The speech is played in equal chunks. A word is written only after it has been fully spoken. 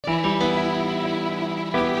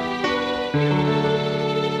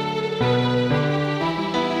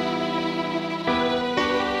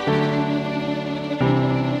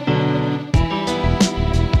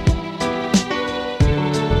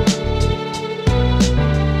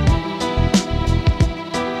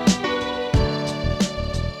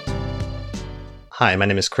Hi, my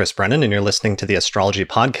name is Chris Brennan, and you're listening to the Astrology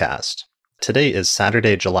podcast. Today is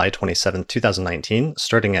Saturday, July 27th, 2019,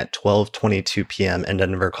 starting at 12:22 p.m. in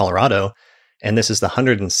Denver, Colorado, and this is the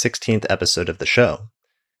 116th episode of the show.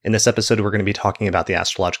 In this episode, we're going to be talking about the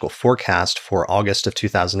astrological forecast for August of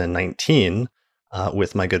 2019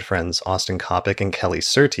 with my good friends Austin Coppock and Kelly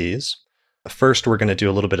Surtees. First, we're going to do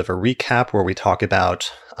a little bit of a recap where we talk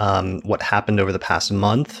about what happened over the past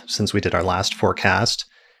month since we did our last forecast.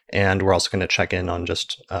 And we're also going to check in on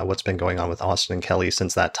just what's been going on with Austin and Kelly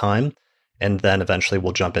since that time. And then eventually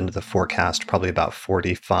we'll jump into the forecast, probably about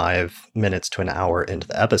 45 minutes to an hour into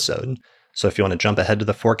the episode. So if you want to jump ahead to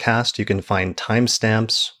the forecast, you can find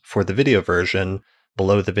timestamps for the video version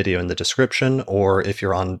below the video in the description. Or if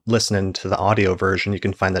you're listening to the audio version, you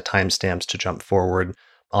can find the timestamps to jump forward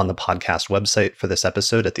on the podcast website for this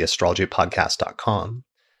episode at theastrologypodcast.com.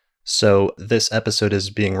 So this episode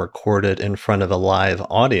is being recorded in front of a live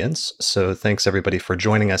audience. So thanks everybody for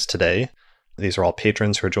joining us today. These are all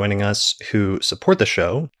patrons who are joining us who support the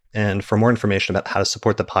show. And for more information about how to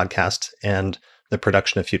support the podcast and the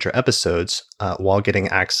production of future episodes, while getting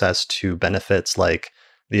access to benefits like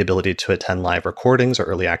the ability to attend live recordings or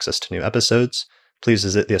early access to new episodes, please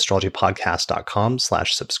visit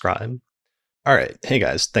theastrologypodcast.com/subscribe. All right. Hey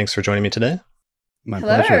guys, thanks for joining me today. My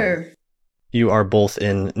pleasure. You are both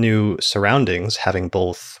in new surroundings, having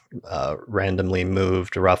both randomly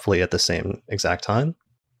moved roughly at the same exact time.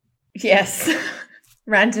 Yes,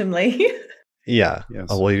 randomly. Yeah. Yes.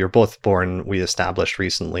 Well, you're both born, we established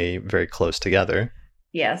recently, very close together.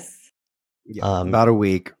 Yes. Yeah, about a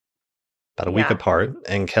week. About a week apart.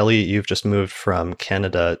 And Kelly, you've just moved from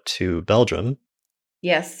Canada to Belgium.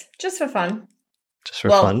 Yes, just for fun. Just for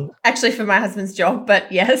fun? Actually for my husband's job,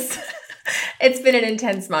 but yes. It's been an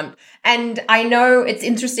intense month. And I know it's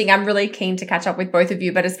interesting. I'm really keen to catch up with both of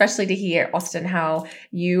you, but especially to hear, Austin, how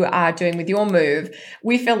you are doing with your move.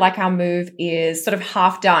 We feel like our move is sort of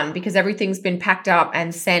half done because everything's been packed up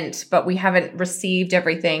and sent, but we haven't received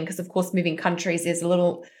everything because, of course, moving countries is a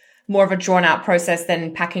little more of a drawn out process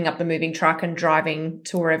than packing up the moving truck and driving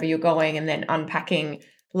to wherever you're going and then unpacking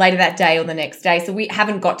later that day or the next day. So we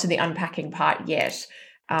haven't got to the unpacking part yet.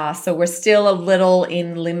 So we're still a little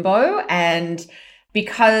in limbo, and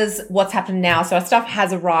because what's happened now, so our stuff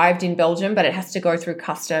has arrived in Belgium, but it has to go through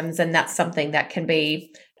customs, and that's something that can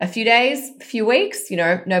be a few days, a few weeks. You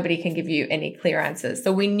know, nobody can give you any clear answers.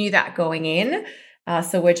 So we knew that going in.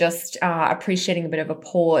 So we're just appreciating a bit of a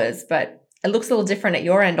pause, but it looks a little different at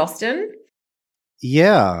your end, Austin.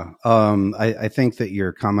 Yeah. I think that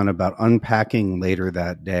your comment about unpacking later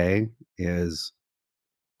that day is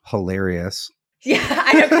hilarious. Yeah,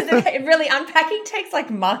 I know, because it really, unpacking takes like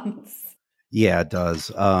months. Yeah, it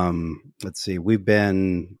does. Let's see. We've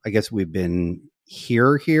been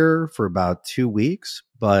here for about 2 weeks,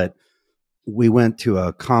 but we went to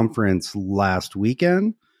a conference last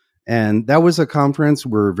weekend, and that was a conference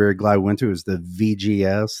we're very glad we went to. It was the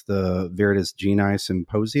VGS, the Veritas Genii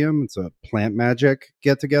Symposium. It's a plant magic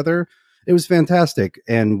get together. It was fantastic.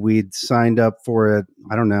 And we'd signed up for it,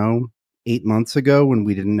 I don't know, 8 months ago when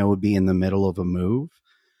we didn't know we'd be in the middle of a move.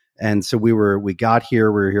 And so we got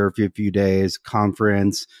here, we were here for a few days,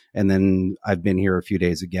 conference, and then I've been here a few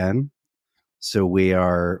days again. So we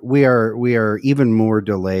are even more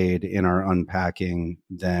delayed in our unpacking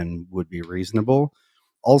than would be reasonable.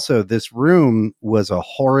 Also, this room was a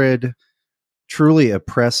horrid, truly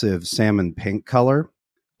oppressive salmon pink color.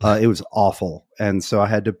 It was awful. And so I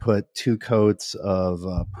had to put 2 coats of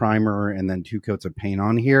primer and then 2 coats of paint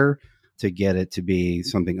on here to get it to be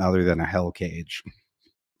something other than a hell cage,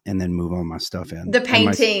 and then move all my stuff in. The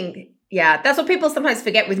painting, yeah, that's what people sometimes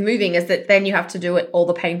forget with moving, is that then you have to do all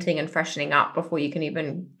the painting and freshening up before you can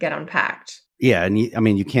even get unpacked. Yeah, and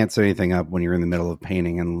you can't set anything up when you're in the middle of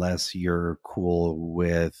painting unless you're cool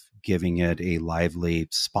with giving it a lively,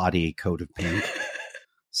 spotty coat of paint.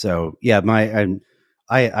 So yeah, I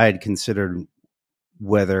had considered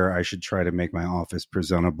whether I should try to make my office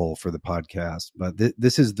presentable for the podcast. But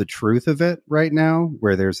this is the truth of it right now,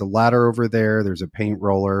 where there's a ladder over there. There's a paint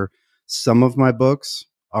roller. Some of my books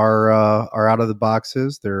are out of the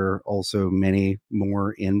boxes. There are also many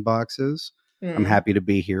more in boxes. I'm happy to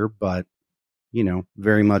be here, but,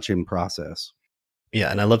 very much in process. Yeah,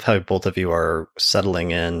 and I love how both of you are settling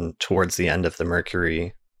in towards the end of the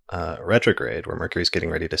Mercury retrograde, where Mercury's getting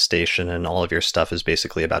ready to station, and all of your stuff is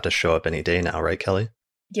basically about to show up any day now, right, Kelly?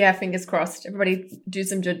 Yeah, fingers crossed. Everybody do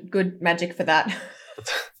some good magic for that.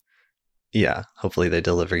 Yeah, hopefully they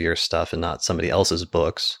deliver your stuff and not somebody else's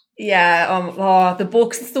books. Yeah, the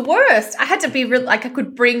books, it's the worst. I had to be real, like I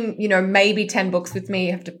could bring, maybe 10 books with me.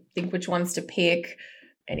 I have to think which ones to pick.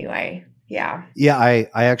 Anyway, Yeah, I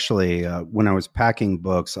actually, when I was packing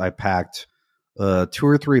books, I packed 2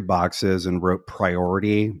 or 3 boxes and wrote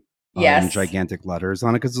priority in gigantic letters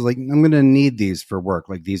on it because it's like, I'm going to need these for work.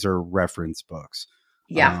 Like these are reference books.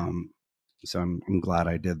 Yeah. So I'm glad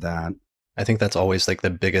I did that. I think that's always like the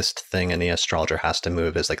biggest thing any astrologer has to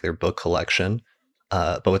move is like their book collection.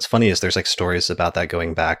 But what's funny is there's like stories about that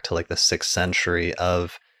going back to like the 6th century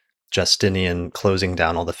of Justinian closing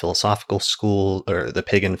down all the philosophical school or the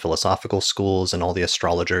pagan philosophical schools and all the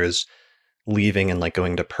astrologers leaving and like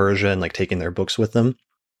going to Persia and like taking their books with them.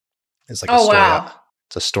 It's like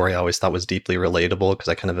it's a story I always thought was deeply relatable because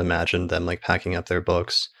I kind of imagined them like packing up their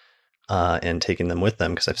books and taking them with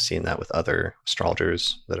them because I've seen that with other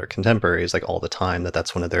astrologers that are contemporaries like all the time,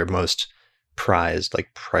 that's one of their most prized, like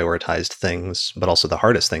prioritized things, but also the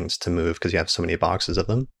hardest things to move because you have so many boxes of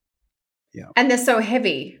them. Yeah. And they're so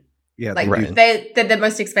heavy. Yeah. Like they're the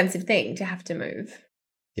most expensive thing to have to move.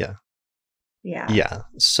 Yeah. Yeah. Yeah.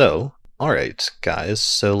 So, all right, guys.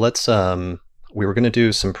 So let's, we were going to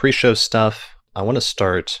do some pre-show stuff. I want to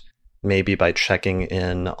start maybe by checking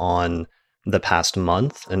in on the past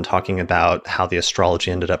month and talking about how the astrology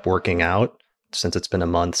ended up working out since it's been a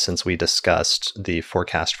month since we discussed the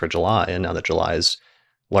forecast for July. And now that July is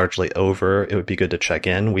largely over, it would be good to check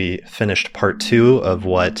in. We finished part 2 of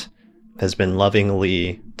what has been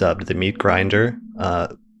lovingly dubbed the meat grinder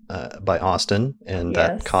by Austin, and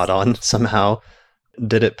that caught on somehow.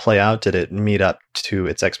 Did it play out? Did it meet up to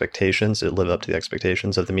its expectations? Did it live up to the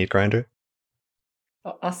expectations of the meat grinder?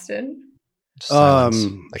 Austin? Silence,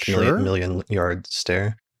 like sure. million yard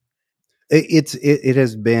stare. It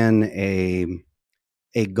has been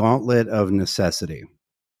a gauntlet of necessity.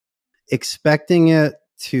 Expecting it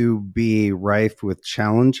to be rife with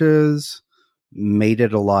challenges made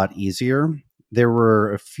it a lot easier. There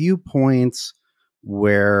were a few points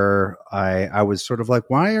where I was sort of like,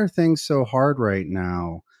 why are things so hard right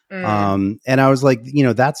now? And I was like,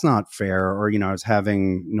 that's not fair. Or, I was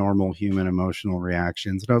having normal human emotional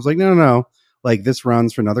reactions. And I was like, no. Like this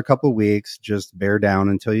runs for another couple of weeks. Just bear down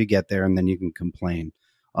until you get there and then you can complain.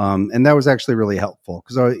 And that was actually really helpful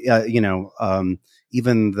because,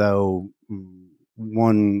 even though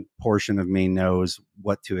one portion of me knows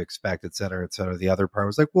what to expect, et cetera, the other part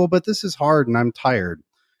was like, well, but this is hard and I'm tired.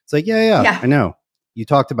 It's like, yeah. I know. You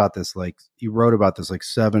talked about this, like you wrote about this like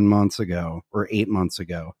 7 months ago or 8 months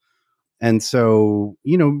ago. And so,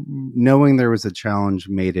 knowing there was a challenge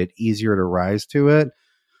made it easier to rise to it.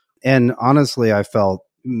 And honestly, I felt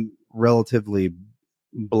relatively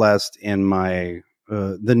blessed in my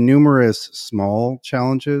the numerous small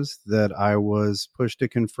challenges that I was pushed to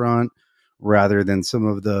confront, rather than some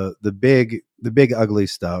of the big ugly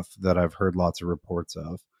stuff that I've heard lots of reports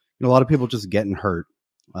of. A lot of people just getting hurt,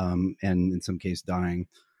 and in some case dying.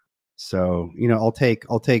 So I'll take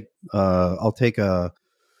a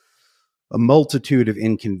multitude of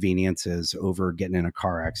inconveniences over getting in a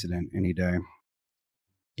car accident any day.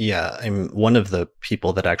 Yeah, one of the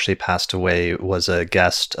people that actually passed away was a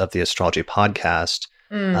guest of the Astrology podcast,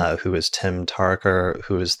 who is Tim Tarker,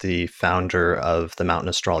 who is the founder of the Mountain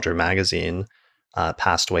Astrologer magazine,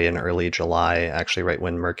 passed away in early July, actually right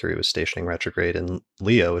when Mercury was stationing retrograde in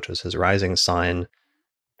Leo, which was his rising sign,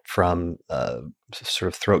 from sort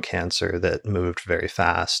of throat cancer that moved very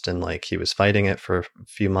fast. And like he was fighting it for a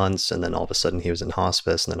few months, and then all of a sudden he was in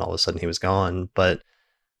hospice, and then all of a sudden he was gone. But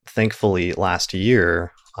thankfully, last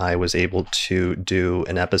year, I was able to do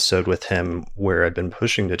an episode with him where I'd been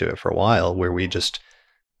pushing to do it for a while, where we just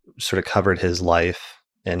sort of covered his life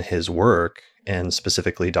and his work and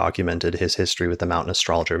specifically documented his history with the Mountain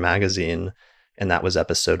Astrologer magazine. And that was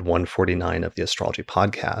episode 149 of the Astrology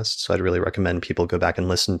podcast. So I'd really recommend people go back and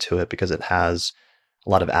listen to it because it has a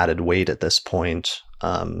lot of added weight at this point,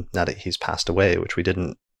 now that he's passed away, which we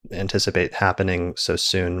didn't anticipate happening so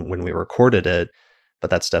soon when we recorded it. But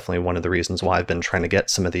that's definitely one of the reasons why I've been trying to get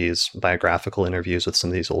some of these biographical interviews with some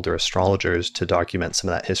of these older astrologers to document some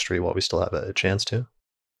of that history while we still have a chance to.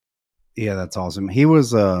 Yeah, that's awesome. He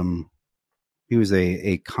was a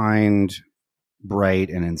kind, bright,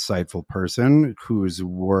 and insightful person whose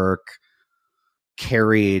work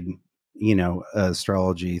carried,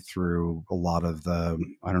 astrology through a lot of the,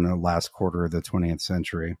 last quarter of the 20th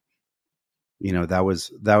century. That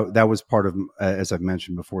was part of, as I've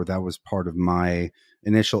mentioned before, that was part of my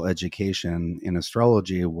initial education in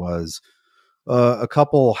astrology was a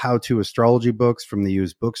couple how-to astrology books from the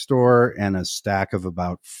used bookstore and a stack of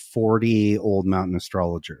about 40 old mountain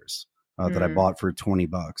astrologers that I bought for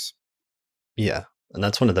 $20. Yeah. And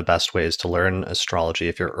that's one of the best ways to learn astrology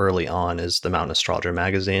if you're early on is the Mountain Astrologer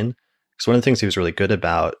magazine. Because one of the things he was really good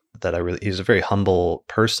about he's a very humble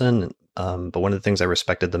person, But one of the things I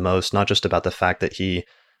respected the most, not just about the fact that he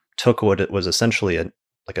took what it was essentially a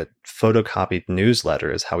photocopied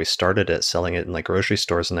newsletter, is how he started it, selling it in like grocery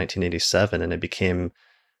stores in 1987, and it became,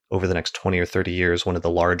 over the next 20 or 30 years, one of the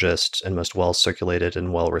largest and most well circulated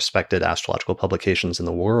and well respected astrological publications in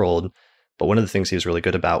the world. But one of the things he was really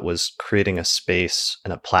good about was creating a space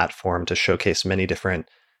and a platform to showcase many different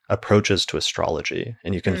approaches to astrology.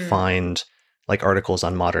 And you can find like articles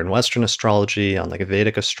on modern Western astrology, on like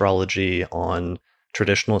Vedic astrology, on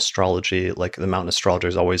traditional astrology. Like the Mountain Astrologer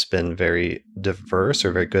has always been very diverse,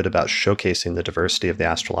 or very good about showcasing the diversity of the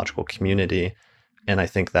astrological community. And I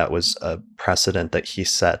think that was a precedent that he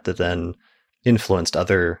set that then influenced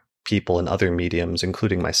other people and other mediums,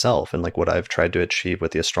 including myself. And like what I've tried to achieve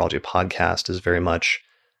with the Astrology podcast is very much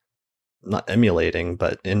not emulating,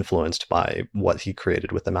 but influenced by what he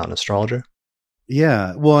created with the Mountain Astrologer.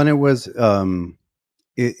 Yeah. Well, and it was,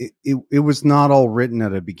 it was not all written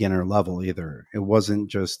at a beginner level either. It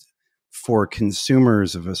wasn't just for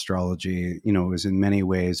consumers of astrology. You know, it was in many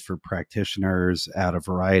ways for practitioners at a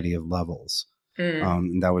variety of levels.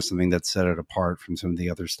 And that was something that set it apart from some of the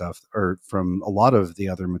other stuff, or from a lot of the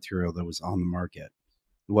other material that was on the market.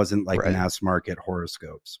 It wasn't like mass market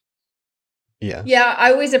horoscopes. Yeah. Yeah,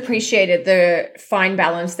 I always appreciated the fine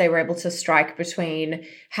balance they were able to strike between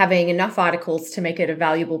having enough articles to make it a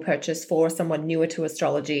valuable purchase for someone newer to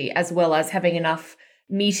astrology, as well as having enough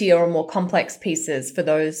meatier or more complex pieces for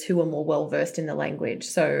those who are more well-versed in the language.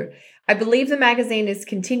 So I believe the magazine is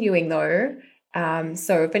continuing though.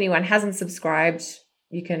 So if anyone hasn't subscribed,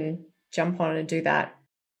 you can jump on and do that.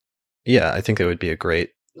 Yeah, I think it would be a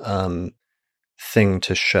great thing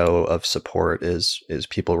to show of support is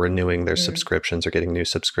people renewing their subscriptions or getting new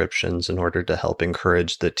subscriptions in order to help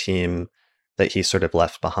encourage the team that he sort of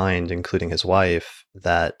left behind, including his wife,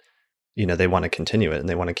 that, you know, they want to continue it and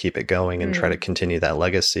they want to keep it going and try to continue that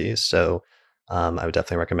legacy. So I would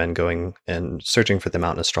definitely recommend going and searching for the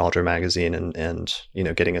Mountain Astrologer magazine and you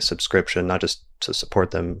know, getting a subscription, not just to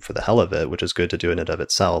support them for the hell of it, which is good to do in and of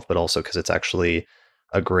itself, but also because it's actually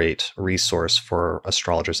a great resource for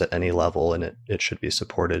astrologers at any level, and it should be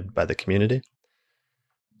supported by the community.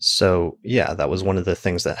 So yeah, that was one of the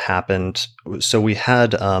things that happened. So we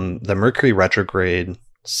had the Mercury retrograde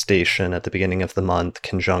station at the beginning of the month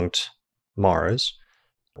conjunct Mars.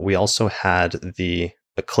 We also had the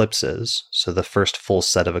eclipses, so the first full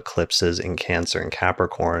set of eclipses in Cancer and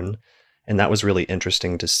Capricorn, and that was really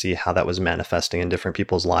interesting to see how that was manifesting in different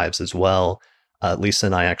people's lives as well. Lisa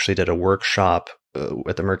and I actually did a workshop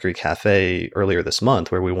at the Mercury Cafe earlier this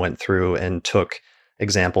month where we went through and took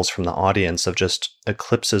examples from the audience of just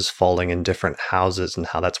eclipses falling in different houses and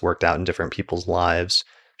how that's worked out in different people's lives,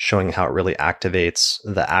 showing how it really activates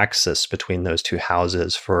the axis between those two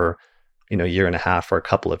houses for, you know, a year and a half or a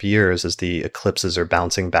couple of years as the eclipses are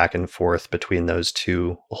bouncing back and forth between those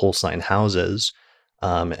two whole sign houses.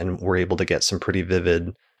 And we're able to get some pretty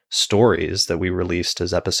vivid stories that we released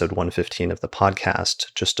as episode 115 of the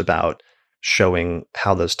podcast, just about showing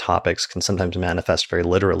how those topics can sometimes manifest very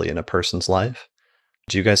literally in a person's life.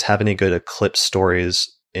 Do you guys have any good eclipse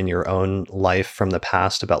stories in your own life from the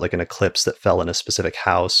past about like an eclipse that fell in a specific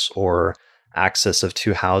house or axis of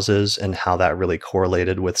two houses and how that really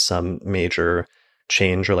correlated with some major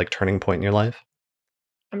change or like turning point in your life?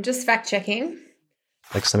 I'm just fact checking.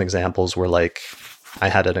 Like some examples were like, I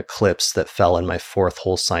had an eclipse that fell in my fourth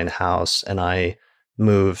whole sign house, and I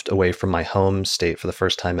moved away from my home state for the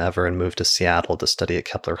first time ever and moved to Seattle to study at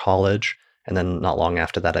Kepler College. And then not long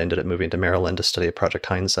after that, I ended up moving to Maryland to study at Project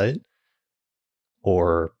Hindsight.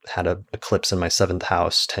 Or had an eclipse in my seventh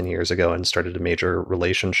house 10 years ago and started a major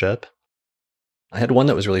relationship. I had one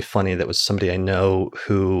that was really funny that was somebody I know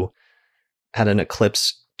who had an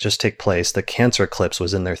eclipse just take place. The Cancer eclipse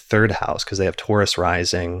was in their third house because they have Taurus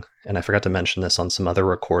rising. And I forgot to mention this on some other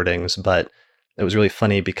recordings, but it was really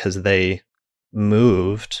funny because they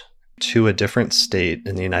moved to a different state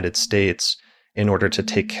in the United States in order to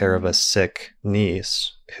take care of a sick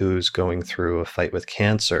niece who's going through a fight with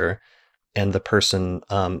cancer. And the person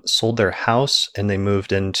sold their house and they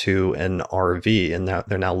moved into an RV, and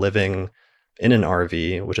they're now living in an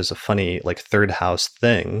RV, which is a funny like third house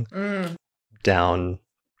thing down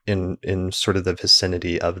in sort of the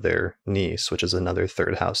vicinity of their niece, which is another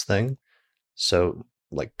third house thing. So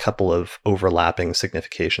like couple of overlapping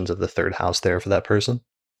significations of the third house there for that person.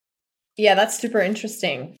 Yeah, that's super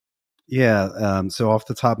interesting. Yeah. So off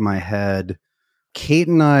the top of my head, Kate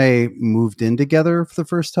and I moved in together for the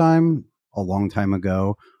first time a long time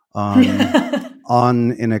ago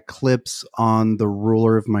on an eclipse on the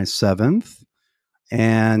ruler of my seventh.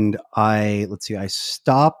 And I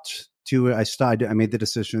stopped I made the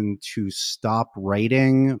decision to stop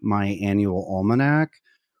writing my annual almanac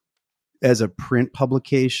as a print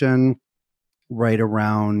publication right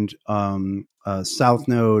around South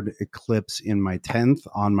Node eclipse in my 10th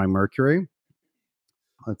on my Mercury.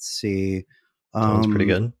 Let's see. Sounds pretty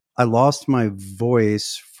good. I lost my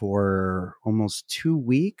voice for almost 2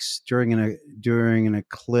 weeks during an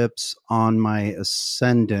eclipse on my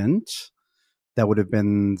ascendant. That would have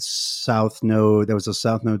been South Node. There was a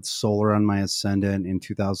South Node solar on my ascendant in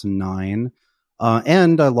 2009.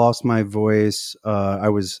 And I lost my voice. I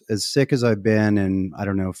was as sick as I've been in, I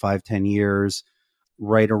don't know, 5-10 years,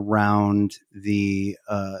 right around the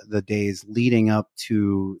days leading up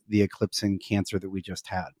to the eclipse in Cancer that we just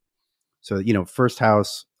had. So, first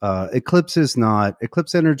house, eclipse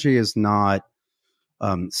energy is not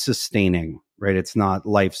sustaining, right? It's not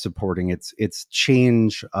life supporting. It's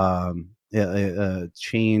change,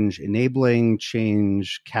 change enabling,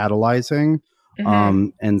 change catalyzing.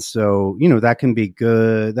 And so, that can be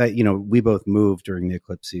good. That, we both moved during the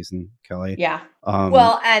eclipse season, Kelly. Yeah.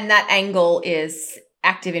 Well, and that angle is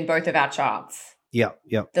active in both of our charts. Yeah.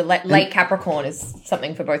 Yeah. The late Capricorn is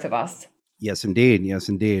something for both of us. Yes, indeed. Yes,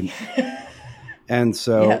 indeed. And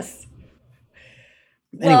so, yes.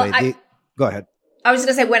 Anyway, go ahead. I was just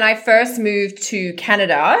going to say, when I first moved to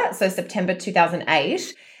Canada, so September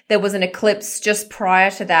 2008, there was an eclipse just prior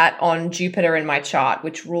to that on Jupiter in my chart,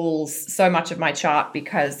 which rules so much of my chart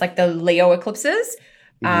because like the Leo eclipses,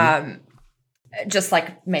 just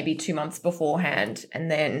like maybe 2 months beforehand. And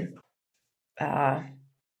then I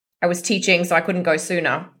was teaching, so I couldn't go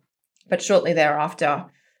sooner. But shortly thereafter,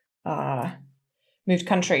 moved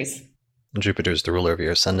countries. Jupiter's the ruler of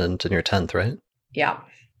your ascendant in your 10th, right? Yeah.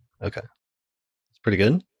 Okay. It's pretty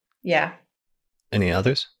good. Yeah. Any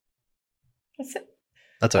others? That's it.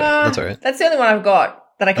 That's all right. That's all right. That's the only one I've got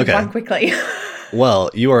that I can find quickly.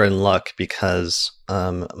 Well, you are in luck because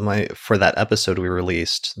for that episode we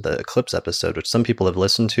released, the eclipse episode, which some people have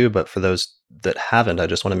listened to, but for those that haven't, I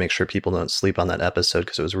just want to make sure people don't sleep on that episode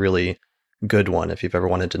because it was a really good one if you've ever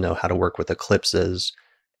wanted to know how to work with eclipses.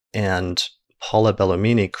 And Paula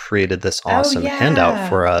Bellomini created this awesome handout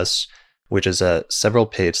for us, which is a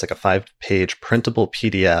several-page, like a 5-page printable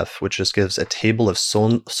PDF, which just gives a table of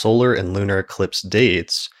solar and lunar eclipse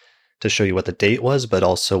dates to show you what the date was, but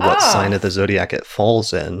also what sign of the zodiac it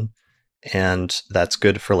falls in. And that's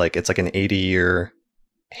good for it's like an 80-year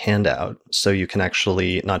handout. So you can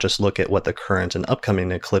actually not just look at what the current and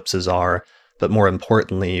upcoming eclipses are, but more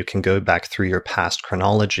importantly, you can go back through your past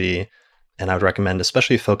chronology. And I would recommend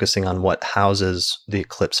especially focusing on what houses the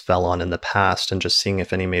eclipse fell on in the past and just seeing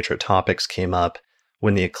if any major topics came up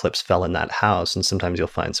when the eclipse fell in that house. And sometimes you'll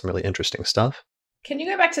find some really interesting stuff. Can you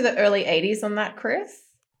go back to the early 80s on that, Chris?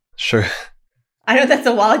 Sure. I know that's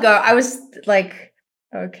a while ago. I was like,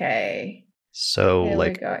 okay. So there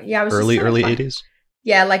like I was early 80s?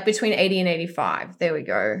 Yeah, like between 80 and 85. There we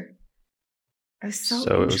go.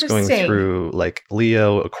 So it was going through like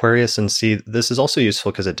Leo, Aquarius, and see, this is also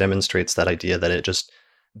useful because it demonstrates that idea that it just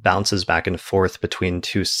bounces back and forth between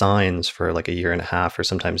two signs for like a year and a half or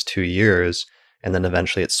sometimes 2 years. And then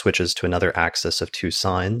eventually it switches to another axis of two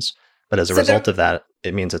signs. But as a result of that,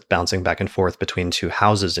 it means it's bouncing back and forth between two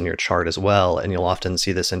houses in your chart as well. And you'll often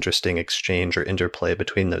see this interesting exchange or interplay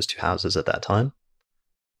between those two houses at that time.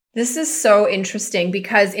 This is so interesting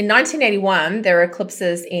because in 1981, there were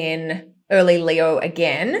eclipses in early Leo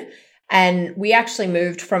again. And we actually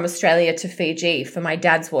moved from Australia to Fiji for my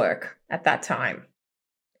dad's work at that time.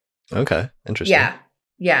 Okay. Interesting. Yeah.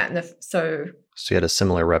 Yeah. So you had a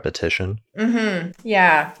similar repetition. Mm-hmm.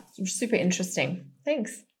 Yeah. Super interesting.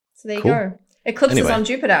 Thanks. So there you go. Eclipses on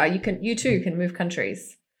Jupiter. You too can move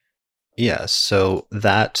countries. Yeah. So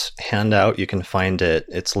that handout, you can find it.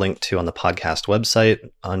 It's linked to on the podcast website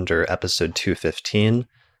under episode 215.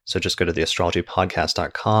 So just go to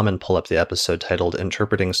theastrologypodcast.com and pull up the episode titled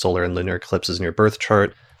Interpreting Solar and Lunar Eclipses in Your Birth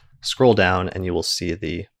Chart. Scroll down and you will see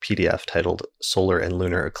the PDF titled Solar and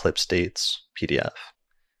Lunar Eclipse Dates PDF.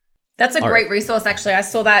 That's a great resource, actually. I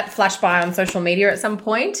saw that flash by on social media at some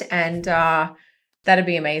point, and that'd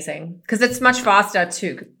be amazing because it's much faster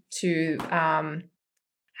to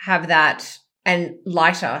have that and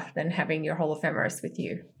lighter than having your whole ephemeris with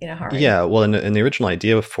you in a hurry. Yeah, well, and the original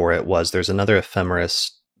idea for it was there's another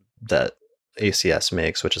ephemeris that ACS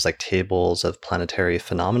makes, which is like tables of planetary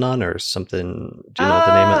phenomenon or something. Do you know what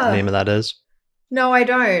the name of that is? No, I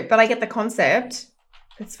don't, but I get the concept.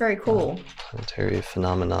 It's very cool. Planetary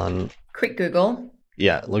phenomenon. Quick Google.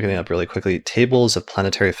 Yeah, looking it up really quickly. Tables of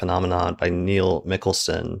Planetary Phenomenon by Neil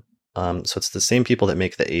Mickelson. So it's the same people that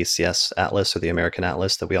make the ACS Atlas or the American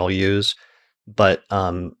Atlas that we all use. But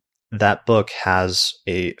that book has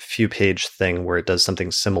a few page thing where it does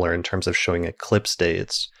something similar in terms of showing eclipse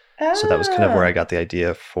dates. So that was kind of where I got the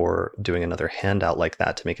idea for doing another handout like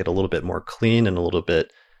that to make it a little bit more clean and a little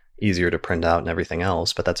bit easier to print out and everything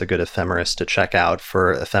else. But that's a good ephemeris to check out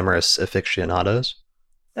for ephemeris aficionados.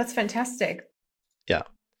 That's fantastic. Yeah.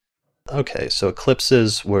 Okay, so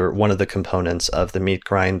eclipses were one of the components of the meat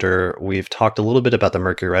grinder. We've talked a little bit about the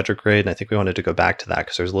Mercury retrograde, and I think we wanted to go back to that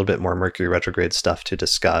because there's a little bit more Mercury retrograde stuff to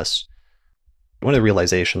discuss. One of the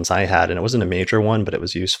realizations I had, and it wasn't a major one, but it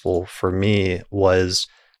was useful for me, was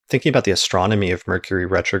thinking about the astronomy of Mercury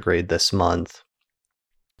retrograde this month.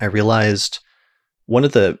 I realized one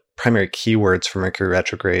of the primary keywords for Mercury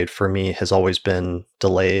retrograde for me has always been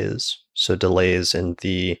delays. So delays in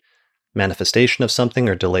the manifestation of something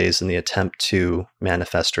or delays in the attempt to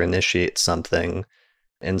manifest or initiate something,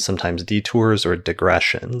 and sometimes detours or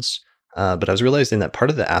digressions. But I was realizing that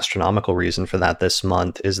part of the astronomical reason for that this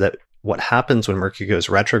month is that what happens when Mercury goes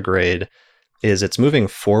retrograde is it's moving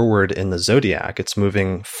forward in the zodiac. It's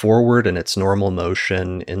moving forward in its normal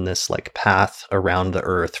motion in this like path around the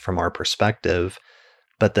Earth from our perspective.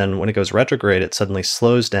 But then when it goes retrograde, it suddenly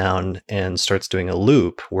slows down and starts doing a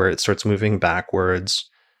loop where it starts moving backwards,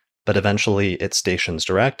 but eventually it stations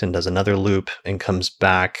direct and does another loop and comes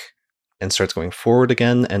back and starts going forward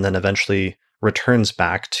again, and then eventually returns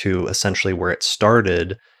back to essentially where it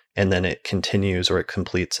started, and then it continues or it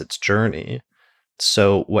completes its journey.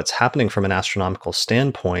 So what's happening from an astronomical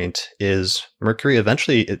standpoint is Mercury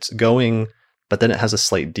eventually it's going, but then it has a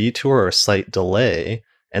slight detour or a slight delay,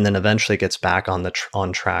 and then eventually gets back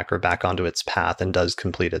on track or back onto its path and does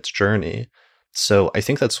complete its journey. So I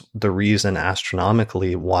think that's the reason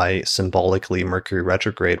astronomically why symbolically Mercury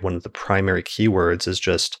retrograde, one of the primary keywords is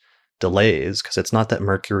just delays, because it's not that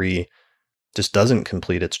Mercury just doesn't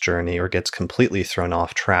complete its journey or gets completely thrown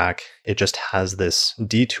off track. It just has this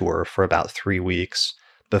detour for about 3 weeks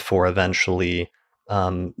before eventually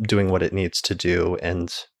doing what it needs to do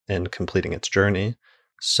and completing its journey.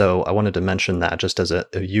 So I wanted to mention that just as a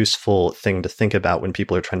useful thing to think about when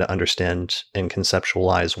people are trying to understand and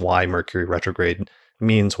conceptualize why Mercury retrograde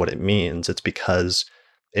means what it means. It's because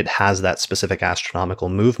it has that specific astronomical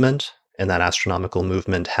movement, and that astronomical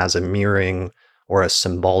movement has a mirroring or a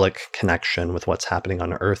symbolic connection with what's happening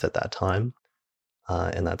on Earth at that time.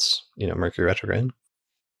 And that's, Mercury retrograde.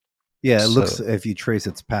 Yeah, it looks, if you trace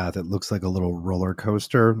its path, it looks like a little roller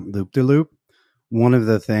coaster, loop-de-loop. One of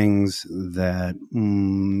the things that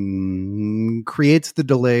creates the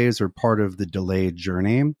delays or part of the delayed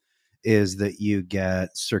journey is that you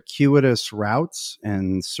get circuitous routes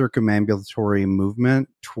and circumambulatory movement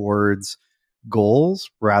towards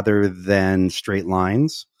goals rather than straight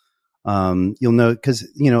lines. You'll know because,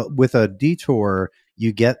 with a detour,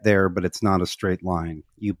 you get there, but it's not a straight line.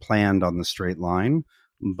 You planned on the straight line.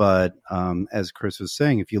 But as Chris was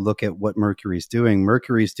saying, if you look at what Mercury's doing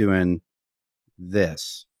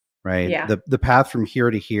this, right? Yeah. The path from here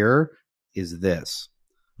to here is this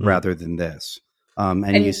rather than this.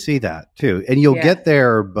 And you see that too. And you'll get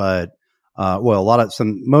there, but most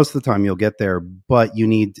of the time you'll get there, but you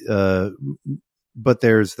need, but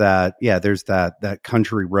there's that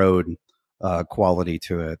country road quality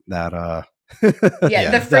to it that,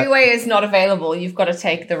 the freeway is not available. You've got to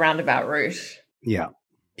take the roundabout route. Yeah.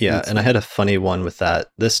 Yeah, and I had a funny one with that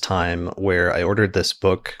this time where I ordered this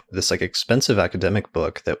book, this like expensive academic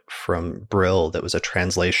book that from Brill that was a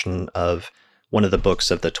translation of one of the books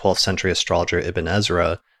of the 12th century astrologer Ibn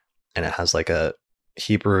Ezra, and it has like a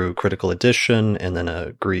Hebrew critical edition and then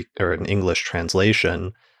a Greek or an English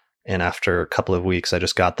translation. And after a couple of weeks, I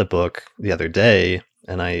just got the book the other day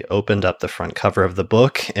and I opened up the front cover of the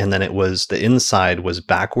book, and then the inside was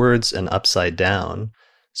backwards and upside down,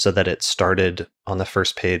 so that it started on the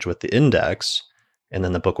first page with the index, and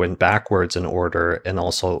then the book went backwards in order, and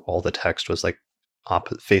also all the text was like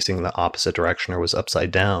facing the opposite direction or was upside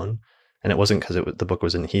down. And it wasn't because the book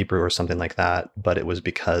was in Hebrew or something like that, but it was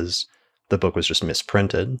because the book was just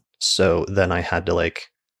misprinted. So then I had to like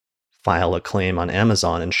file a claim on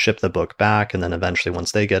Amazon and ship the book back, and then eventually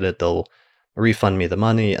once they get it, they'll refund me the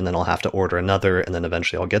money, and then I'll have to order another, and then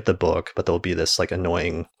eventually I'll get the book, but there'll be this like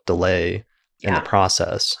annoying delay in the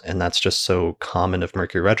process. And that's just so common of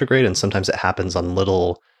Mercury retrograde. And sometimes it happens on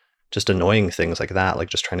little, just annoying things like that, like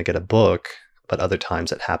just trying to get a book. But other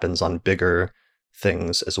times it happens on bigger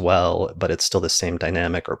things as well, but it's still the same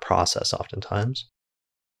dynamic or process oftentimes.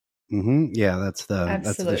 Mm-hmm. Yeah, that's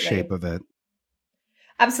the shape of it.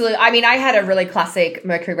 Absolutely. I mean, I had a really classic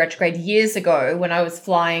Mercury retrograde years ago when I was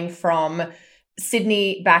flying from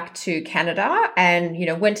Sydney back to Canada and,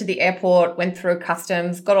 went to the airport, went through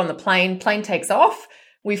customs, got on the plane takes off,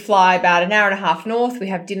 We fly about an hour and a half north. We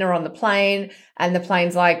have dinner on the plane, and the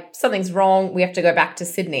plane's like, something's wrong. We have to go back to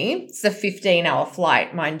Sydney. It's a 15-hour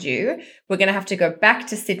flight, mind you. We're going to have to go back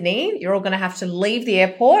to Sydney. You're all going to have to leave the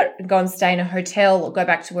airport and go and stay in a hotel or go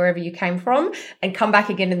back to wherever you came from and come back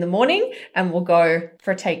again in the morning, and we'll go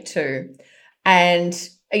for take 2. And,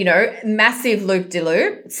 you know, massive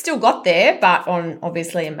loop-de-loop. Still got there, but on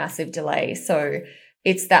obviously a massive delay. So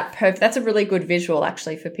it's that that's a really good visual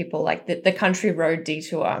actually for people, like the country road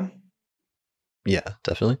detour. Yeah,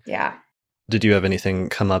 definitely. Yeah. Did you have anything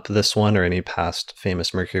come up this one or any past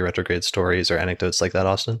famous Mercury retrograde stories or anecdotes like that,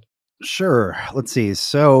 Austin? Sure. Let's see.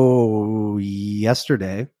 So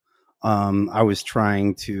yesterday, I was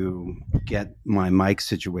trying to get my mic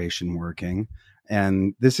situation working.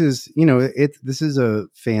 And this is, you know, this is a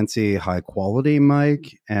fancy high quality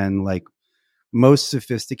mic, and like most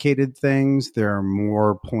sophisticated things, there are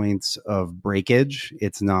more points of breakage.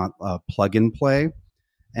 It's not a plug and play.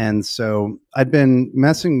 And so I'd been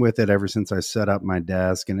messing with it ever since I set up my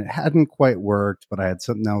desk, and it hadn't quite worked, but I had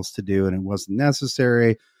something else to do and it wasn't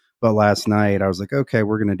necessary. But last night I was like, okay,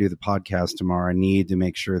 we're going to do the podcast tomorrow. I need to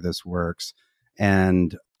make sure this works.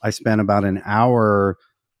 And I spent about an hour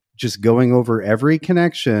just going over every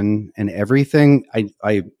connection and everything.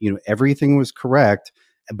 Everything was correct,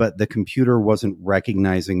 but the computer wasn't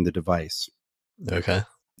recognizing the device. Okay.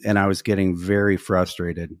 And I was getting very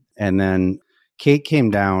frustrated. And then Kate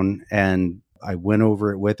came down and I went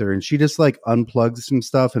over it with her, and she just like unplugged some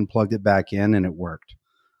stuff and plugged it back in, and it worked,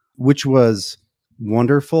 which was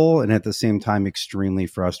wonderful. And at the same time, extremely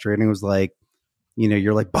frustrating. It was like, you know,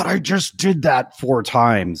 you're like, but I just did that 4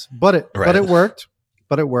 times, but it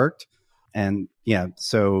worked. And yeah,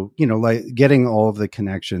 so, you know, like getting all of the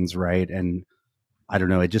connections right. And I don't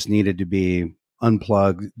know, it just needed to be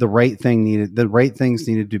unplugged. The right things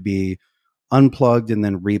needed to be unplugged and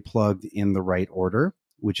then replugged in the right order,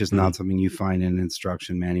 which is not something you find in an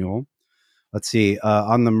instruction manual. Let's see.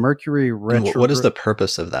 On the Mercury retrograde, what is the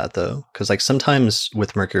purpose of that, though? Because like sometimes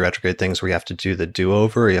with Mercury retrograde things where you have to do the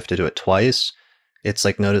do-over, you have to do it twice. It's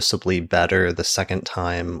like noticeably better the second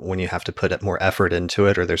time when you have to put more effort into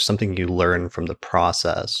it, or there's something you learn from the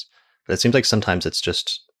process. But it seems like sometimes it's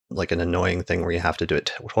just like an annoying thing where you have to do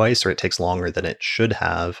it twice, or it takes longer than it should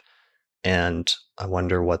have. And I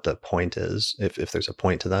wonder what the point is, if there's a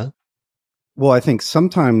point to that. Well, I think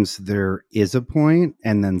sometimes there is a point,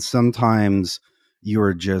 and then sometimes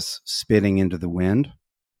you're just spitting into the wind.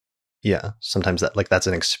 Yeah, sometimes that's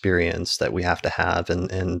an experience that we have to have,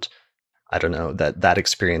 and I don't know, that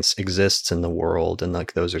experience exists in the world, and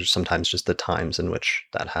like those are sometimes just the times in which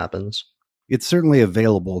that happens. It's certainly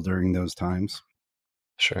available during those times.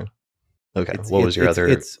 Sure. Okay. What was your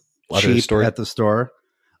other story at the store?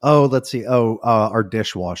 Oh, let's see. Our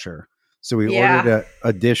dishwasher. So we ordered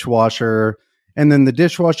a dishwasher, and then the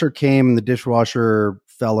dishwasher came, and the dishwasher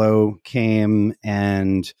fellow came,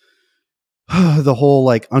 and the whole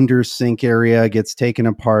like under sink area gets taken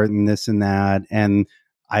apart and this and that. And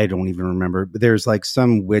I don't even remember, but there's like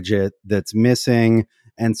some widget that's missing.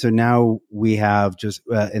 And so now we have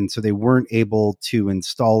and so they weren't able to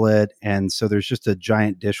install it. And so there's just a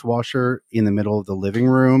giant dishwasher in the middle of the living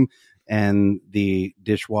room, and the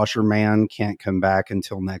dishwasher man can't come back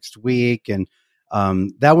until next week. And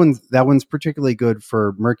that one's particularly good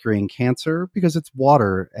for Mercury and Cancer because it's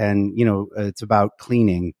water, and you know it's about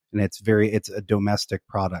cleaning, and it's a domestic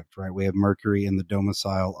product, right? We have Mercury in the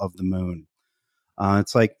domicile of the moon.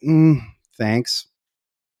 It's like, thanks,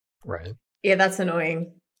 right? Yeah, that's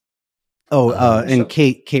annoying. Oh, and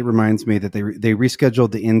sure. Kate reminds me that they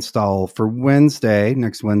rescheduled the install for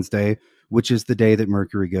next Wednesday, which is the day that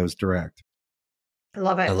Mercury goes direct. I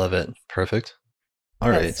love it. Perfect. All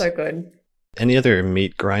right. That's so good. Any other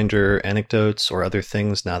meat grinder anecdotes or other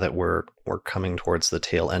things now that we're coming towards the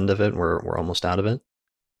tail end of it? We're almost out of it.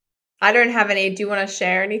 I don't have any. Do you want to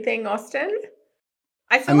share anything, Austin?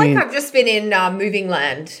 I feel like I've just been in moving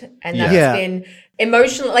land, and that's been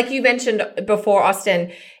emotional. Like you mentioned before,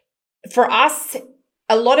 Austin, for us,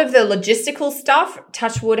 a lot of the logistical stuff,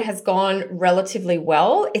 touch wood, has gone relatively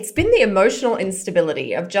well. It's been the emotional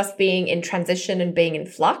instability of just being in transition and being in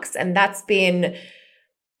flux. And that's been,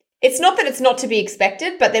 it's not that it's not to be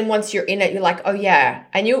expected, but then once you're in it, you're like, oh yeah,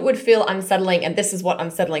 I knew it would feel unsettling, and this is what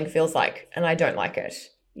unsettling feels like, and I don't like it.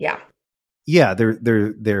 Yeah. Yeah,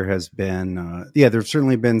 there has been, there's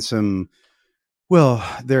certainly been some,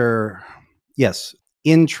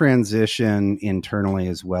 in transition internally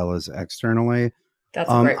as well as externally. That's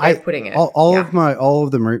a great way of putting it. All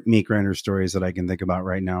of the meat grinder stories that I can think about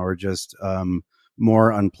right now are just more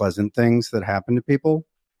unpleasant things that happen to people.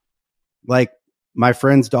 Like my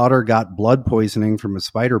friend's daughter got blood poisoning from a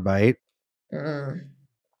spider bite.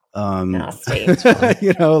 Nasty.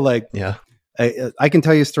 You know, like, Yeah. I can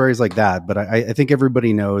tell you stories like that, but I think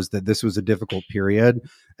everybody knows that this was a difficult period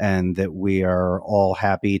and that we are all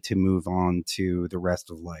happy to move on to the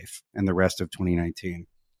rest of life and the rest of 2019.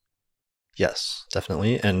 Yes,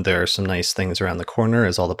 definitely. And there are some nice things around the corner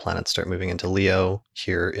as all the planets start moving into Leo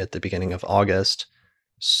here at the beginning of August.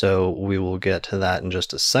 So we will get to that in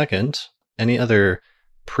just a second. Any other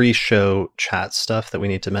pre-show chat stuff that we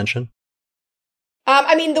need to mention?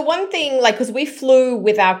 I mean, the one thing, like, because we flew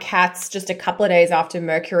with our cats just a couple of days after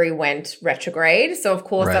Mercury went retrograde. So, of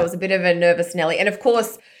course, that was a bit of a nervous Nelly. And, of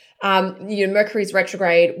course, Mercury's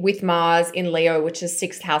retrograde with Mars in Leo, which is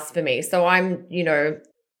 6th house for me. So I'm,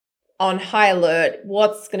 on high alert.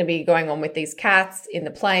 What's going to be going on with these cats in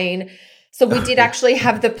the plane? So we did actually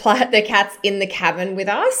have the cats in the cabin with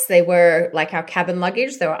us. They were like our cabin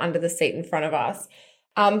luggage. They were under the seat in front of us.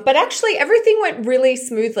 But actually everything went really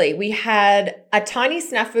smoothly. We had a tiny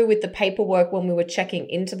snafu with the paperwork when we were checking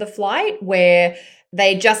into the flight where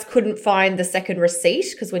they just couldn't find the second receipt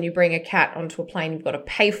because when you bring a cat onto a plane, you've got to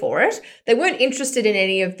pay for it. They weren't interested in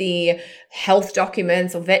any of the health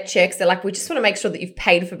documents or vet checks. They're like, we just want to make sure that you've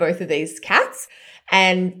paid for both of these cats.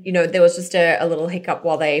 And, there was just a little hiccup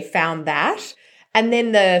while they found that. And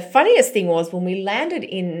then the funniest thing was when we landed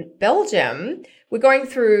in Belgium, we're going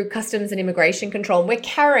through customs and immigration control and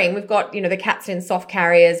we've got, the cats in soft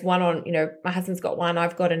carriers, one on, my husband's got one,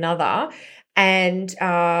 I've got another. And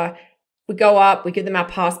we go up, we give them our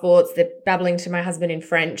passports. They're babbling to my husband in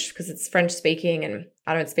French because it's French speaking and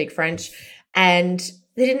I don't speak French. And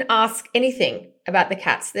they didn't ask anything about the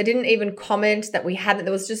cats. They didn't even comment that we hadn't.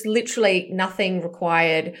 There was just literally nothing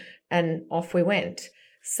required and off we went.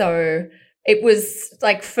 So it was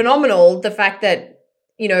like phenomenal. The fact that,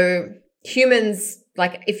 humans,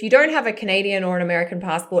 like if you don't have a Canadian or an American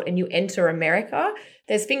passport and you enter America,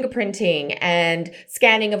 there's fingerprinting and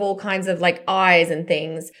scanning of all kinds of like eyes and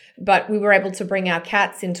things. But we were able to bring our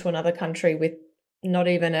cats into another country with not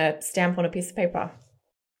even a stamp on a piece of paper.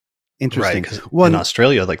 Interesting. Right, in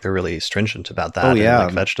Australia, like they're really stringent about that. Oh, yeah. And,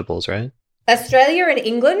 like vegetables, right? Australia and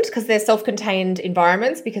England, because they're self-contained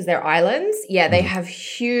environments, because they're islands, they have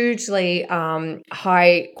hugely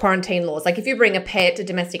high quarantine laws. Like if you bring a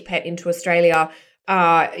domestic pet into Australia,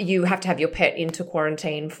 you have to have your pet into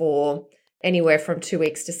quarantine for anywhere from 2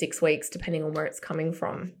 weeks to 6 weeks, depending on where it's coming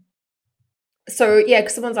from. So,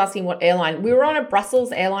 because someone's asking what airline. We were on a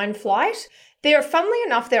Brussels airline flight. Funnily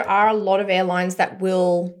enough, there are a lot of airlines that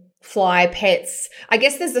will fly pets. I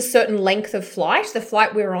guess there's a certain length of flight. The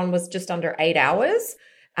flight we were on was just under 8 hours.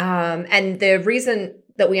 And the reason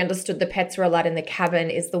that we understood the pets were allowed in the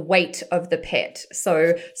cabin is the weight of the pet.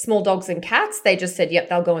 So small dogs and cats, they just said, yep,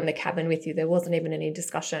 they'll go in the cabin with you. There wasn't even any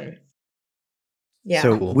discussion. Yeah.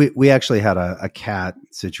 So we actually had a cat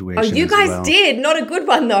situation. Oh, you guys did? Not a good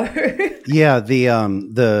one though. Yeah.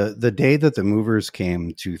 The day that the movers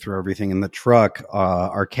came to throw everything in the truck,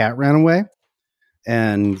 our cat ran away.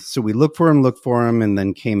 And so we looked for him and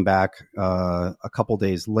then came back a couple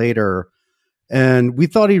days later. And we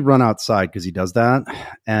thought he'd run outside because he does that.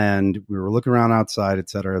 And we were looking around outside, et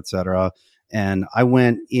cetera, et cetera. And I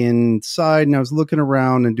went inside and I was looking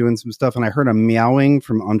around and doing some stuff. And I heard a meowing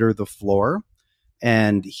from under the floor.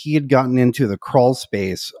 And he had gotten into the crawl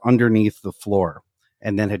space underneath the floor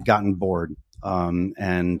and then had gotten bored.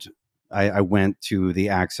 And I went to the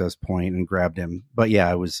access point and grabbed him. But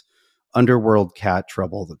yeah, it was underworld cat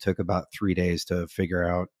trouble that took about 3 days to figure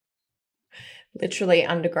out. Literally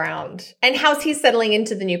underground. And how's he settling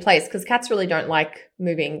into the new place? Because cats really don't like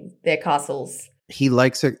moving their castles. He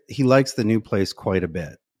likes it. He likes the new place quite a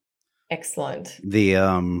bit. Excellent.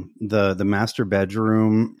 The master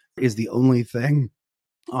bedroom is the only thing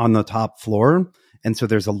on the top floor. And so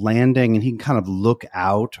there's a landing and he can kind of look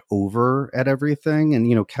out over at everything.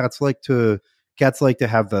 And, cats like to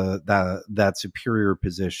have that superior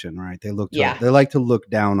position, right? They like to look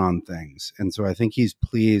down on things. And so I think he's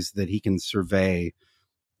pleased that he can survey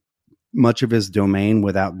much of his domain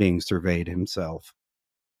without being surveyed himself.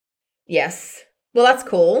 Yes. Well, that's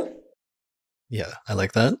cool. Yeah, I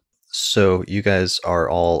like that. So you guys are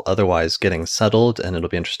all otherwise getting settled and it'll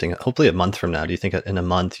be interesting. Hopefully a month from now, do you think in a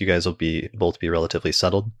month you guys will both be relatively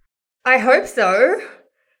settled? I hope so.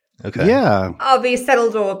 Okay. Yeah. I'll be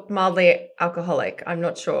settled or mildly alcoholic. I'm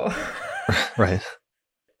not sure. Right.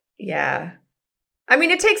 Yeah. I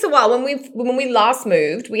mean, it takes a while. When we last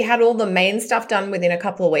moved, we had all the main stuff done within a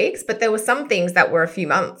couple of weeks, but there were some things that were a few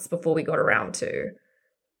months before we got around to.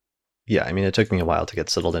 Yeah, I mean, it took me a while to get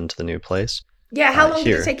settled into the new place. Yeah, how long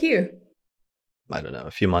did it take you? I don't know,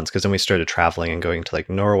 a few months, because then we started traveling and going to like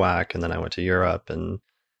Norwalk, and then I went to Europe, and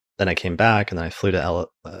Then I came back and then I flew to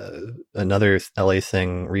another LA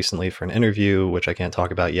thing recently for an interview, which I can't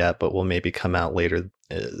talk about yet, but will maybe come out later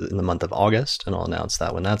in the month of August, and I'll announce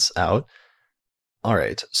that when that's out. All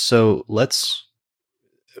right. So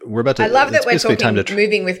we're about to. I love that we're talking time to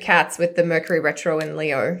moving with cats with the Mercury retro in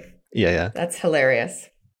Leo. Yeah. That's hilarious.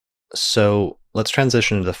 So let's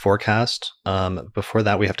transition to the forecast. Before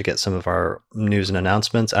that, we have to get some of our news and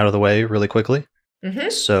announcements out of the way really quickly.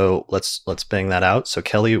 Mm-hmm. So let's bang that out. So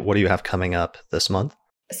Kelly, what do you have coming up this month?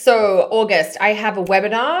 So August, I have a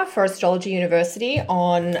webinar for Astrology University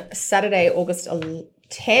on Saturday, August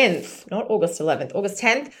 10th, not August 11th, August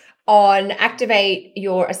 10th, on Activate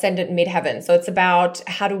Your Ascendant Midheaven. So it's about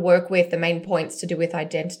how to work with the main points to do with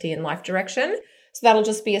identity and life direction. So that'll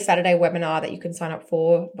just be a Saturday webinar that you can sign up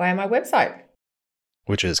for via my website.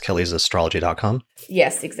 Which is kellysastrology.com.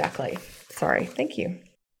 Yes, exactly. Sorry. Thank you.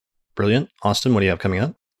 Brilliant. Austin, what do you have coming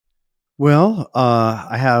up? Well,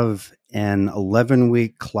 I have an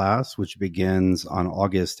 11-week class, which begins on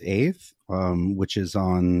August 8th, which is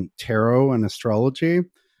on tarot and astrology.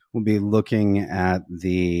 We'll be looking at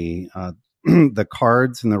the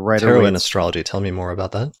cards and the Rider-Waite. Tarot and astrology. Tell me more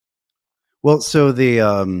about that. Well, so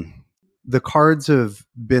the cards have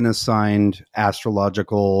been assigned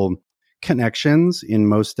astrological connections in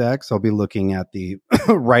most decks. I'll be looking at the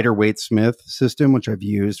Rider-Waite-Smith system, which I've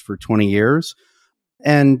used for 20 years,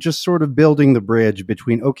 and just sort of building the bridge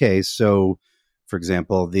between, okay, so for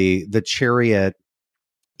example, the Chariot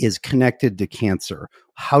is connected to Cancer.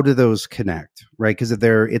 How do those connect, right? Because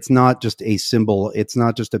it's not just a symbol, it's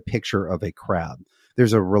not just a picture of a crab.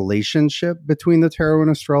 There's a relationship between the tarot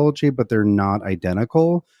and astrology, but they're not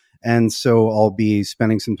identical. And so I'll be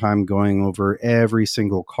spending some time going over every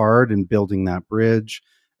single card and building that bridge.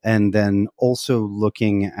 And then also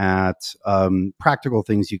looking at practical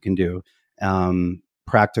things you can do,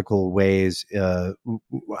 practical ways,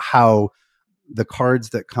 how the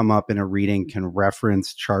cards that come up in a reading can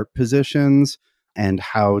reference chart positions and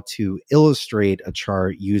how to illustrate a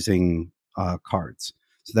chart using cards.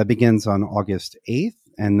 So that begins on August 8th,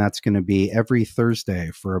 and that's going to be every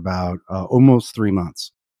Thursday for about almost 3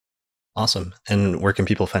 months. Awesome. And where can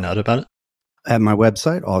people find out about it? At my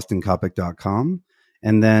website, austincoppock.com.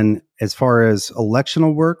 And then as far as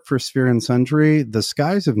electional work for Sphere and Sundry, the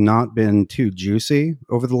skies have not been too juicy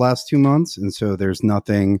over the last 2 months. And so there's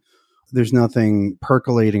nothing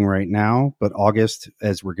percolating right now, but August,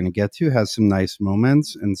 as we're going to get to, has some nice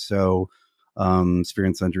moments. And so Sphere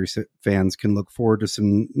and Sundry fans can look forward to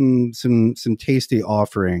some tasty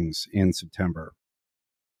offerings in September.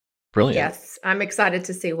 Brilliant. Yes, I'm excited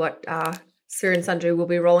to see what Sphere and Sundry will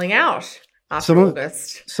be rolling out after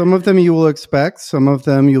August. Some of them you will expect. Some of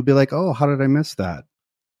them you'll be like, oh, how did I miss that?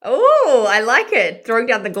 Oh, I like it. Throwing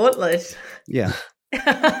down the gauntlet. Yeah.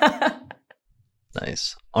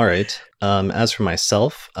 Nice. All right. As for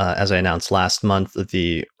myself, as I announced last month,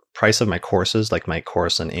 the price of my courses, like my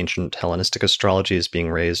course on ancient Hellenistic astrology, is being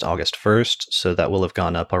raised August 1st. So that will have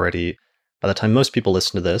gone up already by the time most people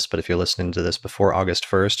listen to this. But if you're listening to this before August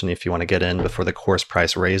 1st, and if you want to get in before the course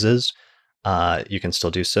price raises, you can still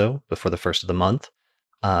do so before the first of the month.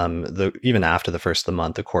 Even after the first of the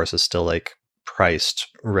month, the course is still priced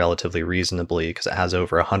relatively reasonably because it has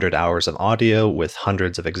over 100 hours of audio with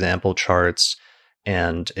hundreds of example charts.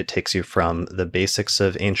 And it takes you from the basics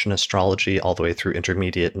of ancient astrology all the way through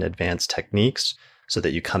intermediate and advanced techniques so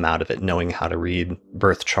that you come out of it knowing how to read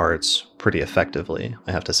birth charts pretty effectively,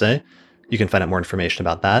 I have to say. You can find out more information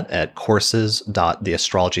about that at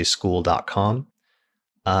courses.theastrologyschool.com.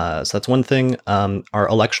 So that's one thing. Our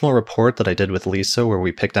electional report that I did with Lisa, where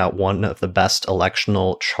we picked out one of the best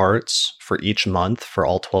electional charts for each month for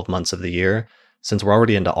all 12 months of the year. Since we're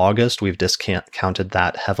already into August, we've discounted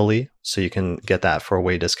that heavily. So you can get that for a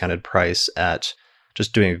way discounted price at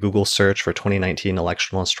just doing a Google search for 2019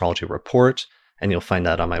 Electional Astrology Report. And you'll find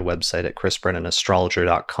that on my website at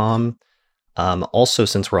chrisbrennanastrologer.com. Also,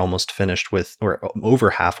 since we're almost finished we're over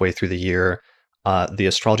halfway through the year, the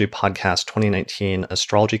Astrology Podcast 2019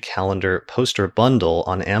 Astrology Calendar Poster Bundle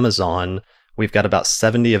on Amazon, we've got about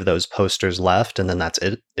 70 of those posters left, and then that's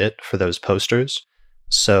it for those posters.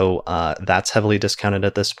 So that's heavily discounted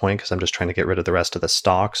at this point because I'm just trying to get rid of the rest of the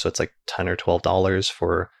stock. So it's like $10 or $12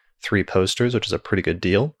 for 3 posters, which is a pretty good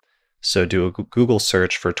deal. So do a Google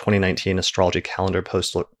search for 2019 Astrology Calendar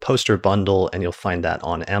Poster Bundle, and you'll find that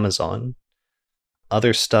on Amazon.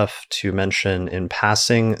 Other stuff to mention in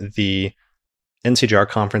passing, the NCGR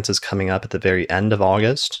conference is coming up at the very end of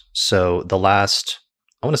August. So the last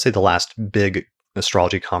big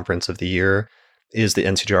astrology conference of the year is the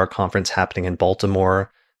NCGR conference happening in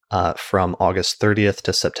Baltimore from August 30th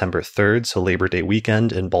to September 3rd, so Labor Day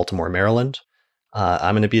weekend in Baltimore, Maryland.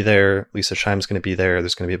 I'm going to be there. Lisa Scheim's going to be there.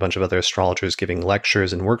 There's going to be a bunch of other astrologers giving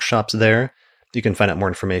lectures and workshops there. You can find out more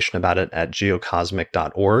information about it at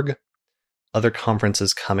geocosmic.org. Other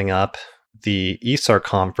conferences coming up, the ESAR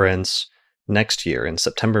conference next year in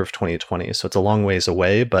September of 2020. So it's a long ways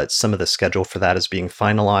away, but some of the schedule for that is being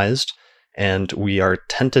finalized. And we are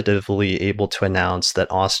tentatively able to announce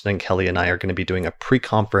that Austin and Kelly and I are going to be doing a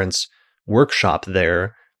pre-conference workshop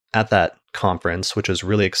there at that conference, which is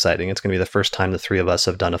really exciting. It's going to be the first time the three of us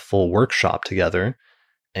have done a full workshop together.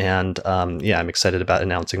 And I'm excited about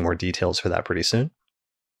announcing more details for that pretty soon.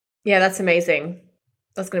 Yeah, that's amazing.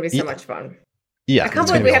 That's going to be so much fun. Yeah. I can't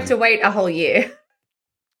believe we have to wait a whole year.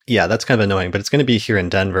 Yeah, that's kind of annoying, but it's going to be here in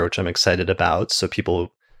Denver, which I'm excited about. So people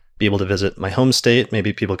will be able to visit my home state.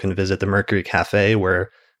 Maybe people can visit the Mercury Cafe,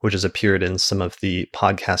 which has appeared in some of the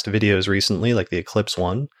podcast videos recently, like the Eclipse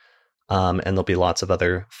one. And there'll be lots of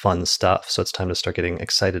other fun stuff. So it's time to start getting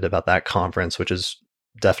excited about that conference, which is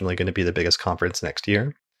definitely going to be the biggest conference next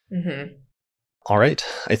year. Mm-hmm. All right.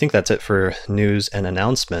 I think that's it for news and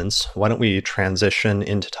announcements. Why don't we transition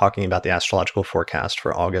into talking about the astrological forecast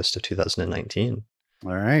for August of 2019?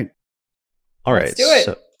 All right. All right. Let's do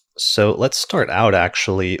it. So let's start out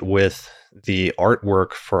actually with the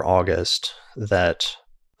artwork for August that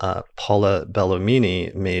Paula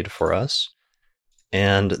Bellomini made for us.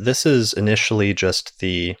 And this is initially just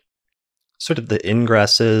the sort of the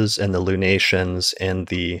ingresses and the lunations and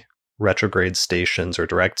the retrograde stations or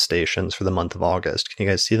direct stations for the month of August. Can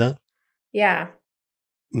you guys see that? Yeah.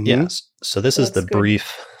 Mm-hmm. Yes. So this is the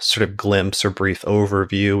brief sort of glimpse or brief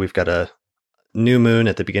overview. We've got a new moon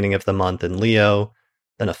at the beginning of the month in Leo,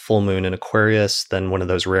 then a full moon in Aquarius, then one of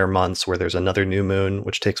those rare months where there's another new moon,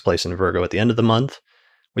 which takes place in Virgo at the end of the month.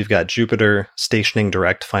 We've got Jupiter stationing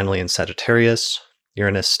direct finally in Sagittarius,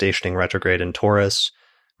 Uranus stationing retrograde in Taurus,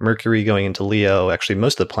 Mercury going into Leo, actually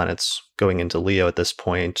most of the planets going into Leo at this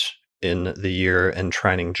point in the year and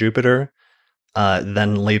trining Jupiter.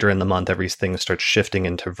 Then later in the month, everything starts shifting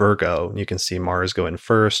into Virgo. You can see Mars go in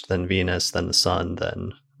first, then Venus, then the Sun,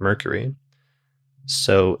 then Mercury.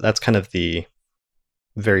 So that's kind of the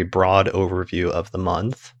very broad overview of the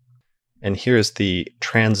month. And here's the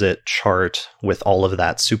transit chart with all of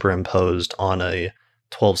that superimposed on a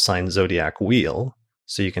 12-sign zodiac wheel.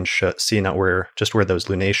 So you can see not where those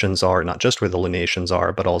lunations are, not just where the lunations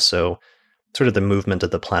are, but also sort of the movement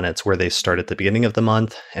of the planets, where they start at the beginning of the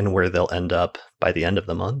month and where they'll end up by the end of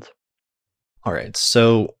the month. All right,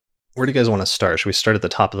 so where do you guys want to start? Should we start at the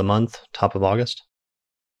top of the month, top of August?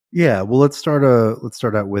 Yeah, well, let's start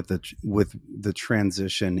out with the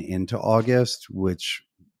transition into August, which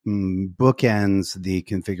bookends the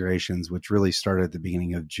configurations, which really started at the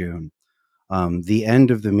beginning of June, the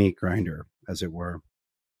end of the meat grinder, as it were.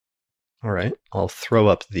 All right, I'll throw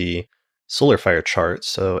up the Solar Fire chart.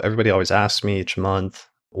 So everybody always asks me each month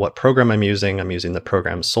what program I'm using. I'm using the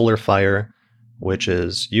program Solar Fire, which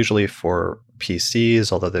is usually for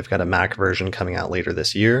PCs, although they've got a Mac version coming out later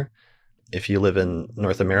this year. If you live in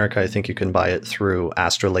North America, I think you can buy it through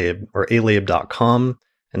Astrolabe or alabe.com,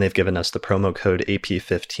 and they've given us the promo code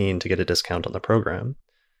AP15 to get a discount on the program.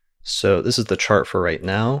 So this is the chart for right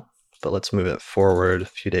now, but let's move it forward a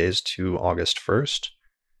few days to August 1st.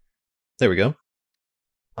 There we go.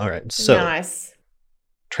 All right, so nice.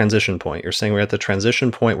 Transition point. You're saying we're at the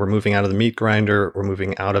transition point. We're moving out of the meat grinder. We're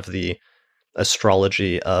moving out of the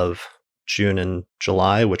astrology of June and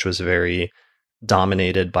July, which was very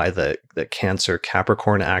dominated by the Cancer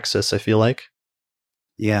Capricorn axis, I feel like.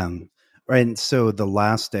 Yeah. Right. And so the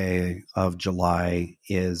last day of July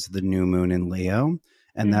is the new moon in Leo,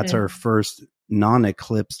 and that's our first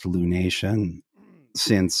non-eclipsed lunation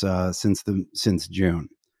since June.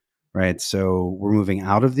 Right. So we're moving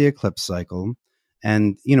out of the eclipse cycle,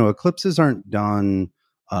 and eclipses aren't done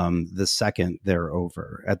the second they're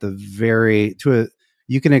over. At the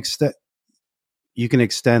you can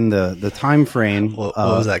extend the time frame. What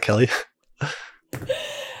was that, Kelly?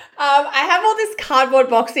 I have all this cardboard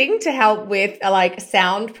boxing to help with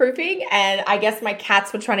soundproofing, and I guess my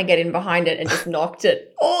cats were trying to get in behind it and just knocked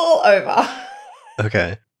it all over.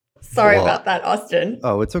 Okay. Sorry about that, Austin.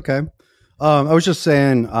 Oh, it's okay. I was just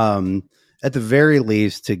saying, at the very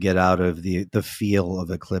least, to get out of the feel of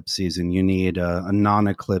eclipse season, you need a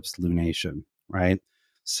non-eclipsed lunation, right?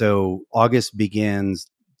 So August begins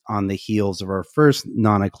on the heels of our first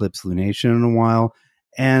non-eclipsed lunation in a while,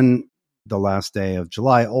 and the last day of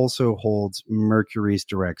July also holds Mercury's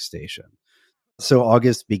direct station. So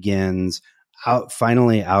August begins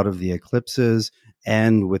finally out of the eclipses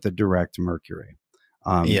and with a direct Mercury.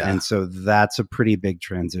 And so that's a pretty big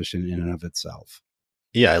transition in and of itself.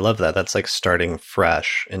 Yeah, I love that. That's like starting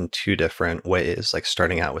fresh in two different ways. Like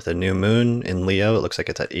starting out with a new moon in Leo. It looks like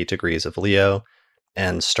it's at 8 degrees of Leo.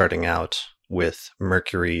 And starting out with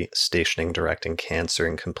Mercury stationing direct in Cancer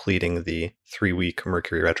and completing the 3-week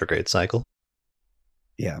Mercury retrograde cycle.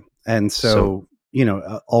 Yeah. And So,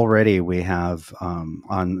 so, already we have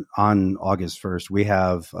on August 1st, we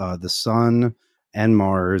have the Sun and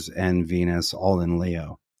Mars and Venus all in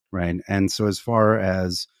Leo, right? And so as far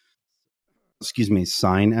as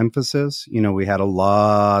sign emphasis, we had a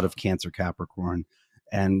lot of Cancer Capricorn,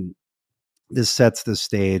 and this sets the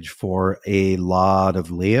stage for a lot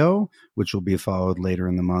of Leo, which will be followed later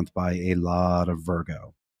in the month by a lot of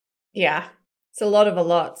Virgo. Yeah, it's a lot of a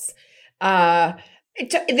lots.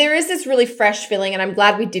 There is this really fresh feeling, and I'm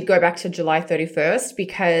glad we did go back to July 31st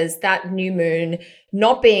because that new moon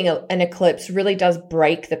not being an eclipse really does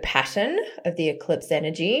break the pattern of the eclipse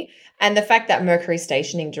energy. And the fact that Mercury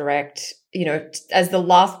stationing direct, as the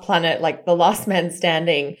last planet, like the last man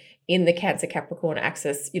standing in the Cancer Capricorn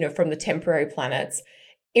axis, from the temporary planets,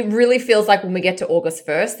 it really feels like when we get to August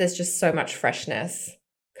 1st, there's just so much freshness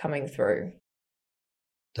coming through.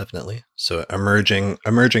 definitely. So emerging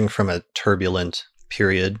from a turbulent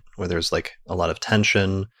period where there's like a lot of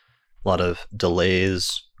tension, a lot of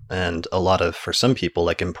delays, and a lot of, for some people,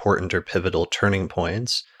 like important or pivotal turning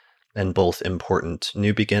points, and both important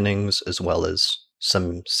new beginnings as well as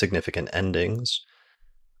some significant endings.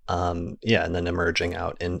 Yeah, and then emerging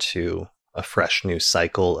out into a fresh new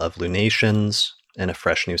cycle of lunations and a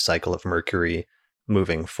fresh new cycle of Mercury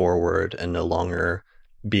moving forward and no longer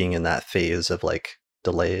being in that phase of like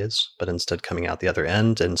delays, but instead coming out the other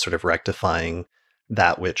end and sort of rectifying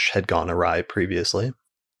that which had gone awry previously.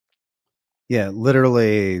 Yeah,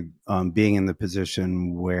 literally being in the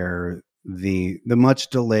position where the much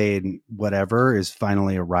delayed whatever is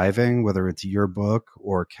finally arriving, whether it's your book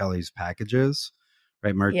or Kelly's packages,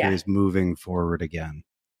 right? Mercury is moving forward again.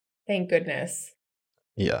 Thank goodness.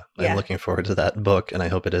 Yeah, I'm looking forward to that book, and I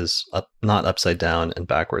hope it is not upside down and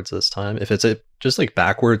backwards this time. If it's just like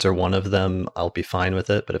backwards or one of them, I'll be fine with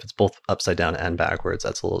it. But if it's both upside down and backwards,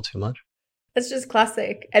 that's a little too much. That's just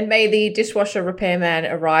classic. And may the dishwasher repairman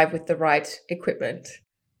arrive with the right equipment.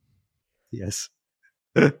 Yes.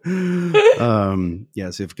 Yes,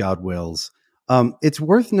 if God wills. It's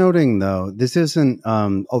worth noting, though, this isn't,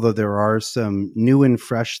 although there are some new and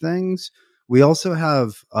fresh things, we also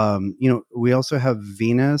have,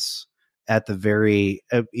 Venus at the very,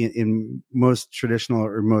 in most traditional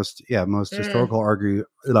or most historical argue,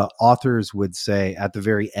 the authors would say at the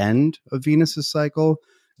very end of Venus's cycle.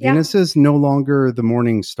 Yeah. Venus is no longer the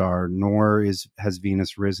morning star, nor has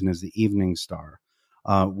Venus risen as the evening star.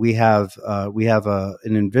 We have an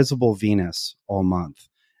invisible Venus all month,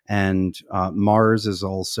 and Mars is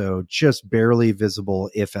also just barely visible,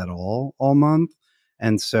 if at all month.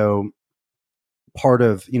 And so part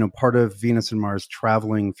of Venus and Mars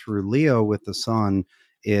traveling through Leo with the Sun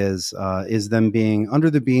is them being under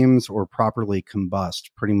the beams or properly combust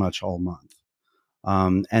pretty much all month.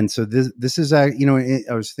 And so this is, I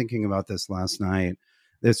was thinking about this last night.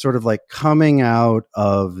 It's sort of like coming out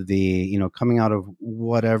of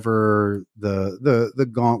whatever the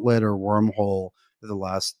gauntlet or wormhole that the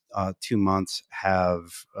last 2 months have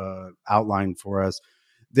outlined for us.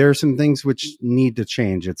 There are some things which need to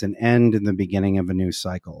change. It's an end and the beginning of a new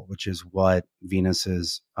cycle, which is what Venus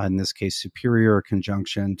is, in this case, superior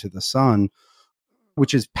conjunction to the Sun,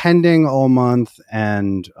 which is pending all month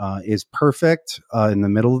and is perfect in the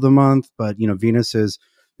middle of the month. But Venus is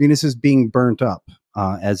being burnt up,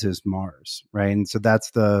 as is Mars, right? And so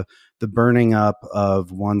that's the burning up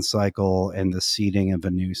of one cycle and the seeding of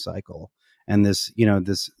a new cycle. And this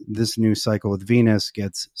new cycle with Venus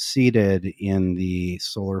gets seeded in the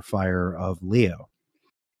solar fire of Leo.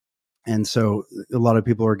 And so a lot of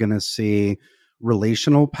people are going to see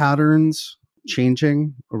relational patterns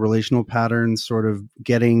changing, relational patterns sort of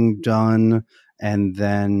getting done and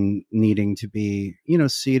then needing to be,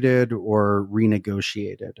 seeded or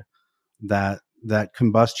renegotiated. That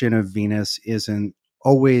combustion of Venus isn't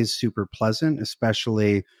always super pleasant,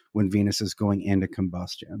 especially when Venus is going into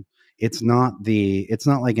combustion. It's not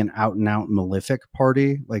like an out and out malefic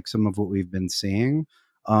party like some of what we've been seeing.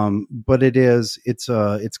 But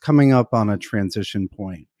it's coming up on a transition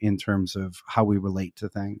point in terms of how we relate to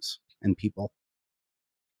things and people.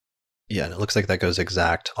 Yeah, and it looks like that goes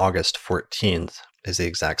exact. August 14th is the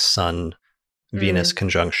exact Sun Venus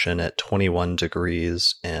conjunction at 21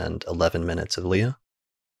 degrees and 11 minutes of Leo.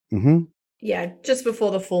 Mm-hmm. Yeah, just before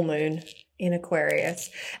the full moon in Aquarius.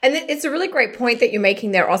 And it's a really great point that you're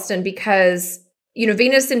making there, Austin, because,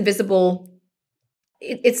 Venus invisible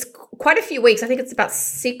it's quite a few weeks. I think it's about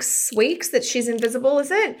 6 weeks that she's invisible, is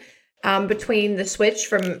it? Between the switch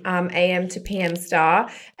from AM to PM star.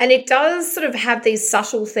 And it does sort of have these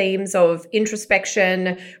subtle themes of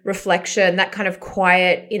introspection, reflection, that kind of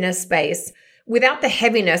quiet inner space without the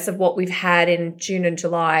heaviness of what we've had in June and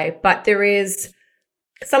July. But there is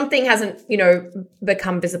something hasn't,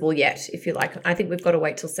 become visible yet, if you like. I think we've got to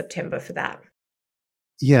wait till September for that.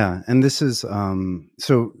 Yeah. And this is,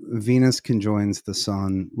 so Venus conjoins the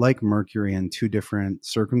sun like Mercury in two different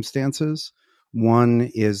circumstances.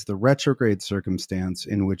 One is the retrograde circumstance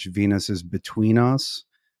in which Venus is between us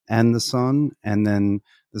and the sun. And then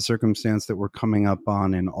the circumstance that we're coming up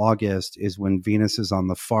on in August is when Venus is on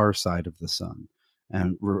the far side of the sun,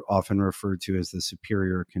 and we're often referred to as the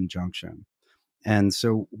superior conjunction. And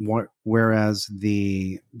so whereas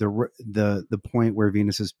the point where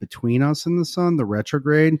Venus is between us and the sun, the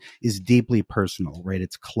retrograde, is deeply personal, right?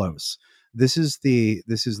 It's close. This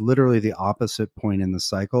is literally the opposite point in the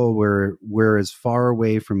cycle where we're as far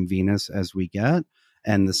away from Venus as we get,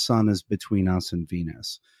 and the sun is between us and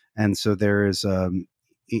Venus. And so there is,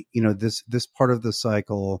 this part of the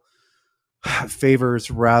cycle favors,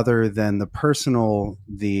 rather than the personal,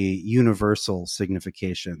 the universal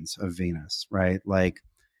significations of Venus, right? Like,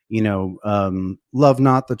 love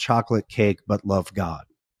not the chocolate cake, but love God.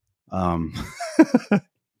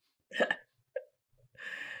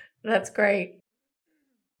 That's great.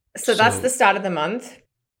 So that's the start of the month.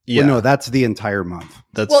 Yeah. Well, no, that's the entire month.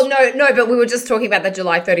 No, but we were just talking about the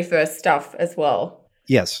July 31st stuff as well.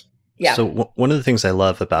 Yes. Yeah. So one of the things I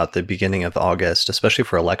love about the beginning of August, especially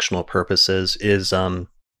for electional purposes, is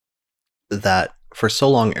that for so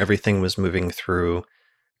long everything was moving through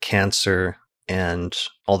Cancer, and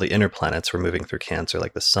all the inner planets were moving through Cancer,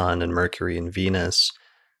 like the Sun and Mercury and Venus,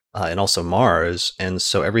 and also Mars. And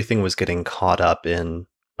so everything was getting caught up in,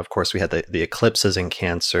 of course, we had the eclipses in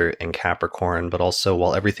Cancer and Capricorn, but also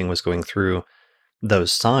while everything was going through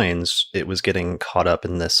those signs, it was getting caught up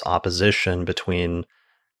in this opposition between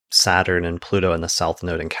Saturn and Pluto in the South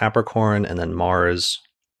Node in Capricorn, and then Mars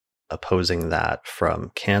opposing that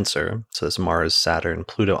from Cancer. So this Mars, Saturn,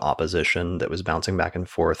 Pluto opposition that was bouncing back and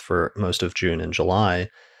forth for most of June and July.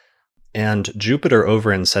 And Jupiter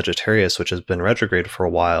over in Sagittarius, which has been retrograde for a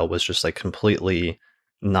while, was just like completely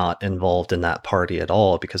not involved in that party at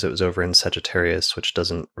all, because it was over in Sagittarius, which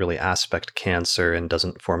doesn't really aspect Cancer and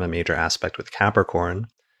doesn't form a major aspect with Capricorn.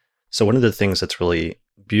 So one of the things that's really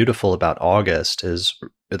beautiful about August is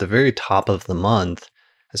at the very top of the month,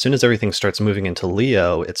 as soon as everything starts moving into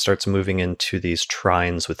Leo, it starts moving into these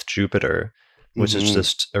trines with Jupiter, which is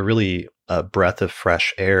just a really breath of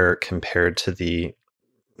fresh air compared to the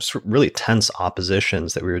really tense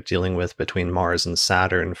oppositions that we were dealing with between Mars and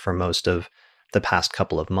Saturn for most of the past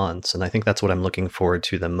couple of months. And I think that's what I'm looking forward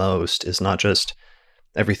to the most, is not just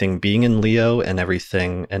everything being in Leo and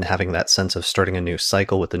everything and having that sense of starting a new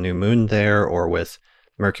cycle with the new moon there, or with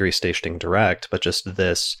Mercury stationing direct, but just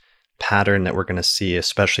this pattern that we're going to see,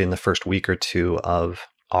 especially in the first week or two of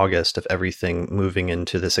August, of everything moving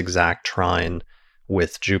into this exact trine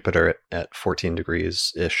with Jupiter at 14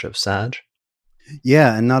 degrees-ish of Sag.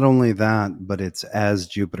 Yeah, and not only that, but it's as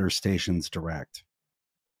Jupiter stations direct.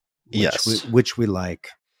 Which we like.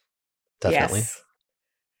 Definitely. Yes.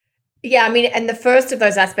 Yeah, I mean, and the first of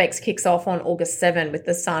those aspects kicks off on August 7 with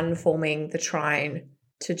the Sun forming the trine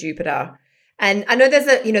to Jupiter. And I know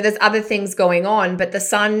there's other things going on, but the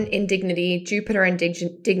Sun in dignity, Jupiter in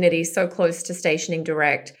dignity, so close to stationing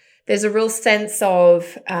direct. There's a real sense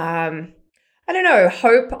of,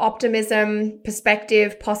 hope, optimism,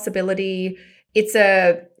 perspective, possibility. It's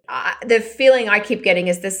the feeling I keep getting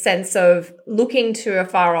is this sense of looking to a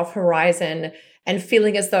far off horizon and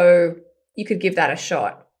feeling as though you could give that a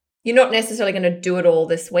shot. You're not necessarily going to do it all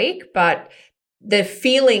this week, but the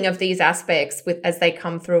feeling of these aspects as they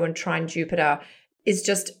come through and trine Jupiter is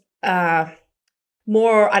just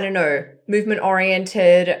more, movement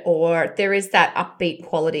oriented, or there is that upbeat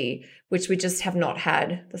quality, which we just have not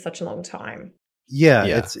had for such a long time.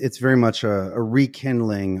 Yeah. It's very much a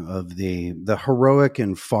rekindling of the heroic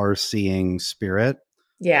and far-seeing spirit.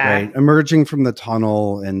 Yeah. Right. Emerging from the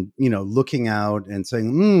tunnel and, looking out and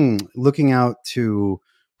saying, looking out to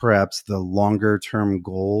perhaps the longer term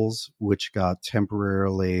goals, which got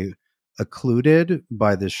temporarily occluded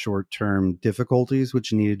by the short term difficulties,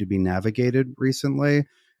 which needed to be navigated recently.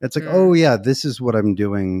 It's like, oh yeah, this is what I'm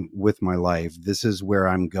doing with my life. This is where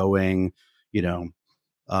I'm going,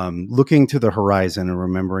 looking to the horizon and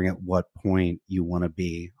remembering at what point you want to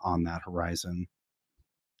be on that horizon.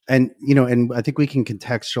 And, and I think we can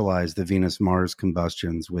contextualize the Venus-Mars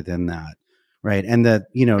combustions within that, right? And that,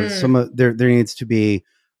 some of there needs to be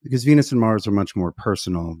because Venus and Mars are much more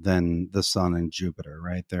personal than the Sun and Jupiter,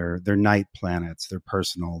 right? They're night planets, they're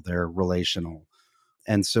personal, they're relational.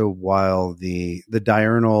 And so while the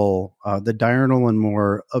diurnal and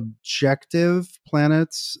more objective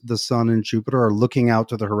planets, the Sun and Jupiter, are looking out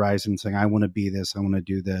to the horizon saying, I want to be this, I want to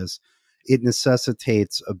do this, it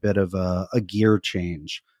necessitates a bit of a gear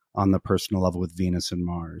change on the personal level with Venus and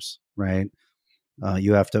Mars, right? We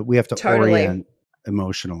have to Totally. orient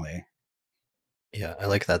emotionally. Yeah, I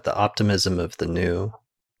like that. The optimism of the new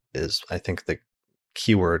is, I think, the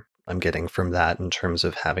keyword I'm getting from that in terms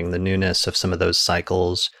of having the newness of some of those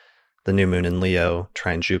cycles, the new moon in Leo,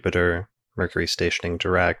 trine Jupiter, Mercury stationing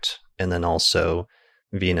direct, and then also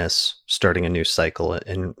Venus starting a new cycle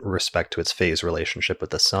in respect to its phase relationship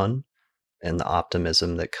with the sun, and the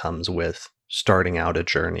optimism that comes with starting out a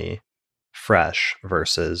journey fresh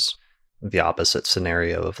versus the opposite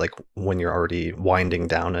scenario of like when you're already winding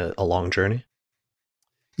down a long journey.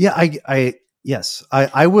 Yeah,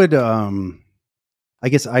 I would I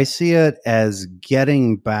guess I see it as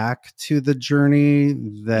getting back to the journey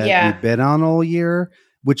that we've been on all year,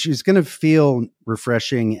 which is going to feel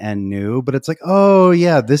refreshing and new, but it's like, oh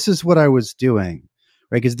yeah, this is what I was doing,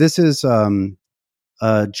 right? Because this is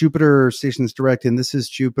Jupiter stations direct, and this is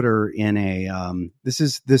Jupiter in a this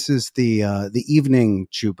is the evening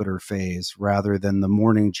Jupiter phase rather than the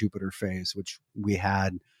morning Jupiter phase, which we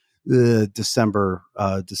had December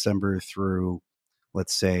through,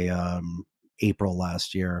 let's say, April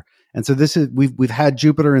last year. And so this is we've had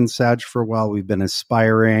Jupiter in Sag for a while. We've been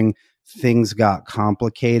aspiring. Things got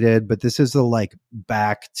complicated, but this is the like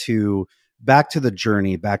back to the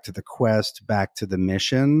journey, back to the quest, back to the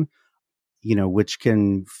mission, you know, which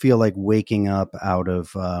can feel like waking up out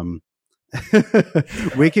of a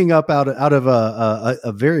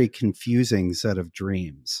very confusing set of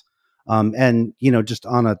dreams. And, you know, just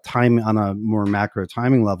on a more macro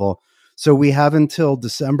timing level. So we have until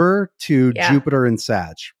December to Jupiter and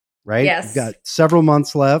Sag, right? Yes. We've got several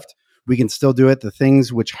months left. We can still do it. The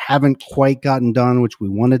things which haven't quite gotten done, which we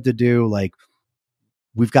wanted to do, like,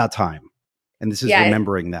 we've got time. And this is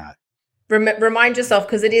remembering that. Remind yourself,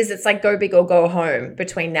 because it's like go big or go home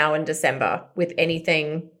between now and December with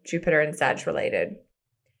anything Jupiter and Sag related.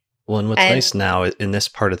 Well, and what's nice now in this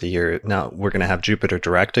part of the year, now we're going to have Jupiter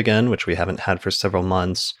direct again, which we haven't had for several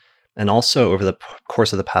months. And also over the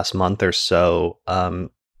course of the past month or so,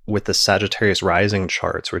 with the Sagittarius rising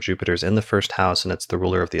charts where Jupiter's in the first house and it's the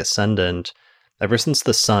ruler of the ascendant, ever since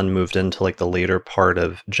the sun moved into like the later part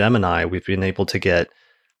of Gemini, we've been able to get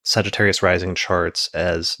Sagittarius rising charts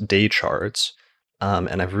as day charts.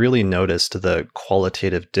 And I've really noticed the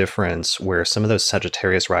qualitative difference where some of those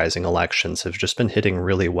Sagittarius rising elections have just been hitting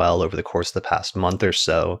really well over the course of the past month or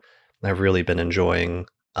so. And I've really been enjoying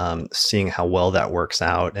seeing how well that works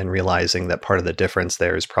out and realizing that part of the difference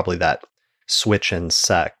there is probably that switch in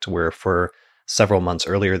sect, where for several months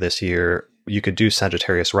earlier this year, you could do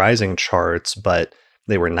Sagittarius rising charts, but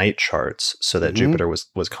they were night charts, so that Jupiter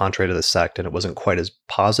was contrary to the sect and it wasn't quite as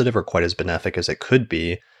positive or quite as benefic as it could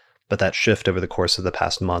be. But that shift over the course of the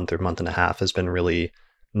past month or month and a half has been really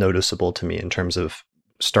noticeable to me in terms of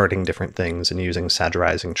starting different things and using Sag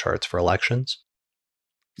rising charts for elections.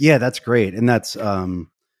 Yeah, that's great. And that's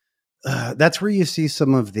where you see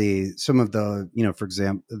some of the, you know, for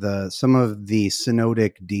example, some of the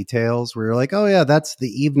synodic details where you're like, oh yeah, that's the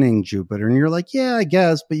evening Jupiter. And you're like, yeah, I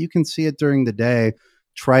guess, but you can see it during the day.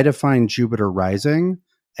 Try to find Jupiter rising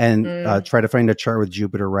and try to find a chart with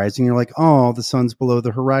Jupiter rising. You're like, oh, the sun's below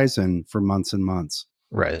the horizon for months and months.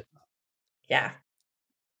 Right. Yeah.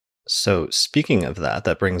 So speaking of that,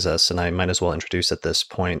 that brings us, and I might as well introduce at this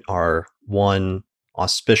point, our one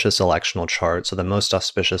auspicious electional chart. So the most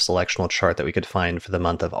auspicious electional chart that we could find for the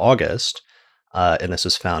month of August. And this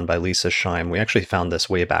was found by Lisa Scheim. We actually found this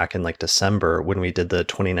way back in like December when we did the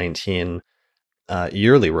 2019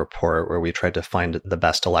 yearly report, where we tried to find the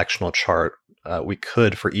best electional chart we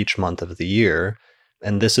could for each month of the year.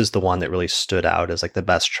 And this is the one that really stood out as like the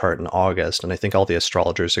best chart in August. And I think all the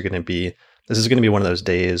astrologers are going to be, this is going to be one of those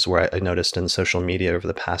days where I noticed in social media over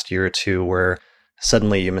the past year or two where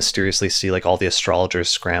suddenly you mysteriously see like all the astrologers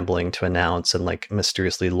scrambling to announce and like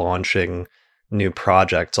mysteriously launching new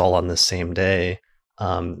projects all on the same day.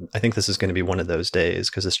 I think this is going to be one of those days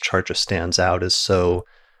because this chart just stands out as so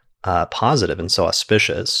positive and so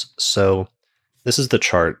auspicious. So this is the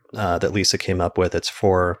chart that Lisa came up with. It's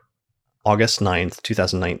for August 9th,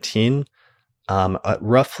 2019,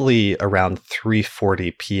 roughly around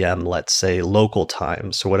 3:40 p.m., let's say, local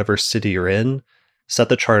time. So whatever city you're in, set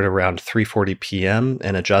the chart around 3:40 p.m.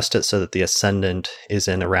 and adjust it so that the ascendant is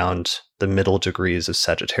in around the middle degrees of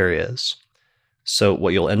Sagittarius. So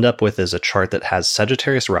what you'll end up with is a chart that has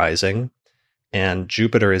Sagittarius rising, and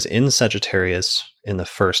Jupiter is in Sagittarius in the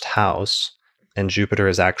first house, and Jupiter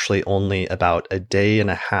is actually only about a day and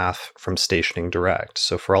a half from stationing direct.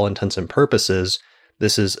 So for all intents and purposes,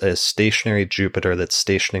 this is a stationary Jupiter that's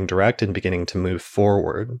stationing direct and beginning to move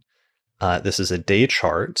forward. This is a day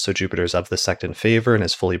chart, so Jupiter is of the second favor and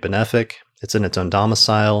is fully benefic. It's in its own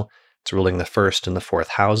domicile. It's ruling the first and the fourth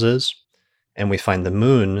houses. And we find the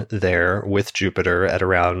moon there with Jupiter at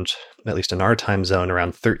around, at least in our time zone,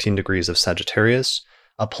 around 13 degrees of Sagittarius,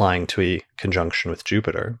 applying to a conjunction with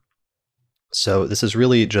Jupiter. So this is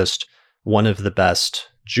really just one of the best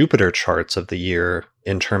Jupiter charts of the year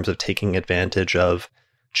in terms of taking advantage of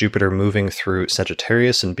Jupiter moving through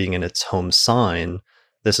Sagittarius and being in its home sign.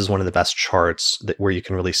 This is one of the best charts where you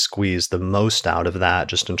can really squeeze the most out of that,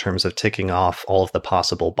 just in terms of ticking off all of the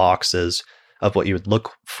possible boxes of what you would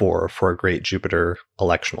look for a great Jupiter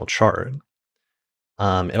electional chart.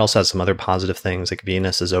 It also has some other positive things, like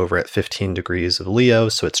Venus is over at 15 degrees of Leo,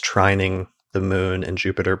 so it's trining the moon and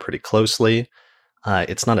Jupiter pretty closely.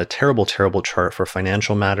 It's not a terrible chart for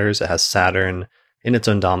financial matters. It has Saturn in its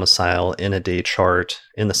own domicile in a day chart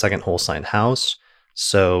in the second whole sign house,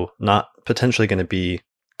 so not potentially going to be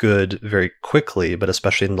good very quickly, but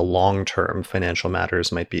especially in the long term, financial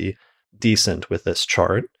matters might be decent with this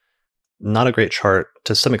chart. Not a great chart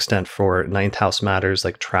to some extent for ninth house matters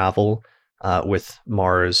like travel, with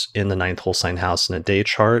Mars in the ninth whole sign house in a day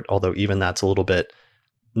chart, although even that's a little bit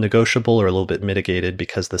negotiable or a little bit mitigated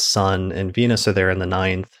because the Sun and Venus are there in the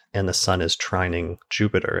ninth, and the Sun is trining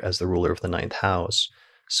Jupiter as the ruler of the ninth house.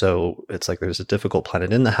 So it's like there's a difficult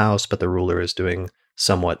planet in the house, but the ruler is doing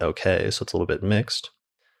somewhat okay, so it's a little bit mixed.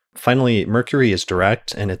 Finally, Mercury is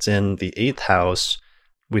direct, and it's in the eighth house.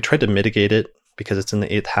 We tried to mitigate it because it's in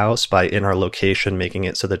the eighth house by, in our location, making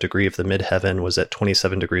it so the degree of the midheaven was at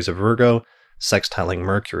 27 degrees of Virgo, sextiling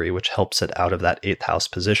Mercury, which helps it out of that eighth house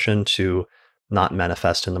position to not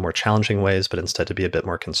manifest in the more challenging ways, but instead to be a bit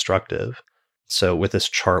more constructive. So with this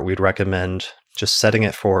chart, we'd recommend just setting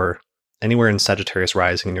it for anywhere in Sagittarius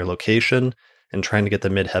rising in your location and trying to get the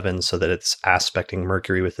midheaven so that it's aspecting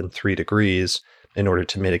Mercury within 3 degrees in order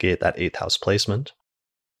to mitigate that eighth house placement.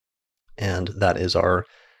 And that is our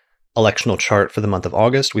electional chart for the month of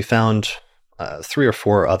August. We found 3 or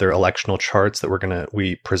 4 other electional charts that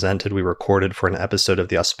we recorded for an episode of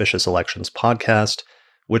the Auspicious Elections podcast,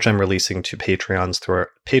 which I'm releasing to patrons through our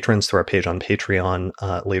page on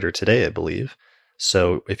Patreon later today, I believe.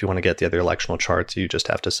 So if you want to get the other electional charts, you just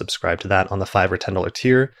have to subscribe to that on the $5 or $10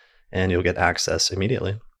 tier, and you'll get access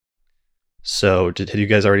immediately. So had you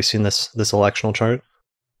guys already seen this electional chart?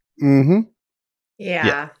 Mm-hmm.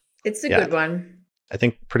 Yeah. It's a good one. I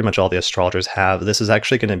think pretty much all the astrologers have. This is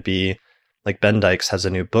actually going to be, like Ben Dykes has a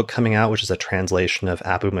new book coming out, which is a translation of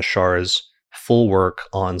Abu Mashar's full work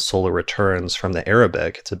on solar returns from the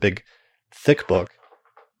Arabic. It's a big, thick book.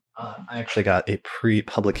 I actually got a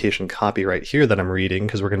pre-publication copy right here that I'm reading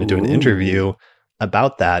because we're going to do an interview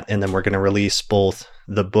about that, and then we're going to release both.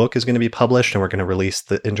 The book is going to be published, and we're going to release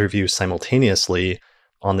the interview simultaneously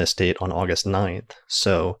on this date on August 9th.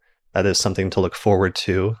 So that is something to look forward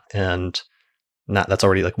to, and that's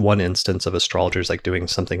already like one instance of astrologers like doing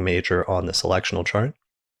something major on this electional chart.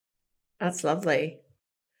 That's lovely.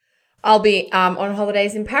 I'll be on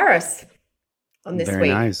holidays in Paris on this Very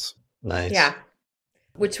week. Nice. Yeah.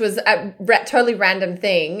 Which was a totally random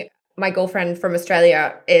thing. My girlfriend from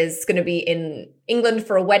Australia is going to be in England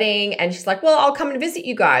for a wedding, and she's like, well, I'll come and visit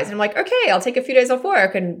you guys. And I'm like, okay, I'll take a few days off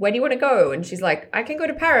work, and where do you want to go? And she's like, I can go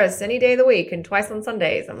to Paris any day of the week and twice on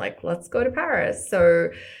Sundays. I'm like, let's go to Paris. So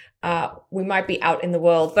we might be out in the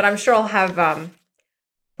world, but I'm sure I'll have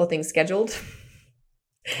things scheduled.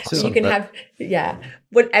 So you can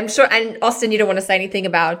But I'm sure, and Austin, you don't want to say anything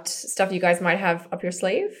about stuff you guys might have up your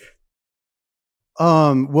sleeve?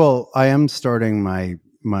 Well, I am starting my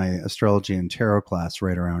astrology and tarot class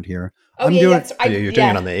right around here. You're doing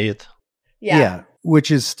it on the 8th. Yeah,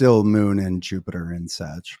 which is still Moon and Jupiter in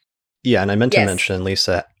Sag. Yeah, and I meant to mention,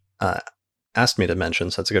 Lisa asked me to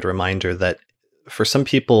mention, so it's a good reminder that for some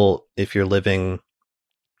people, if you're living,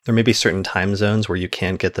 there may be certain time zones where you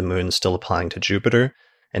can't get the moon still applying to Jupiter.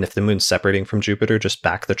 And if the moon's separating from Jupiter, just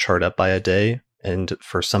back the chart up by a day. And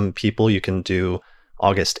for some people, you can do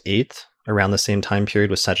August 8th around the same time period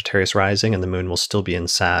with Sagittarius rising, and the moon will still be in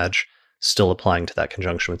Sag, still applying to that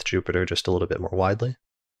conjunction with Jupiter just a little bit more widely.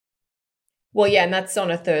 Well, yeah, and that's on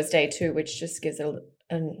a Thursday too, which just gives it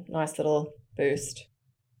a nice little boost.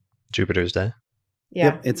 Jupiter's day. Yeah,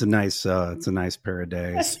 yep, it's a nice pair of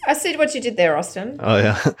days. I see what you did there, Austin. Oh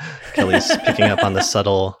yeah, Kelly's picking up on the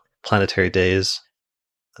subtle planetary days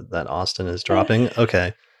that Austin is dropping.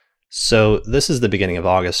 Okay, So this is the beginning of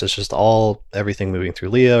August. It's just everything moving through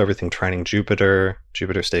Leo, everything trining Jupiter,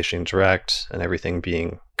 Jupiter stationing direct, and everything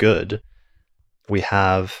being good. We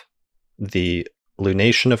have the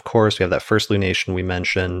lunation, of course. We have that first lunation we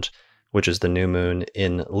mentioned, which is the new moon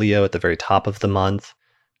in Leo at the very top of the month.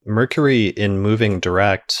 Mercury in moving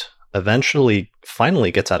direct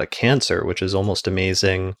finally gets out of Cancer, which is almost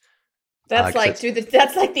amazing. That's like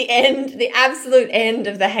the end, the absolute end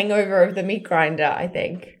of the hangover of the meat grinder, I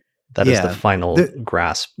think. That is the final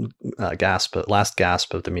last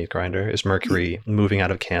gasp of the meat grinder is Mercury moving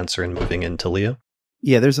out of Cancer and moving into Leo.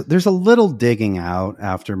 Yeah, there's a little digging out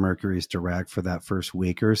after Mercury's direct for that first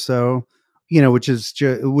week or so, which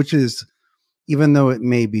is even though it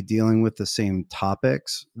may be dealing with the same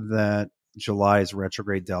topics that July's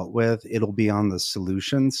retrograde dealt with, it'll be on the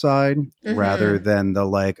solution side rather than the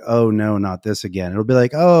like, oh no, not this again. It'll be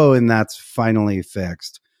like, oh, and that's finally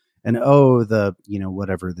fixed. And oh,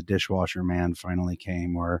 whatever, the dishwasher man finally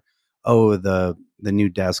came, or oh, the new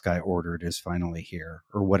desk I ordered is finally here,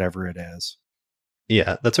 or whatever it is.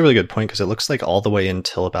 Yeah, that's a really good point, because it looks like all the way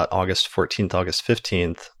until about August 14th, August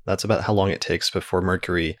 15th, that's about how long it takes before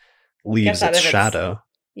Mercury leaves its shadow.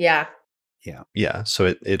 Yeah. Yeah.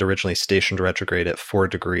 So it originally stationed retrograde at 4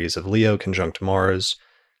 degrees of Leo conjunct Mars.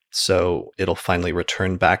 So it'll finally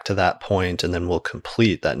return back to that point, and then we'll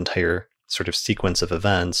complete that entire sort of sequence of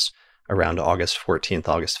events around August 14th,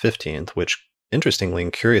 August 15th, which interestingly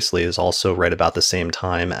and curiously is also right about the same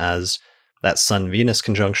time as that Sun-Venus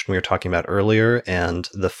conjunction we were talking about earlier and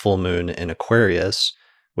the full moon in Aquarius,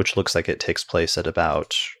 which looks like it takes place at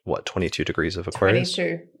about, 22 degrees of Aquarius?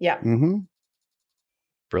 22, yeah. Mm-hmm.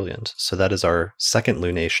 Brilliant. So that is our second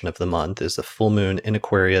lunation of the month, is the full moon in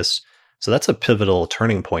Aquarius. So that's a pivotal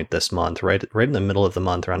turning point this month, right in the middle of the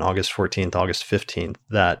month, around August 14th, August 15th,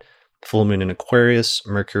 that full moon in Aquarius,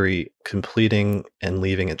 Mercury completing and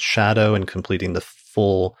leaving its shadow and completing the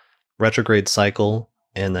full retrograde cycle,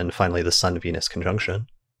 and then finally the Sun-Venus conjunction.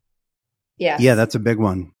 Yeah. Yeah, that's a big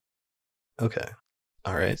one. Okay.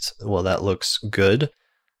 All right. Well, that looks good.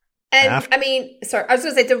 And I was going to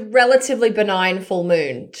say it's a relatively benign full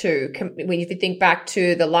moon too. When you think back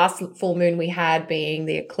to the last full moon we had being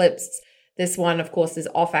the eclipse, this one, of course, is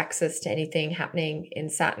off axis to anything happening in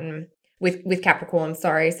Saturn with Capricorn.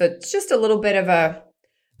 Sorry, so it's just a little bit of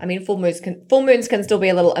full moons can still be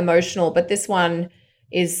a little emotional, but this one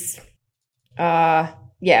is,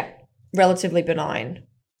 relatively benign.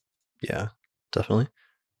 Yeah, definitely.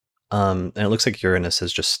 And it looks like Uranus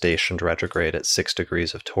has just stationed retrograde at 6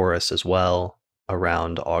 degrees of Taurus as well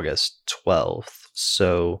around August 12th.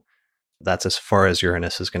 So that's as far as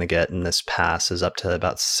Uranus is going to get, and this pass is up to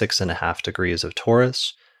about 6.5 degrees of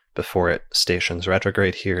Taurus before it stations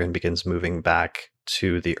retrograde here and begins moving back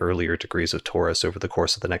to the earlier degrees of Taurus over the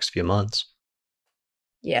course of the next few months.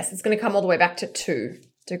 Yes, it's going to come all the way back to 2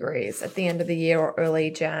 degrees at the end of the year or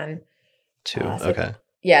early Jan. 2, okay.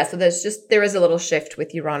 Yeah, so there is a little shift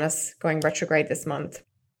with Uranus going retrograde this month.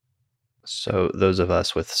 So those of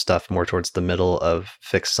us with stuff more towards the middle of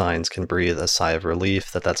fixed signs can breathe a sigh of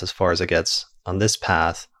relief that that's as far as it gets on this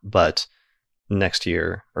path, but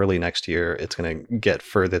early next year, it's going to get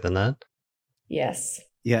further than that. Yes.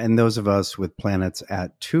 Yeah, and those of us with planets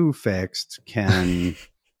at 2 fixed can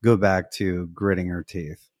go back to gritting our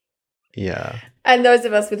teeth. Yeah. And those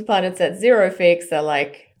of us with planets at 0 fixed are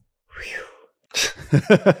like, whew.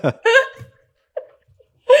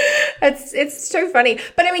 It's so funny.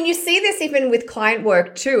 But you see this even with client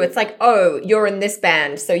work too. It's like, oh, you're in this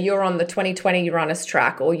band, so you're on the 2020 Uranus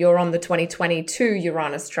track, or you're on the 2022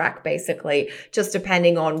 Uranus track, basically, just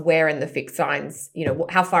depending on where in the fixed signs,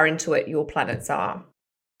 how far into it your planets are.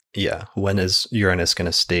 Yeah. When is Uranus going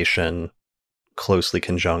to station closely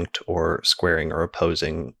conjunct or squaring or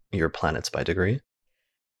opposing your planets by degree?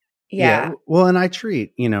 Yeah. Well, and I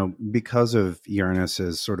treat, because of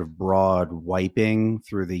Uranus's sort of broad wiping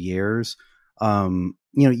through the years,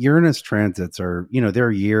 Uranus transits are,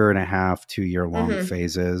 they're 1.5 2 year long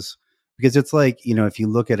phases, because it's like, if you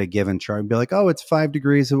look at a given chart and be like, oh, it's 5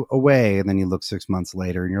 degrees away. And then you look 6 months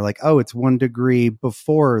later and you're like, oh, it's 1 degree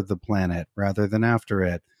before the planet rather than after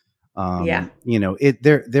it.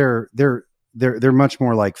 They're much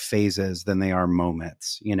more like phases than they are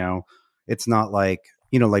moments. It's not like,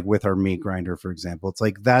 like with our meat grinder, for example, it's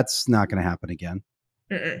like, that's not going to happen again.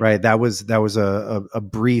 Right. That was a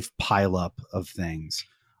brief pileup of things.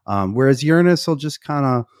 Whereas Uranus will just kind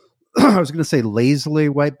of, I was going to say lazily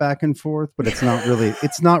wipe back and forth, but it's not really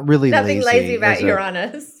nothing lazy about it?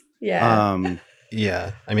 Uranus. Yeah.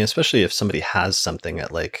 Yeah. Especially if somebody has something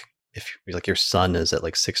at if your sun is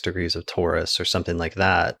at 6 degrees of Taurus or something like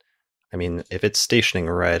that, I mean, if it's stationing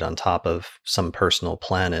right on top of some personal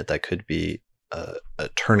planet, that could be a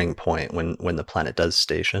turning point when the planet does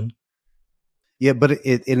station. Yeah, but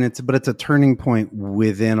it's a turning point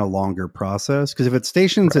within a longer process, because if it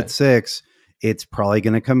stations Right. at 6, it's probably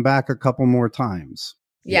going to come back a couple more times.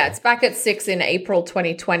 Yeah, it's back at 6 in April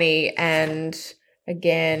 2020 and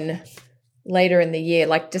again later in the year,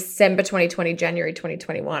 like December 2020, January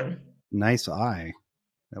 2021. Nice eye.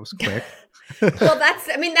 That was quick. Well,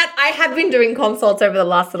 that I have been doing consults over the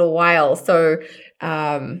last little while. So,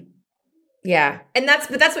 yeah. And that's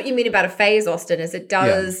what you mean about a phase, Austin, is it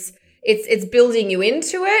does, it's building you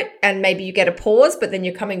into it, and maybe you get a pause, but then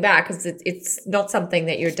you're coming back because it's not something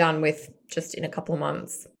that you're done with just in a couple of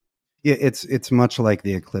months. Yeah, it's much like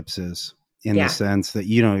the eclipses in the sense that,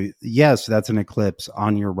 yes, that's an eclipse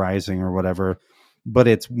on your rising or whatever, but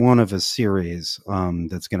it's one of a series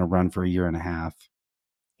that's going to run for a year and a half.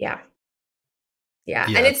 Yeah.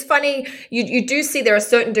 And it's funny, you do see there are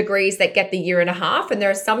certain degrees that get the year and a half, and there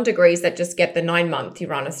are some degrees that just get the 9-month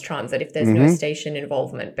Uranus transit if there's no station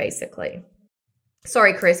involvement, basically.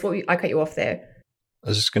 Sorry, Chris, I cut you off there. I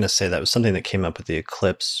was just going to say that was something that came up with the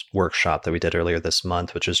eclipse workshop that we did earlier this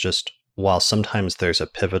month, which is just, while sometimes there's a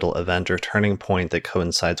pivotal event or turning point that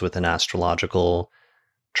coincides with an astrological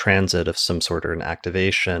transit of some sort or an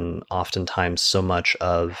activation, oftentimes so much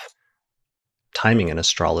of timing in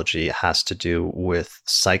astrology has to do with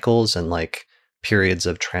cycles and like periods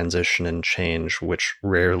of transition and change, which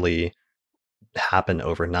rarely happen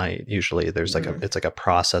overnight. Usually there's like it's like a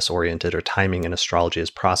process oriented, or timing in astrology is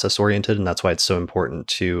process oriented. And that's why it's so important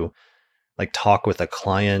to like talk with a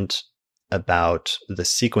client about the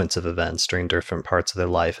sequence of events during different parts of their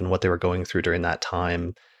life and what they were going through during that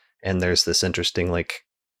time. And there's this interesting like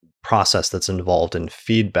process that's involved in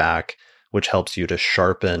feedback, which helps you to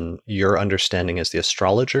sharpen your understanding as the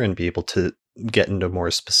astrologer and be able to get into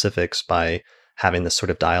more specifics by having this sort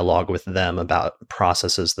of dialogue with them about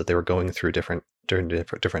processes that they were going through during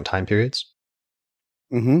different time periods.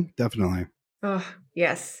 Definitely. Oh,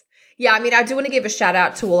 yes. Yeah, I mean, I do want to give a shout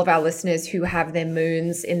out to all of our listeners who have their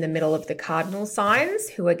moons in the middle of the cardinal signs,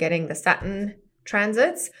 who are getting the Saturn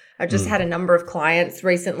transits. I've just had a number of clients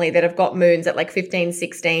recently that have got moons at like 15,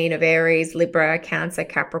 16 of Aries, Libra, Cancer,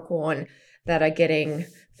 Capricorn, that are getting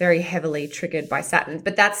very heavily triggered by Saturn.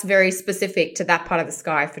 But that's very specific to that part of the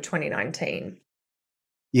sky for 2019.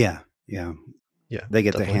 Yeah. They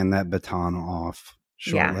get definitely to hand that baton off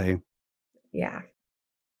shortly. Yeah.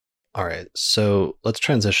 All right. So let's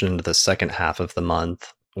transition into the second half of the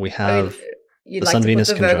month. We have you'd the like Sun to Venus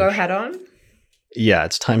put the Virgo conjunction. hat on? Yeah,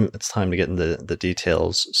 it's time to get into the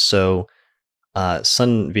details. So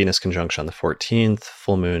Sun Venus conjunction on the 14th,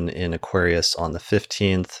 full moon in Aquarius on the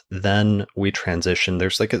 15th. Then we transition.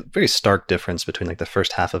 There's like a very stark difference between like the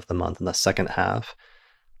first half of the month and the second half,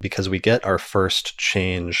 because we get our first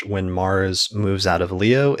change when Mars moves out of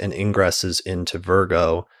Leo and ingresses into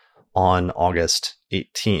Virgo on August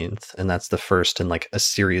 18th. And that's the first in like a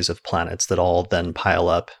series of planets that all then pile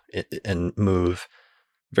up and move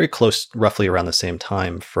very close, roughly around the same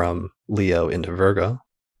time, from Leo into Virgo.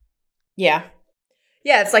 Yeah.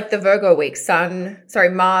 Yeah, it's like the Virgo week.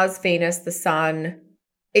 Mars, Venus, the Sun.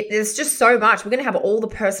 There's just so much. We're going to have all the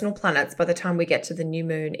personal planets by the time we get to the new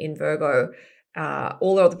moon in Virgo.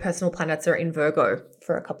 All of the personal planets are in Virgo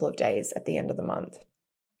for a couple of days at the end of the month.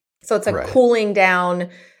 So it's like cooling down,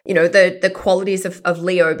 the qualities of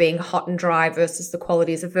Leo being hot and dry versus the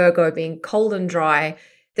qualities of Virgo being cold and dry.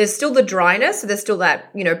 There's still the dryness, so there's still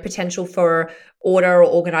that, potential for order or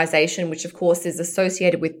organization, which of course is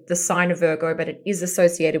associated with the sign of Virgo, but it is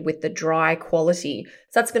associated with the dry quality.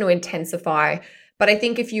 So that's going to intensify. But I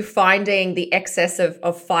think if you're finding the excess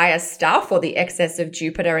of fire stuff or the excess of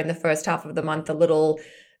Jupiter in the first half of the month a little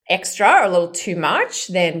extra or a little too much,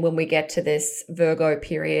 then when we get to this Virgo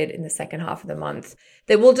period in the second half of the month,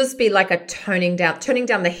 there will just be like a turning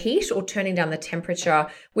down the heat or turning down the temperature,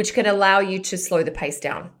 which can allow you to slow the pace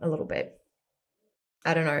down a little bit.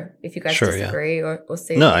 I don't know if you guys disagree or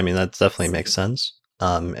see. No, I mean, that definitely makes sense.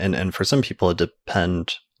 And for some people, it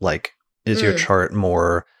depends, like, is your chart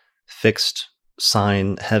more fixed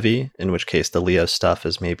sign heavy, in which case the Leo stuff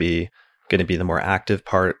is maybe going to be the more active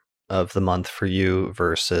part of the month for you,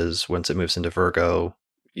 versus once it moves into Virgo,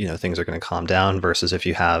 things are going to calm down, versus if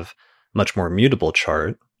you have much more mutable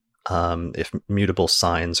chart, if mutable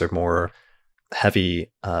signs are more heavy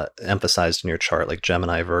emphasized in your chart, like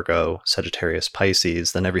Gemini, Virgo, Sagittarius,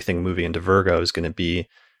 Pisces, then everything moving into Virgo is going to be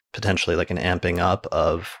potentially like an amping up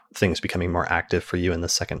of things becoming more active for you in the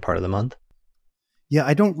second part of the month. Yeah,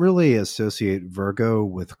 I don't really associate Virgo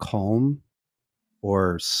with calm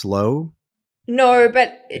or slow. No,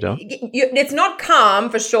 but You don't? it's not calm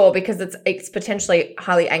for sure because it's potentially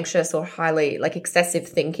highly anxious or highly like excessive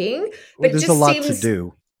thinking. Well, But it there's a just lot seems to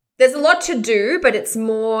do. there's a lot to do, but it's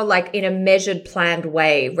more like in a measured, planned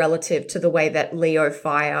way relative to the way that Leo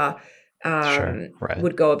fire Sure. Right.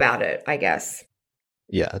 would go about it, I guess.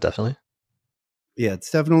 Yeah, definitely. Yeah,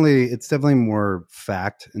 it's definitely more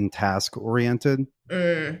fact and task oriented.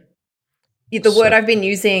 Mm. Yeah, the word I've been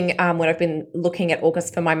using when I've been looking at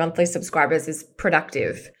August for my monthly subscribers is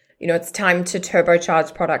productive. You know, it's time to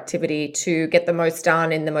turbocharge productivity to get the most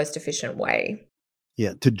done in the most efficient way.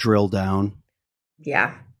 Yeah, to drill down.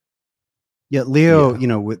 Yeah. Yeah,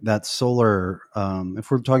 Leo, with that solar,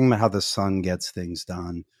 if we're talking about how the sun gets things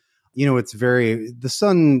done, the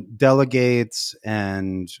sun delegates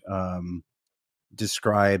and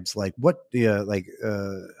describes like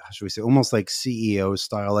how should we say, almost like CEO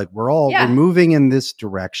style, like we're moving in this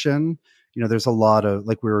direction. There's a lot of,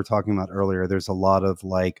 like we were talking about earlier, there's a lot of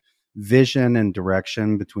like vision and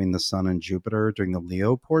direction between the sun and Jupiter during the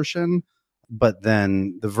Leo portion. But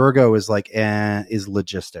then the Virgo is like, is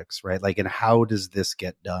logistics, right? Like, and how does this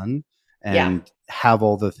get done? And have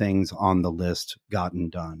all the things on the list gotten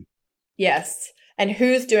done? Yes. And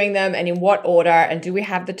who's doing them and in what order? And do we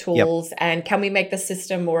have the tools? Yep. And can we make the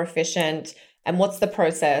system more efficient? And what's the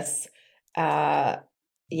process? Yeah.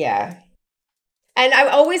 And I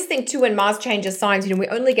always think too, when Mars changes signs, we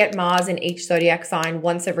only get Mars in each zodiac sign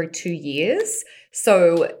once every 2 years.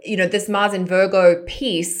 So, this Mars in Virgo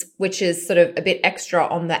piece, which is sort of a bit extra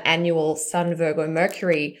on the annual Sun, Virgo,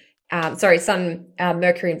 Mercury, Sun,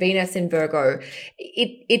 Mercury and Venus in Virgo,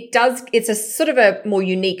 it's a sort of a more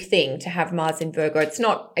unique thing to have Mars in Virgo. It's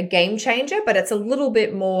not a game changer, but it's a little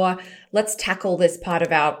bit more, let's tackle this part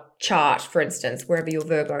of our chart, for instance, wherever your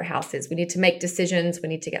Virgo house is. We need to make decisions. We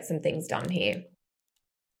need to get some things done here.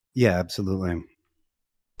 Yeah, absolutely.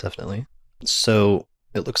 Definitely. So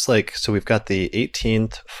it looks like, we've got the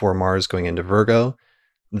 18th for Mars going into Virgo,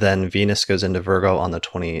 then Venus goes into Virgo on the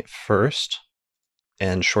 21st.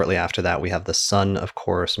 And shortly after that, we have the Sun, of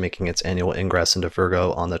course, making its annual ingress into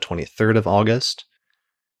Virgo on the 23rd of August.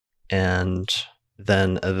 And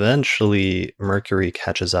then eventually Mercury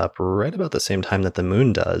catches up right about the same time that the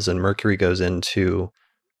Moon does. And Mercury goes into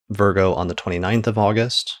Virgo on the 29th of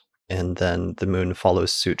August. And then the Moon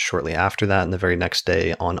follows suit shortly after that. And the very next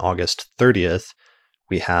day, on August 30th,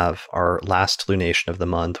 we have our last lunation of the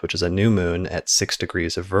month, which is a new moon at 6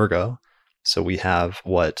 degrees of Virgo. So we have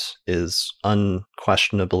what is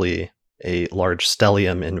unquestionably a large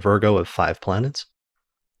stellium in Virgo of 5 planets.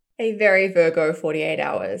 A very Virgo 48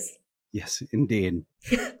 hours. Yes, indeed.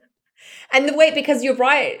 And because you're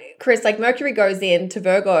right, Chris, like Mercury goes into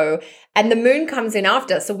Virgo and the Moon comes in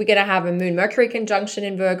after. So we're going to have a Moon-Mercury conjunction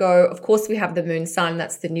in Virgo. Of course, we have the Moon-Sun,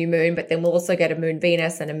 that's the new moon, but then we'll also get a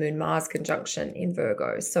Moon-Venus and a Moon-Mars conjunction in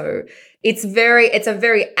Virgo. So it's a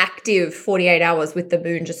very active 48 hours with the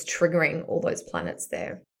Moon just triggering all those planets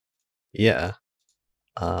there. Yeah.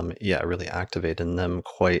 Really activating them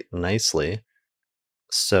quite nicely.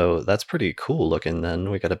 So that's pretty cool looking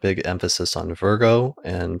then. We got a big emphasis on Virgo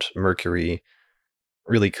and Mercury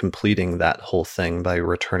really completing that whole thing by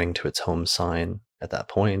returning to its home sign at that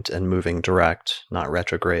point and moving direct, not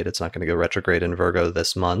retrograde. It's not going to go retrograde in Virgo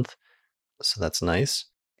this month. So that's nice.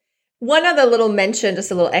 One other little mention,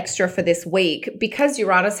 just a little extra for this week, because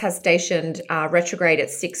Uranus has stationed retrograde at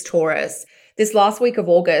 6 Taurus, this last week of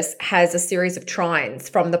August has a series of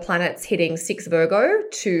trines from the planets hitting 6 Virgo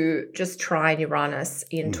to just trine Uranus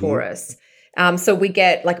in Taurus. So we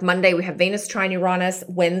get, like Monday, we have Venus trine Uranus.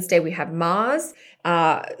 Wednesday, we have Mars.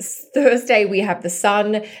 Thursday, we have the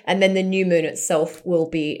Sun. And then the new moon itself will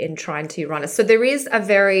be in trine to Uranus. So there is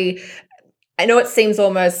I know it seems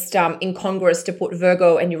almost incongruous to put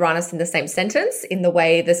Virgo and Uranus in the same sentence in the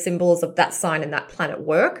way the symbols of that sign and that planet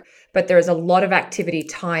work, but there is a lot of activity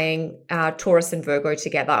tying Taurus and Virgo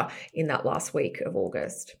together in that last week of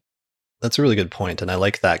August. That's a really good point, and I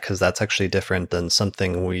like that because that's actually different than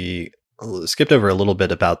something we skipped over a little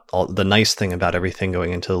bit about. The nice thing about everything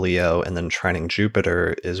going into Leo and then trining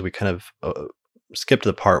Jupiter is we kind of skipped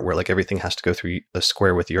the part where like everything has to go through a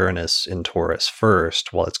square with Uranus in Taurus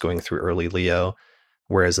first while it's going through early Leo.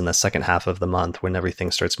 Whereas in the second half of the month, when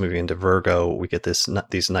everything starts moving into Virgo, we get these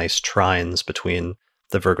nice trines between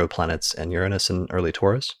the Virgo planets and Uranus in early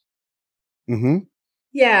Taurus. Mm-hmm.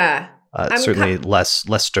 Yeah. Certainly less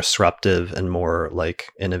disruptive and more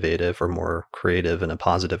like innovative or more creative in a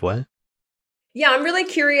positive way. Yeah, I'm really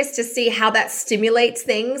curious to see how that stimulates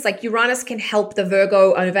things. Like Uranus can help the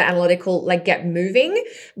Virgo over analytical like get moving,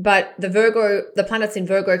 but the planets in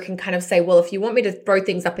Virgo can kind of say, well, if you want me to throw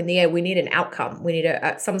things up in the air, we need an outcome. We need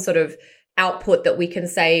some sort of output that we can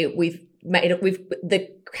say we've the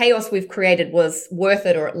chaos we've created was worth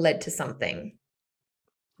it, or it led to something.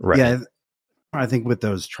 Right. Yeah, I think with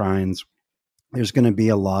those trines, there's going to be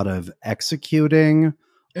a lot of executing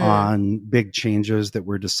on big changes that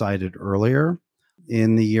were decided earlier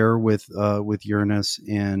in the year with Uranus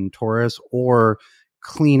in Taurus, or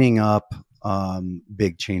cleaning up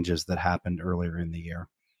big changes that happened earlier in the year.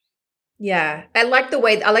 Yeah, I like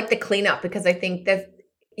the cleanup, because I think that,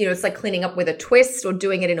 it's like cleaning up with a twist, or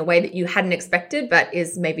doing it in a way that you hadn't expected, but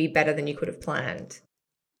is maybe better than you could have planned.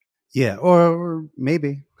 Yeah, or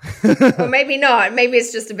maybe, or maybe not. Maybe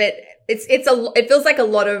it's just a bit. It feels like a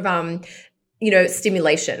lot of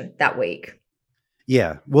stimulation that week.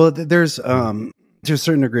 Yeah, well, there's to a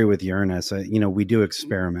certain degree with Uranus, we do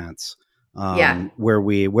experiments.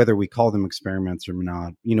 Whether we call them experiments or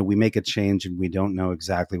not, we make a change and we don't know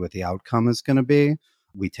exactly what the outcome is going to be.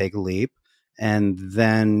 We take a leap, and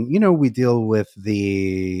then, we deal with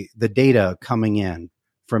the data coming in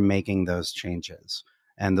from making those changes.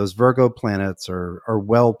 And those Virgo planets are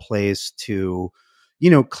well placed to,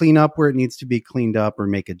 clean up where it needs to be cleaned up, or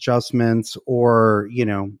make adjustments, or,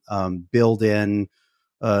 build in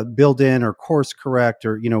or course correct,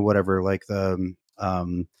 or, whatever, like the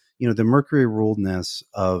Mercury ruledness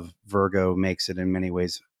of Virgo makes it in many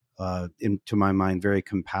ways, to my mind, very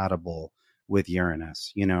compatible with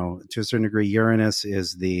Uranus. To a certain degree, Uranus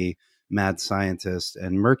is the mad scientist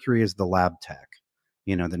and Mercury is the lab tech,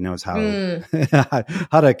 that knows how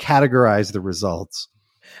how to categorize the results.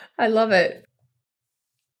 I love it.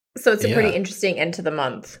 So it's a pretty interesting end to the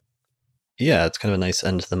month. Yeah, it's kind of a nice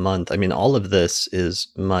end to the month. I mean, all of this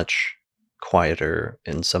is much quieter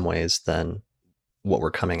in some ways than what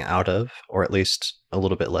we're coming out of, or at least a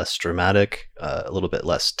little bit less dramatic, a little bit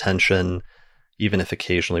less tension, even if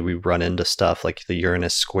occasionally we run into stuff like the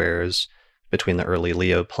Uranus squares between the early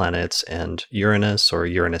Leo planets and Uranus, or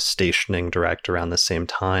Uranus stationing direct around the same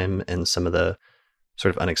time, and some of the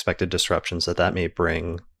sort of unexpected disruptions that may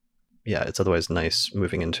bring. Yeah, it's otherwise nice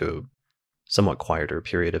moving into a somewhat quieter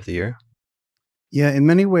period of the year. Yeah, in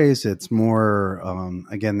many ways, it's more,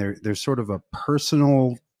 again, there's sort of a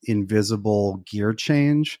personal, invisible gear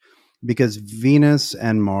change, because Venus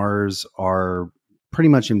and Mars are pretty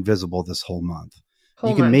much invisible this whole month.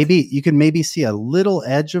 You can maybe see a little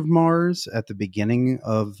edge of Mars at the beginning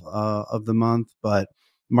of the month, but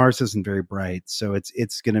Mars isn't very bright, so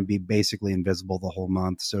it's going to be basically invisible the whole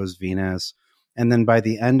month. So is Venus, and then by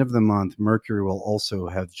the end of the month, Mercury will also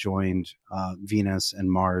have joined Venus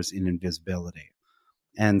and Mars in invisibility.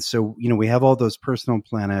 And so, we have all those personal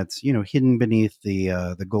planets, hidden beneath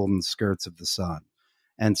the golden skirts of the sun.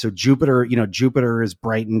 And so Jupiter is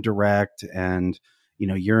bright and direct, and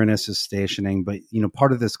Uranus is stationing, but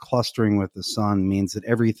part of this clustering with the sun means that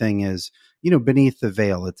everything is beneath the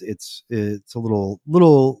veil. It's a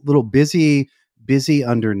little busy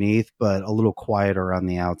underneath, but a little quieter on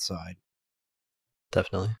the outside.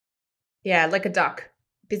 Definitely. Yeah, like a duck,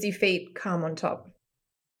 busy feet, calm on top.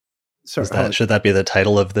 Sorry, should that be the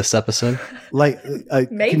title of this episode? Like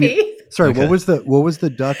maybe. Okay. What was the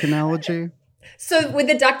duck analogy? So with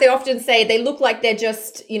the duck, they often say they look like they're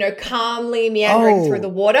just, calmly meandering through the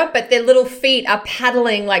water, but their little feet are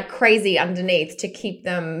paddling like crazy underneath to keep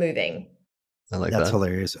them moving. I like That's that.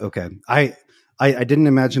 hilarious. Okay. I didn't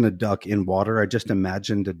imagine a duck in water. I just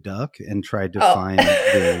imagined a duck and tried to find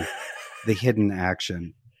the hidden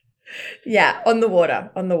action. Yeah, on the water.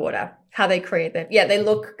 How they create them. Yeah, they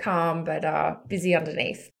look calm, but busy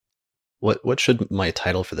underneath. What should my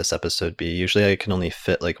title for this episode be? Usually I can only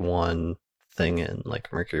fit like one thing in,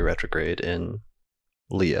 like Mercury retrograde in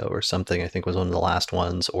Leo or something, I think was one of the last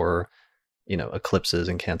ones, or eclipses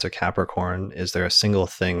in Cancer, Capricorn. Is there a single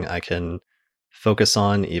thing I can focus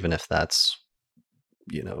on, even if that's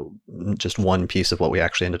just one piece of what we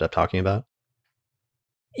actually ended up talking about?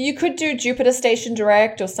 You could do Jupiter station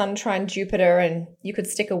direct or Sun trine Jupiter, and you could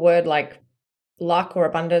stick a word like luck or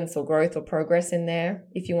abundance or growth or progress in there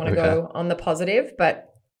if you want to go on the positive. But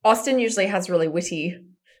Austin usually has really witty.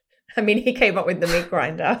 I mean, he came up with the meat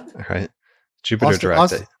grinder. All right. Jupiter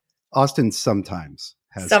direct. Austin sometimes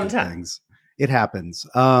has things. It happens.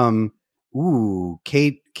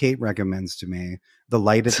 Kate recommends to me the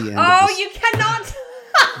light at the end. You cannot.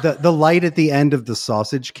 the light at the end of the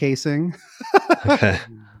sausage casing. Okay.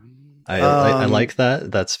 I like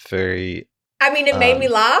that. That's very... I mean, it made me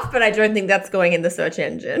laugh, but I don't think that's going in the search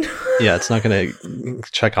engine. Yeah, it's not going to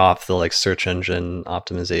check off the search engine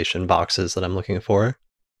optimization boxes that I'm looking for.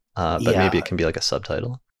 But maybe it can be like a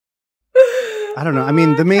subtitle. I don't know. I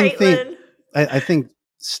mean, the main thing, I think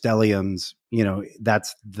Stelliums,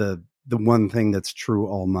 that's the the one thing that's true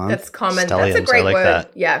all month. That's common. Stelliums, That's a great I like word.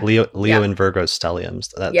 that. Yeah. Leo and Virgo stelliums.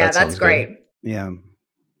 That That's sounds great. good. Yeah.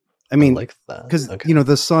 I I mean, like that. because, Okay.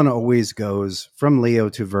 the sun always goes from Leo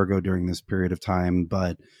to Virgo during this period of time,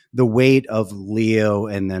 but the weight of Leo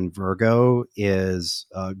and then Virgo is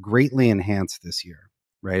greatly enhanced this year,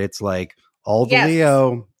 right? It's like all the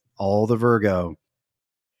Leo, all the Virgo.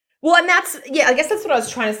 Well, and I guess that's what I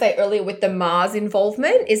was trying to say earlier with the Mars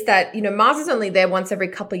involvement is that, Mars is only there once every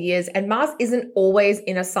couple of years and Mars isn't always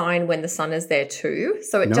in a sign when the sun is there too.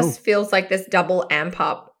 So it just feels like this double amp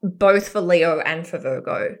up both for Leo and for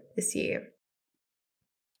Virgo this year.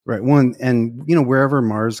 Right. One, and, wherever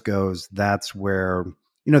Mars goes, that's where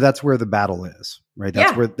the battle is, right?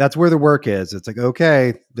 That's where the work is. It's like,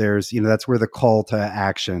 okay, there's, that's where the call to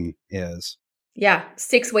action is. Yeah,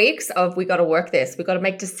 6 weeks of we got to work this. We got to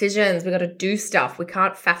make decisions. We got to do stuff. We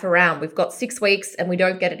can't faff around. We've got 6 weeks and we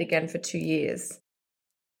don't get it again for 2 years.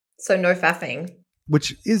 So no faffing.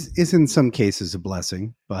 Which is in some cases a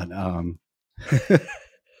blessing, but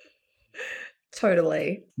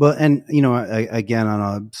totally. Well, and again, on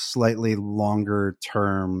a slightly longer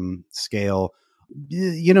term scale,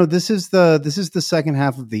 this is the second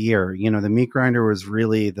half of the year. The meat grinder was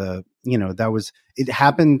really it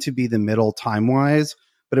happened to be the middle time wise,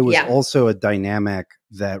 but it was also a dynamic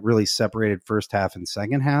that really separated first half and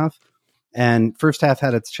second half. And first half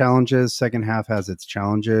had its challenges, second half has its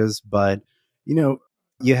challenges, but you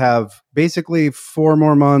have basically 4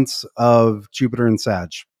 more months of Jupiter and Sag.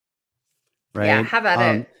 Right. Yeah, have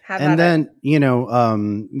at it. And then,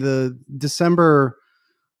 the December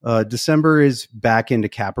is back into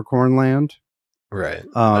Capricorn land. Right.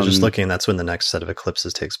 I was just looking, that's when the next set of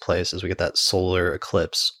eclipses takes place, as we get that solar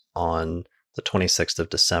eclipse on the 26th of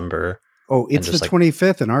December. Oh, it's the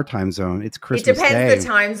 25th in our time zone. It's Christmas Day. It depends the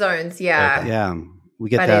time zones, yeah. Okay. Yeah. We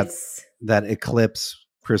get that eclipse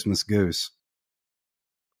Christmas goose.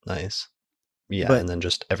 Nice. Yeah, and then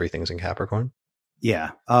just everything's in Capricorn.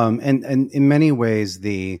 Yeah. And in many ways,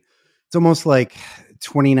 it's almost like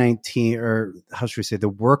 2019, or how should we say, the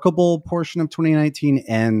workable portion of 2019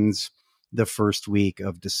 ends the first week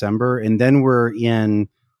of December. And then we're in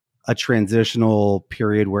a transitional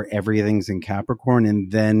period where everything's in Capricorn. And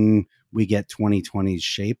then we get 2020's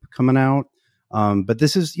shape coming out. But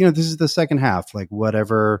this is the second half, like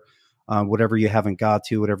whatever you haven't got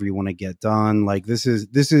to, whatever you want to get done. Like this is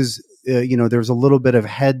there's a little bit of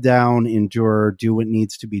head down, endure, do what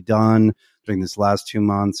needs to be done during this last 2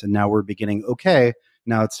 months. And now we're beginning, okay,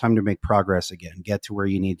 now it's time to make progress again, get to where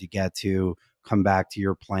you need to get to, come back to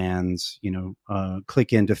your plans,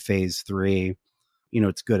 click into phase 3.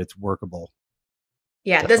 It's good. It's workable.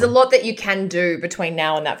 Yeah. Definitely. There's a lot that you can do between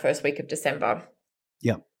now and that first week of December.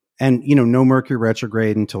 Yeah. And, no Mercury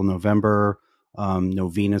retrograde until November. No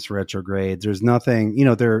Venus retrogrades. There's nothing,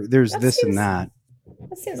 there's this and that.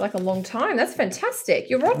 That seems like a long time. That's fantastic.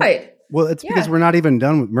 You're right. Well, it's because we're not even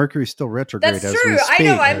done with Mercury still retrograde. That's true. I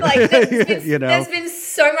know. I'm like, there's been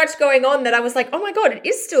so much going on that I was like, oh my God, it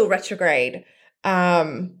is still retrograde.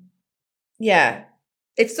 Yeah.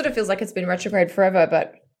 It sort of feels like it's been retrograde forever,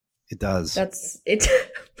 but it does. That's it.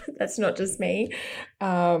 That's not just me.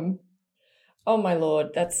 Oh my Lord.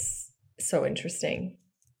 That's so interesting.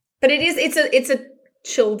 But it's a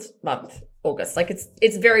chilled month, August. Like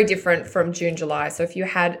it's very different from June, July. So if you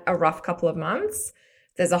had a rough couple of months,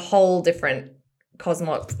 there's a whole different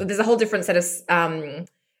cosmos. There's a whole different set of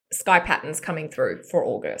sky patterns coming through for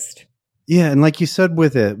August. Yeah, and like you said,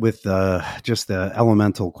 with just the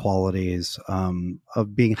elemental qualities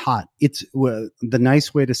of being hot. It's the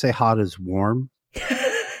nice way to say hot is warm.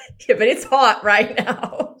 Yeah, but it's hot right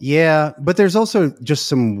now. Yeah, but there's also just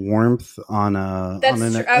some warmth on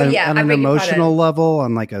an emotional level,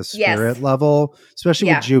 on like a spirit level,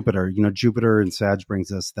 especially with Jupiter. Jupiter and Sag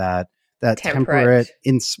brings us that temperate,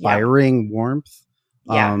 inspiring warmth.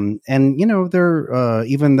 Yeah. And they're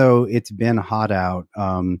even though it's been hot out,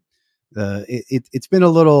 it's been a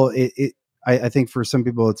little. I think for some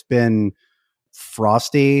people it's been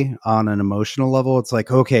frosty on an emotional level. It's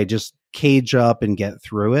like, okay, just cage up and get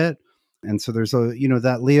through it. And so there's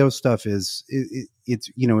that Leo stuff it's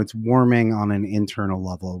warming on an internal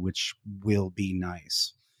level, which will be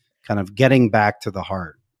nice, kind of getting back to the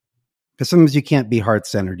heart, because sometimes you can't be heart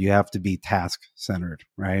centered. You have to be task centered.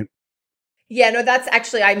 Right. Yeah, no, that's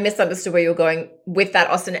actually, I misunderstood where you were going with that,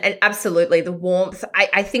 Austin. And absolutely the warmth.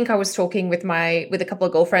 I think I was talking with a couple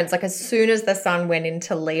of girlfriends, like as soon as the sun went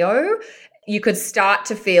into Leo, you could start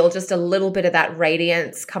to feel just a little bit of that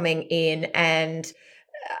radiance coming in, and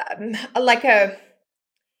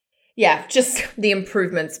just the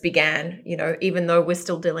improvements began, even though we're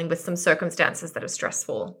still dealing with some circumstances that are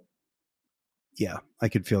stressful. Yeah, I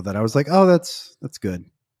could feel that. I was like, oh, that's good.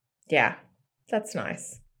 Yeah, that's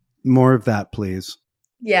nice. More of that, please.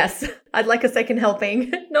 Yes, I'd like a second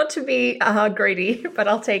helping. Not to be greedy, but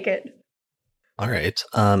I'll take it. All right.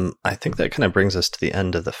 I think that kind of brings us to the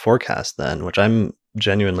end of the forecast then, which I'm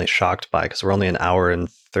genuinely shocked by because we're only an hour and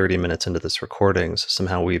 30 minutes into this recording. So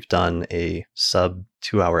somehow we've done a sub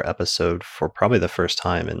 2-hour episode for probably the first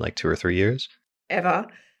time in like 2 or 3 years. Ever.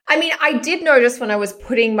 I mean, I did notice when I was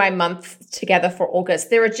putting my month together for August,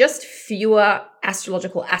 there are just fewer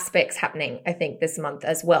astrological aspects happening, I think, this month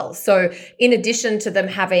as well. So in addition to them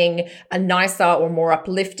having a nicer or more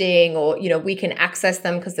uplifting, or, we can access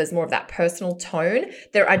them because there's more of that personal tone,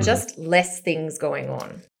 there are just less things going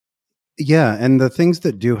on. Yeah. And the things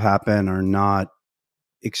that do happen are not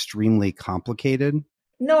extremely complicated.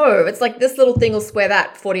 No, it's like this little thing will swear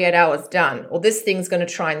that 48 hours done, or this thing's going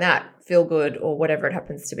to try and that feel good, or whatever it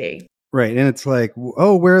happens to be. Right. And it's like,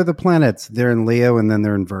 oh, where are the planets? They're in Leo and then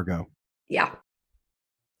they're in Virgo. Yeah.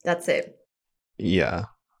 That's it. Yeah.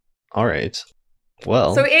 All right.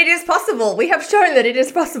 Well. So it is possible. We have shown that it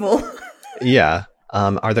is possible. Yeah.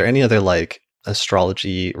 Are there any other like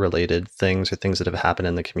astrology related things or things that have happened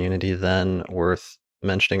in the community then worth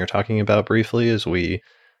mentioning or talking about briefly as we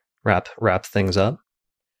wrap things up?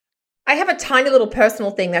 I have a tiny little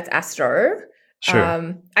personal thing that's astro.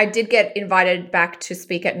 Sure. I did get invited back to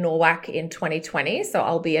speak at NORWAC in 2020, so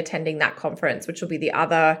I'll be attending that conference, which will be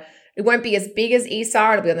it won't be as big as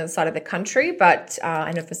ESAR, it'll be on the other side of the country, but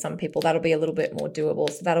I know for some people that'll be a little bit more doable.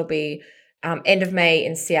 So that'll be end of May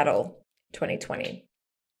in Seattle, 2020.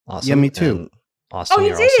 Awesome. Yeah, me too. And Austin, Oh,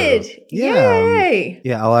 you did? Also... Yay!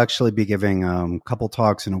 Yeah, I'll actually be giving a couple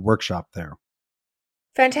talks in a workshop there.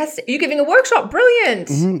 Fantastic. You're giving a workshop. Brilliant.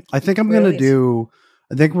 Mm-hmm. I think I'm going to do...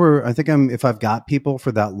 if I've got people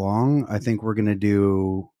for that long, I think we're going to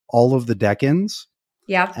do all of the decans.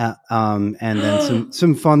 Yeah. And then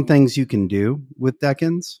some fun things you can do with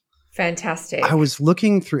decans. Fantastic. I was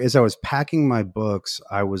looking through, as I was packing my books,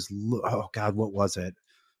 oh God, what was it?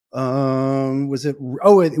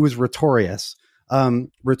 It was Rhetorius.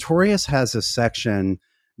 Rhetorius has a section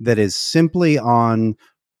that is simply on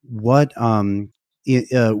what,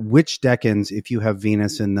 which decans, if you have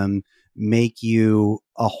Venus in them, make you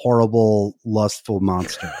a horrible, lustful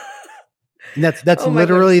monster. And that's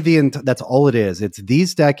literally that's all it is. It's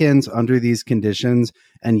these decans under these conditions,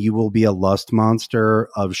 and you will be a lust monster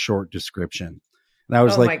of short description. And I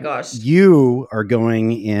was my gosh, you are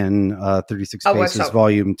going in 36 Faces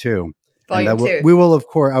Volume 2. Volume 2.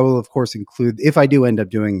 I will of course include, if I do end up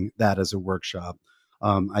doing that as a workshop.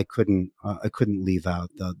 I couldn't leave out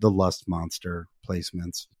the lust monster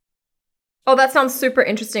placements. Oh, that sounds super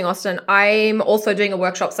interesting, Austin. I'm also doing a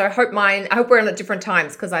workshop, so I hope we're on at different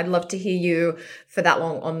times because I'd love to hear you for that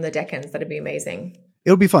long on the decans. That'd be amazing.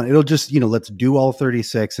 It'll be fun. It'll just, let's do all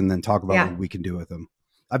 36 and then talk about what we can do with them.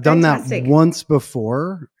 I've done that once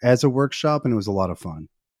before as a workshop, and it was a lot of fun.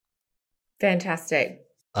 Fantastic.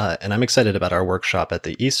 And I'm excited about our workshop at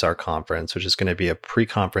the ESAR conference, which is going to be a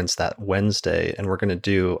pre-conference that Wednesday. And we're going to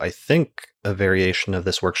do, I think, a variation of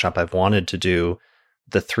this workshop I've wanted to do,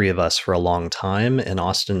 the three of us, for a long time. And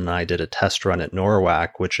Austin and I did a test run at NORWAC,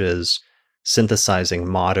 which is synthesizing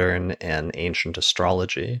modern and ancient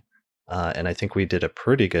astrology. And I think we did a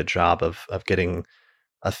pretty good job of getting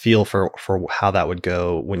a feel for how that would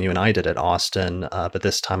go when you and I did it, Austin. But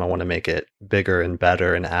this time I want to make it bigger and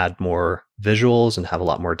better and add more visuals and have a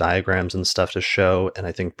lot more diagrams and stuff to show. And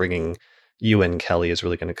I think bringing you and Kelly is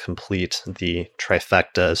really going to complete the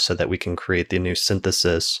trifecta so that we can create the new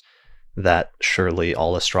synthesis that surely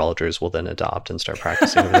all astrologers will then adopt and start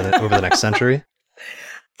practicing over the next century.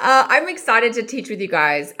 I'm excited to teach with you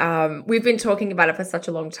guys. We've been talking about it for such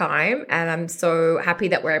a long time, and I'm so happy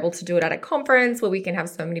that we're able to do it at a conference where we can have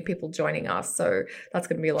so many people joining us. So that's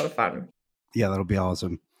going to be a lot of fun. Yeah, that'll be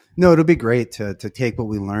awesome. No, it'll be great to take what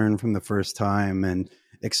we learned from the first time and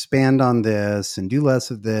expand on this and do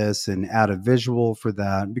less of this and add a visual for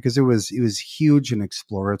that, because it was huge and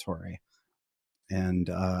exploratory. And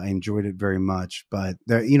I enjoyed it very much. But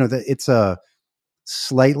it's a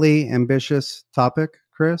slightly ambitious topic,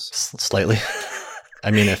 Chris. Slightly.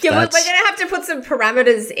 I mean, if we're going to have to put some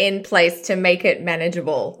parameters in place to make it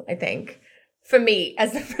manageable, I think, for me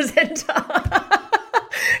as the presenter.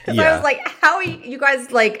 Because I was like, how you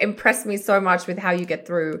guys impressed me so much with how you get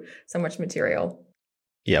through so much material.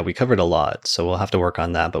 Yeah, we covered a lot, so we'll have to work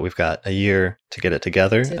on that. But we've got a year to get it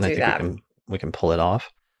together, and I think we can pull it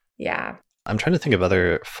off. Yeah. I'm trying to think of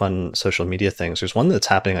other fun social media things. There's one that's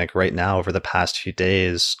happening right now over the past few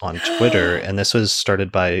days on Twitter. And this was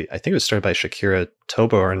started by Shakira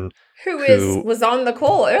Tobor. And was on the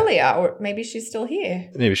call earlier, or maybe she's still here.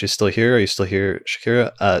 Maybe she's still here. Are you still here,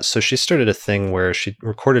 Shakira? So she started a thing where she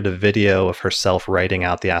recorded a video of herself writing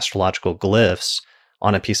out the astrological glyphs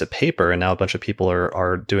on a piece of paper, and now a bunch of people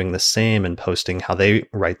are doing the same and posting how they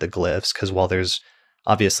write the glyphs, because while there's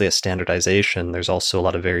obviously a standardization, there's also a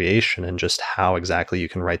lot of variation in just how exactly you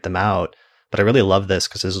can write them out. But I really love this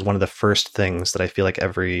because this is one of the first things that I feel like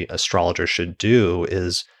every astrologer should do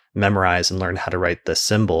is memorize and learn how to write the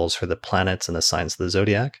symbols for the planets and the signs of the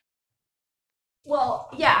zodiac. Well,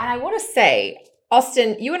 yeah, and I want to say,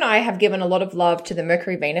 Austin, you and I have given a lot of love to the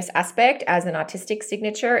Mercury-Venus aspect as an artistic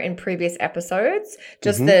signature in previous episodes.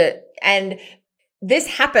 And this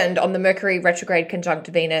happened on the Mercury retrograde conjunct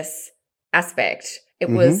Venus aspect. It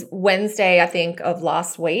was Wednesday, I think, of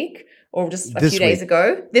last week, or just a few days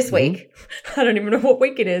ago. This week. I don't even know what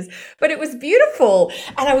week it is, but it was beautiful.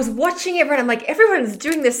 And I was watching everyone. I'm like, everyone's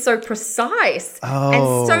doing this so precise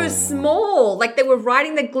and so small. Like they were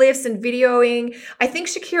writing the glyphs and videoing. I think,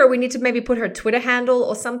 Shakira, we need to maybe put her Twitter handle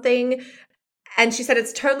or something. And she said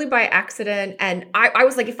it's totally by accident. And I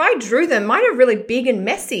was like, if I drew them, mine are really big and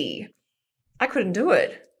messy. I couldn't do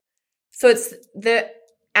it. So it's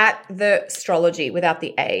at the Astrology without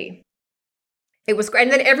the A. It was great.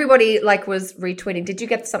 And then everybody was retweeting. Did you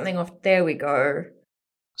get something off? There we go.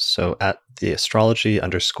 So at the Astrology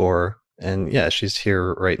 _ and yeah, she's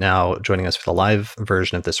here right now joining us for the live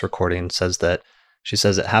version of this recording, she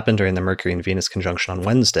says it happened during the Mercury and Venus conjunction on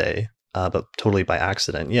Wednesday, but totally by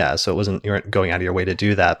accident. Yeah, so you weren't going out of your way to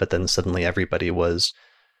do that, but then suddenly everybody was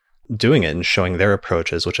doing it and showing their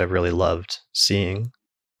approaches, which I've really loved seeing.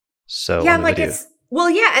 So yeah, well,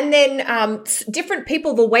 yeah, and then different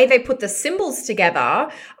people, the way they put the symbols together,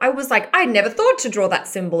 I was like, I never thought to draw that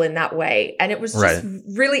symbol in that way. And it was just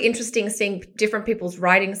really interesting seeing different people's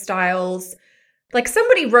writing styles. Like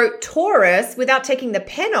somebody wrote Taurus without taking the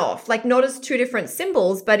pen off, like not as two different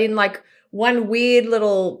symbols, but in like one weird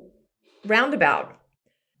little roundabout.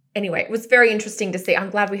 Anyway, it was very interesting to see.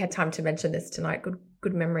 I'm glad we had time to mention this tonight.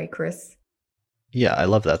 Good memory, Chris. Yeah, I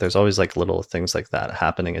love that. There's always like little things like that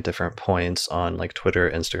happening at different points on like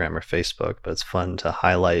Twitter, Instagram, or Facebook, but it's fun to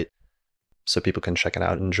highlight so people can check it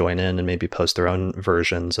out and join in and maybe post their own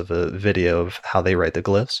versions of a video of how they write the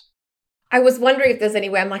glyphs. I was wondering if there's any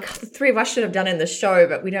way. I'm like, the three of us should have done in the show,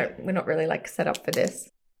 but we're not really like set up for this.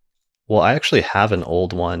 Well, I actually have an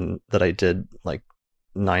old one that I did like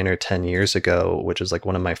 9 or 10 years ago, which is like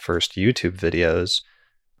one of my first YouTube videos.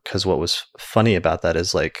 Because what was funny about that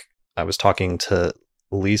is like, I was talking to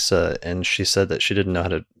Lisa and she said that she didn't know how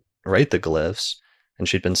to write the glyphs and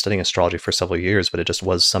she'd been studying astrology for several years, but it just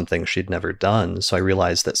was something she'd never done. So I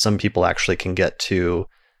realized that some people actually can get to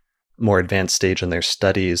more advanced stage in their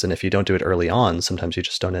studies. And if you don't do it early on, sometimes you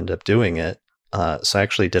just don't end up doing it. So I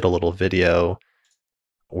actually did a little video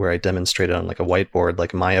where I demonstrated on like a whiteboard,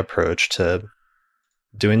 like my approach to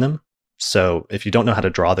doing them. So if you don't know how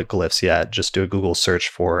to draw the glyphs yet, just do a Google search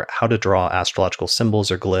for how to draw astrological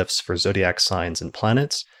symbols or glyphs for zodiac signs and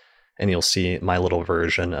planets. And you'll see my little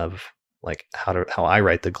version of like how I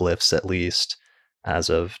write the glyphs, at least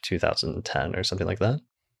as of 2010 or something like that.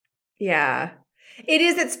 Yeah, it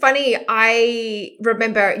is. It's funny. I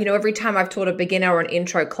remember, every time I've taught a beginner or an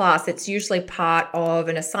intro class, it's usually part of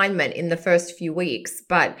an assignment in the first few weeks.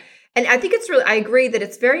 And I think I agree that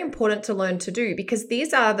it's very important to learn to do because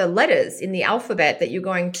these are the letters in the alphabet that you're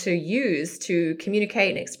going to use to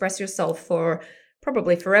communicate and express yourself for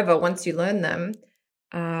probably forever once you learn them.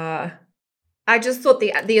 I just thought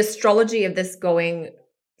the astrology of this going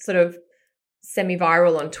sort of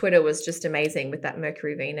semi-viral on Twitter was just amazing with that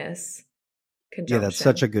Mercury-Venus conjunction. Yeah, that's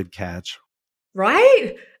such a good catch.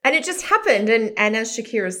 Right? And it just happened. And as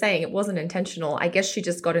Shakira is saying, it wasn't intentional. I guess she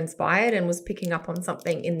just got inspired and was picking up on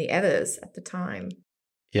something in the others at the time.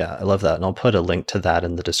 Yeah, I love that. And I'll put a link to that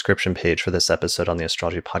in the description page for this episode on the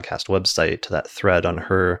Astrology Podcast website, to that thread on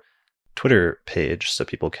her Twitter page, so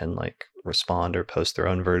people can like respond or post their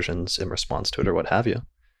own versions in response to it or what have you.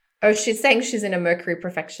 Oh, she's saying she's in a Mercury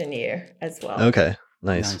perfection year as well. Okay,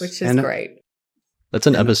 nice. Which is great. That's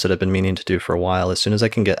an episode I've been meaning to do for a while. As soon as I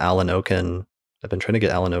can get Alan Oken, I've been trying to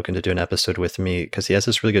get Alan Oken to do an episode with me because he has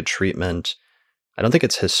this really good treatment. I don't know if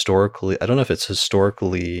it's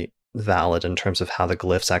historically valid in terms of how the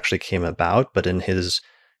glyphs actually came about, but in his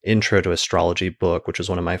Intro to Astrology book, which was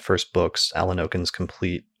one of my first books, Alan Oken's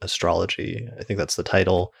Complete Astrology, I think that's the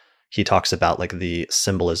title, he talks about like the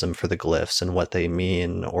symbolism for the glyphs and what they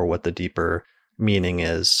mean, or what the deeper meaning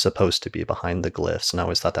is supposed to be behind the glyphs. And I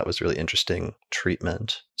always thought that was really interesting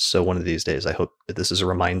treatment. So one of these days, I hope that this is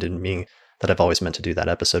reminding me that I've always meant to do that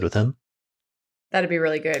episode with him. That'd be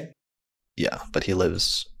really good. Yeah, but he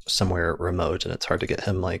lives somewhere remote, and it's hard to get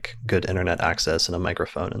him like good internet access and a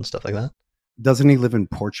microphone and stuff like that. Doesn't he live in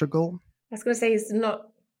Portugal? I was going to say he's not.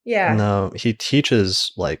 Yeah. No, he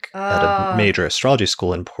teaches like at a major astrology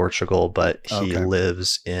school in Portugal, but he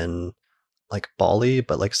lives in like Bali,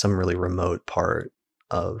 but like some really remote part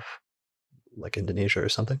of like Indonesia or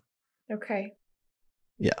something. Okay.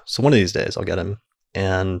 Yeah. So one of these days I'll get him.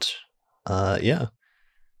 And yeah.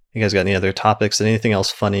 You guys got any other topics? Anything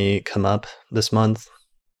else funny come up this month?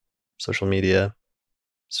 Social media,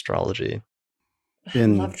 astrology. I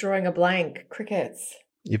love drawing a blank. Crickets.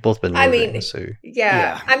 You've both been moving, so...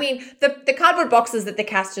 Yeah. I mean, the cardboard boxes that the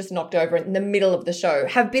cast just knocked over in the middle of the show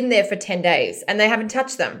have been there for 10 days and they haven't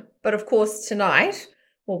touched them. But of course, tonight,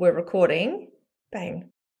 while we're recording,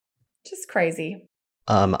 bang. Just crazy.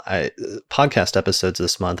 Podcast episodes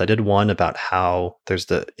this month, I did one about how there's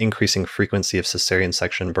the increasing frequency of cesarean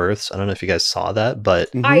section births. I don't know if you guys saw that, but...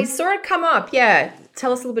 I saw it come up, yeah.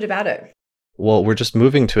 Tell us a little bit about it. Well, we're just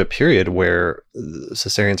moving to a period where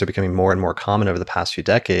cesareans are becoming more and more common over the past few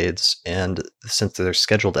decades. And since they're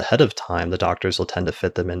scheduled ahead of time, the doctors will tend to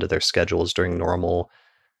fit them into their schedules during normal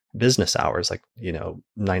business hours, like,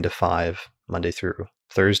 9 to 5, Monday through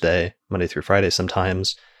Thursday, Monday through Friday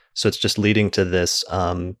sometimes. So it's just leading to this,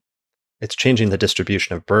 it's changing the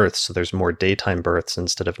distribution of births. So there's more daytime births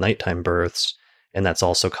instead of nighttime births. And that's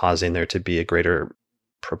also causing there to be a greater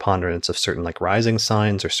preponderance of certain like rising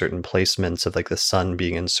signs or certain placements of like the sun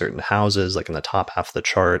being in certain houses, like in the top half of the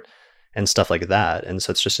chart and stuff like that. And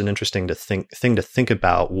so it's just an interesting thing to think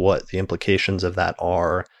about what the implications of that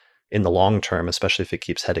are in the long term, especially if it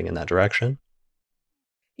keeps heading in that direction.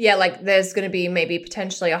 Yeah, like there's going to be maybe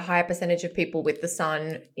potentially a higher percentage of people with the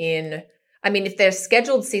sun in, I mean, if they're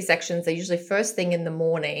scheduled C-sections, they're usually first thing in the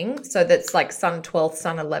morning. So that's like sun 12th,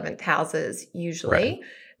 sun 11th houses usually. Right.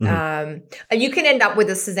 And you can end up with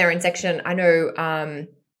a cesarean section. I know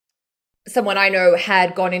someone I know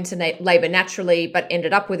had gone into labor naturally, but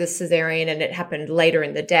ended up with a cesarean and it happened later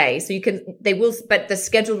in the day. So but the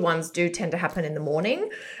scheduled ones do tend to happen in the morning.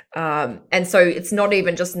 And so it's not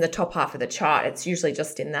even just in the top half of the chart. It's usually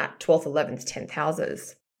just in that 12th, 11th, 10th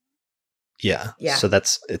houses. Yeah. So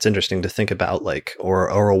it's interesting to think about like, or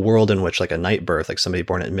a world in which like a night birth, like somebody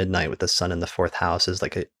born at midnight with the sun in the 4th house is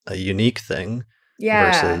like a unique thing.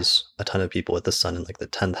 Versus a ton of people with the sun in like the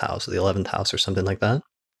 10th house or the 11th house or something like that.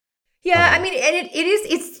 Yeah, I mean, and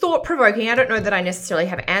it's thought-provoking. I don't know that I necessarily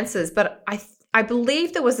have answers, but I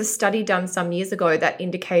believe there was a study done some years ago that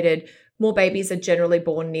indicated more babies are generally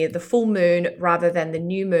born near the full moon rather than the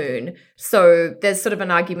new moon. So there's sort of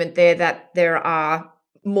an argument there that there are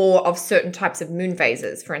more of certain types of moon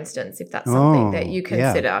phases, for instance, if that's something that you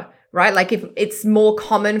consider, right? Like if it's more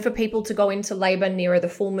common for people to go into labor nearer the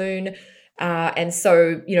full moon. And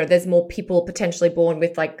so, there's more people potentially born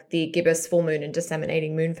with like the gibbous full moon and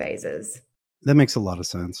disseminating moon phases. That makes a lot of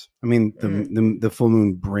sense. I mean, the full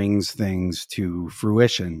moon brings things to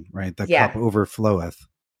fruition, right? The cup overfloweth.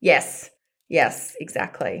 Yes,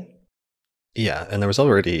 exactly. Yeah, and there was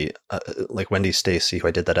already, like Wendy Stacy, who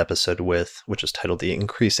I did that episode with, which is titled The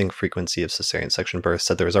Increasing Frequency of Cesarean Section Births,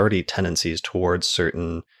 said there was already tendencies towards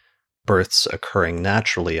certain births occurring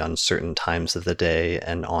naturally on certain times of the day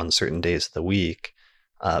and on certain days of the week,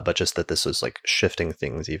 but just that this was like shifting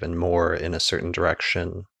things even more in a certain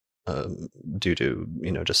direction due to,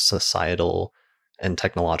 just societal and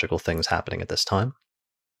technological things happening at this time.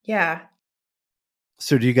 Yeah.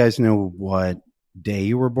 So do you guys know what day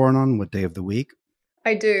you were born on? What day of the week?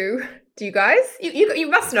 I do. Do you guys? You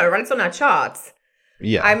must know, right? It's on our charts.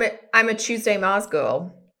 Yeah. I'm a Tuesday Mars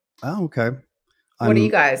girl. Oh, okay. What are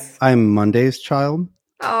you guys? I'm Monday's child.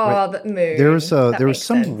 Oh, right. The moon. There was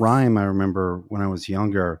some rhyme I remember when I was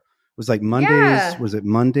younger. It was like Mondays. Was it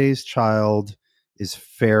Monday's child is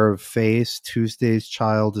fair of face, Tuesday's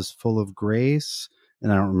child is full of grace,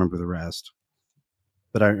 and I don't remember the rest.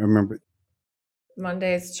 But I remember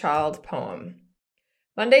Monday's child poem.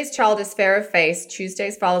 Monday's child is fair of face,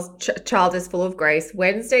 Tuesday's child is full of grace,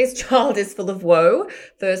 Wednesday's child is full of woe,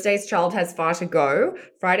 Thursday's child has far to go,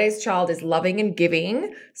 Friday's child is loving and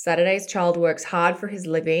giving, Saturday's child works hard for his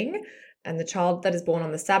living, and the child that is born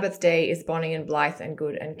on the Sabbath day is bonny and blithe and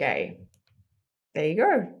good and gay. There you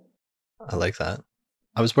go. I like that.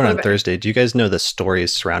 I was born on Thursday. Do you guys know the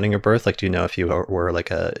stories surrounding your birth? Like, do you know if you were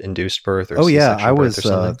like a induced birth or C-section I was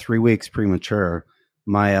birth 3 weeks premature.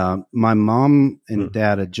 My mom and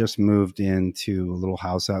dad had just moved into a little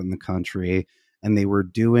house out in the country, and they were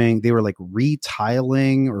like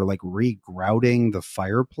retiling or like regrouting the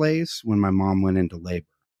fireplace when my mom went into labor.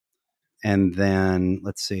 And then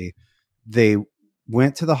they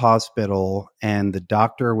went to the hospital and the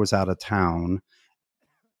doctor was out of town.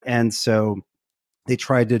 And so they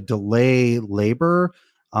tried to delay labor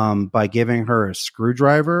by giving her a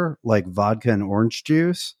screwdriver, like vodka and orange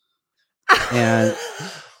juice. And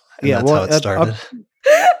yeah, that's how it started.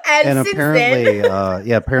 And since apparently,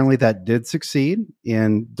 then, apparently that did succeed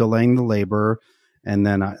in delaying the labor. And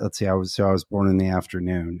then I was born in the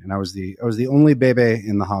afternoon, and I was the only baby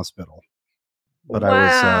in the hospital. But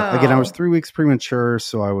wow. I was 3 weeks premature,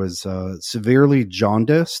 so I was severely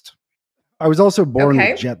jaundiced. I was also born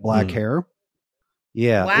with jet black hair.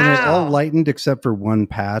 Yeah, wow. It was all lightened except for one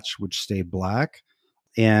patch, which stayed black.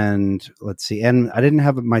 And let's see, and I didn't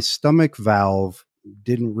have my stomach valve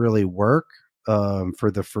didn't really work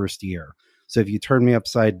for the first year. So if you turn me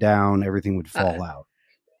upside down, everything would fall out.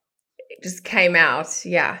 It just came out.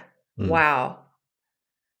 Yeah. Wow.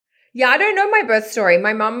 Yeah, I don't know my birth story.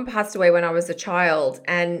 My mum passed away when I was a child,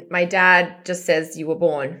 and my dad just says you were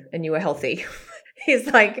born and you were healthy. He's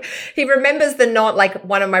like, he remembers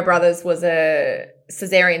one of my brothers was a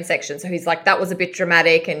cesarean section. So he's like, that was a bit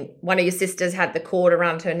dramatic, and one of your sisters had the cord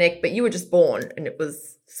around her neck, but you were just born and it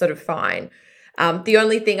was sort of fine. The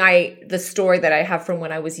only thing the story that I have from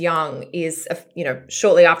when I was young is,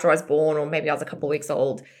 shortly after I was born, or maybe I was a couple of weeks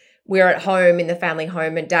old, we were at home in the family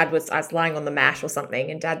home, and I was lying on the mat or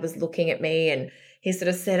something, and Dad was looking at me, and he sort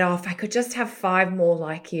of said, oh, if I could just have 5 more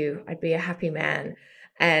like you, I'd be a happy man.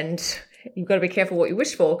 And you've got to be careful what you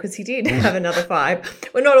wish for, because he did have another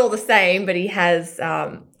 5. We're not all the same, but he has,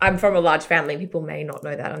 I'm from a large family. People may not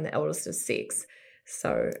know that. I'm the eldest of 6.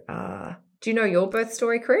 So do you know your birth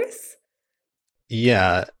story, Chris?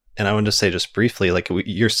 Yeah. And I wanted to say just briefly, like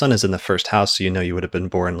your son is in the first house, so you would have been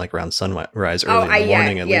born like around sunrise early in the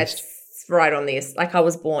morning at least. Yes, right on this. Like I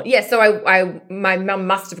was born. Yeah, so my mum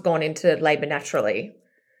must have gone into labor naturally,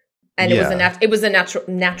 and it was a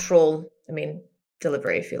natural. I mean,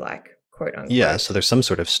 delivery, if you like, quote unquote. Yeah, so there's some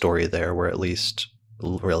sort of story there where at least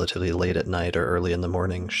relatively late at night or early in the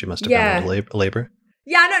morning, she must have gone into labor.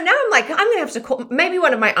 Yeah, no, now I'm like, I'm going to have to call. Maybe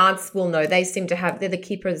one of my aunts will know. They're the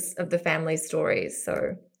keepers of the family stories, so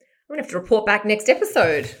I'm going to have to report back next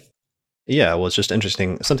episode. Yeah, well, it's just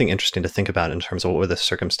something interesting to think about in terms of what were the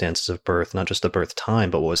circumstances of birth, not just the birth time,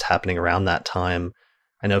 but what was happening around that time.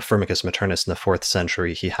 I know Firmicus Maternus in the 4th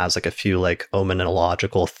century, he has like a few like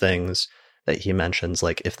omenological things that he mentions,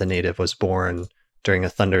 like if the native was born during a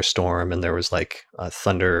thunderstorm and there was like a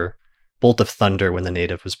bolt of thunder when the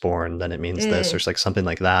native was born, then it means this, or like something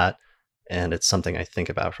like that. And it's something I think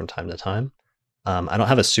about from time to time. I don't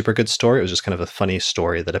have a super good story. It was just kind of a funny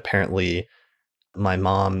story that apparently my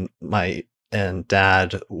mom, and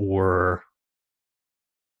dad were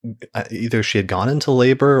either she had gone into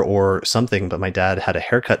labor or something, but my dad had a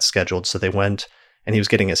haircut scheduled. So they went and he was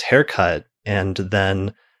getting his haircut. And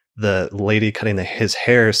then the lady cutting his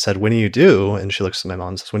hair said, when do you do? And she looks at my mom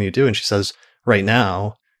and says, when do you do? And she says, right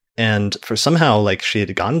now. And for somehow, like she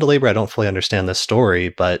had gone into labor. I don't fully understand this story,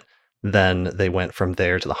 but then they went from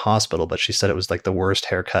there to the hospital. But she said it was like the worst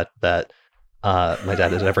haircut that my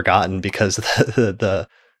dad had ever gotten, because the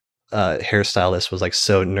hairstylist was like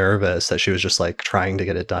so nervous that she was just like trying to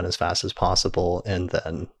get it done as fast as possible. And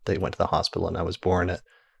then they went to the hospital, and I was born at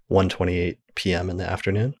 1:28 p.m. in the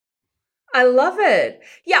afternoon. I love it.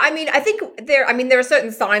 Yeah, I mean, I think there are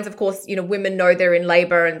certain signs, of course, women know they're in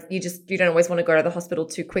labor, and you don't always want to go to the hospital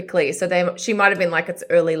too quickly. So she might have been like, it's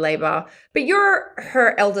early labor, but you're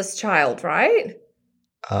her eldest child, right?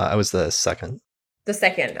 I was the second. The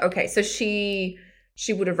second. Okay. So she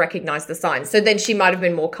would have recognized the signs. So then she might have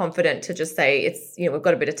been more confident to just say, it's, we've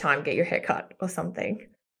got a bit of time, get your hair cut or something.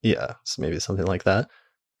 Yeah. So maybe something like that.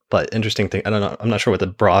 But interesting thing, I don't know. I'm not sure what the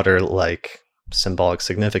broader like symbolic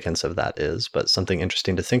significance of that is, but something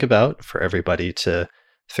interesting to think about for everybody to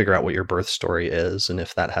figure out what your birth story is, and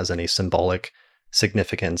if that has any symbolic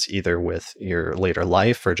significance either with your later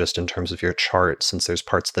life or just in terms of your chart, since there's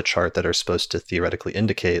parts of the chart that are supposed to theoretically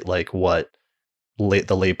indicate like what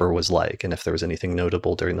the labor was like, and if there was anything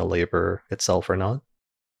notable during the labor itself or not.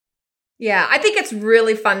 Yeah, I think it's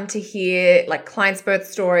really fun to hear like clients' birth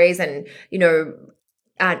stories and,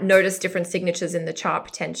 notice different signatures in the chart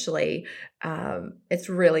potentially. It's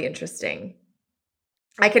really interesting.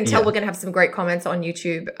 I can tell we're going to have some great comments on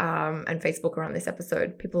YouTube and Facebook around this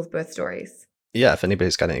episode, people's birth stories. Yeah, if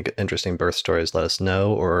anybody's got any interesting birth stories, let us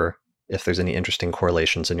know. Or if there's any interesting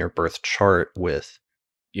correlations in your birth chart with,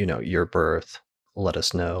 your birth, let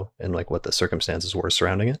us know, and like what the circumstances were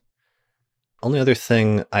surrounding it. Only other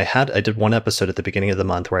thing I did one episode at the beginning of the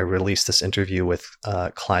month where I released this interview with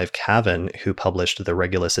Clive Cavan, who published the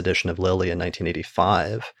Regulus edition of Lily in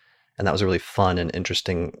 1985. And that was a really fun and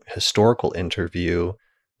interesting historical interview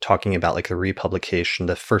talking about like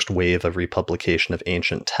the first wave of republication of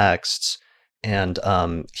ancient texts. And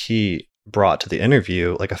he brought to the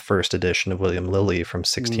interview like a first edition of William Lilly from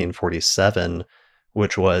 1647,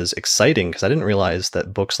 which was exciting because I didn't realize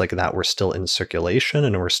that books like that were still in circulation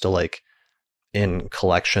and were still like in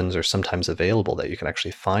collections or sometimes available, that you can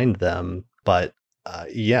actually find them. But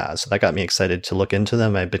yeah, so that got me excited to look into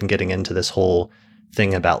them. I've been getting into this whole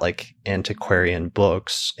thing about like antiquarian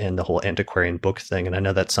books and the whole antiquarian book thing. And I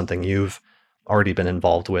know that's something you've already been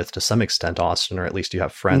involved with to some extent, Austin, or at least you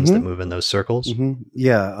have friends that move in those circles.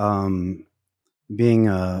 Yeah. Being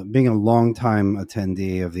a longtime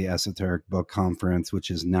attendee of the Esoteric Book Conference, which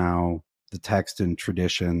is now the Text and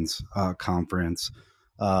Traditions Conference,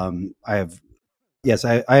 I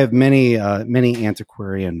have many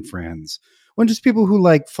antiquarian friends. Well, just people who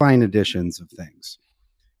like fine editions of things,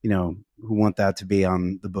 who want that to be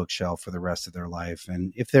on the bookshelf for the rest of their life.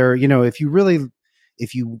 And if they're, if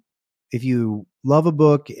you love a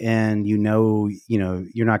book and you're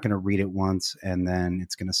not going to read it once and then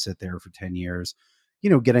it's going to sit there for 10 years,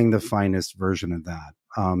 getting the finest version of that.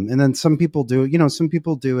 And then some people do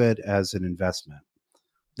it as an investment.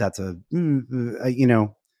 That's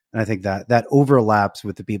and I think that overlaps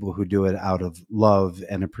with the people who do it out of love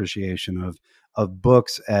and appreciation of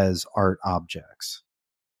books as art objects.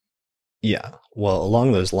 Yeah. Well,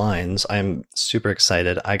 along those lines, I'm super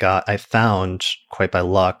excited. I found quite by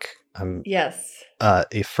luck,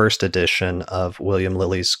 a first edition of William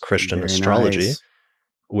Lilly's Christian Very Astrology, nice.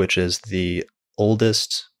 which is the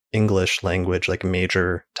oldest English language, like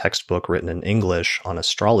major textbook written in English on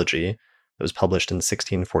astrology. It was published in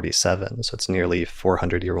 1647. So it's nearly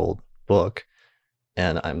 400-year-old book.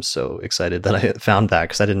 And I'm so excited that I found that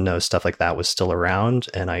because I didn't know stuff like that was still around,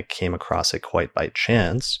 and I came across it quite by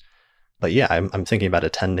chance. But yeah, I'm thinking about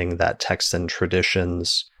attending that Text and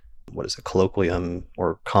Traditions, colloquium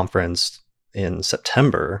or conference in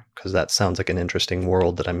September, because that sounds like an interesting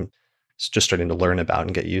world that I'm just starting to learn about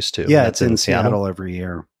and get used to. Yeah, it's in Seattle every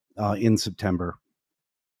year in September.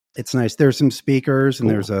 It's nice. There's some speakers and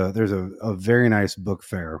there's a very nice book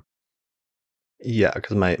fair. Yeah,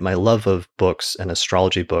 because my love of books and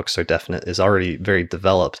astrology books is already very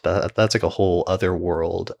developed, but that's like a whole other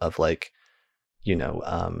world of like,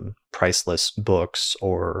 priceless books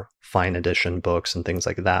or fine edition books and things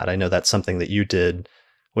like that. I know that's something that you did,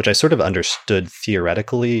 which I sort of understood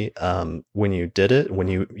theoretically when you did it, when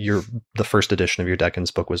the first edition of your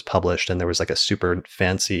Decans book was published, and there was like a super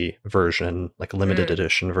fancy version, like a limited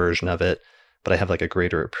edition version of it. But I have like a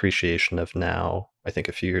greater appreciation of now, I think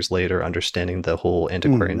a few years later, understanding the whole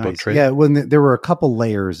antiquarian book trade. Yeah, there were a couple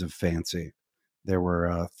layers of fancy. There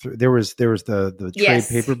were there was the trade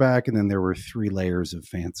paperback, and then there were 3 layers of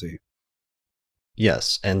fancy.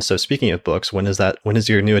 Yes. And so speaking of books, when is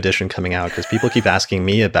your new edition coming out? Because people keep asking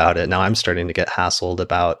me about it. Now I'm starting to get hassled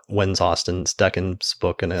about when's Austin's Decans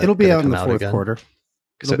book and it'll be out in the fourth quarter.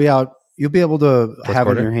 It'll be out. You'll be able to have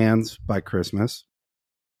it in your hands by Christmas.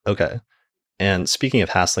 Okay. And speaking of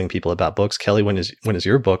hassling people about books, Kelly, when is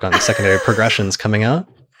your book on the secondary progressions coming out?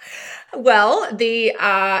 Well, there's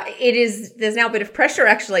now a bit of pressure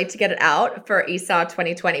actually to get it out for ESA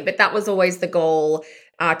 2020, but that was always the goal,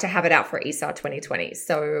 to have it out for ESA 2020.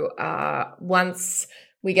 So once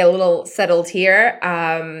we get a little settled here,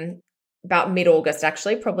 about mid-August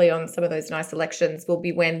actually, probably on some of those nice elections, will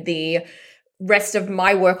be when the rest of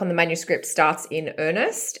my work on the manuscript starts in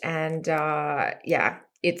earnest. And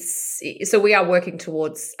so we are working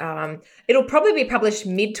towards, it'll probably be published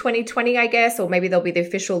mid 2020, I guess, or maybe there'll be the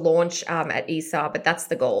official launch at ESA, but that's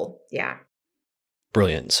the goal. Yeah.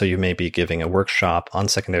 Brilliant. So you may be giving a workshop on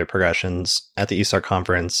secondary progressions at the ESA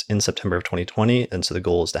conference in September of 2020. And so the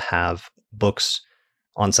goal is to have books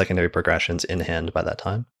on secondary progressions in hand by that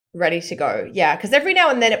time. Ready to go. Yeah. Because every now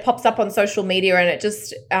and then it pops up on social media and it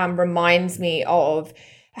just reminds me of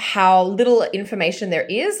how little information there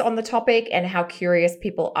is on the topic and how curious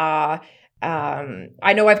people are.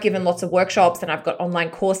 I know I've given lots of workshops and I've got online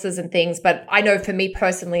courses and things, but I know for me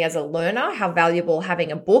personally as a learner, how valuable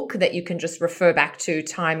having a book that you can just refer back to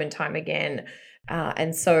time and time again.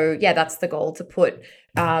 And so, yeah, that's the goal, to put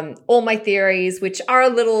all my theories, which are a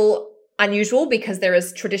little unusual because there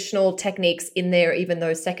is traditional techniques in there, even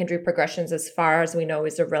though secondary progressions, as far as we know,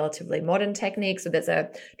 is a relatively modern technique. So there's a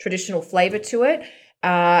traditional flavor to it.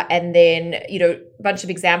 And then, a bunch of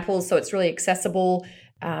examples. So it's really accessible.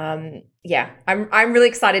 I'm really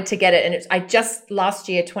excited to get it. And I just last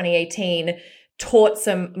year, 2018, taught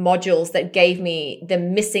some modules that gave me the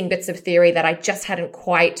missing bits of theory that I just hadn't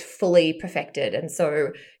quite fully perfected. And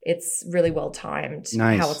so it's really well timed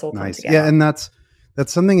how it's all come together. Yeah. And that's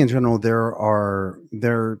something in general. There are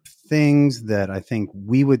things that I think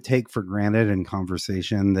we would take for granted in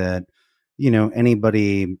conversation that,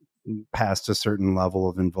 anybody past a certain level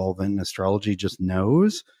of involvement in astrology just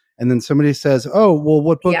knows. And then somebody says, oh, well,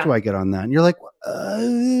 what book do I get on that? And you're like,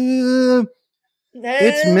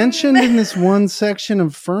 it's mentioned in this one section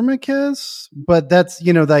of Firmicus, but that's,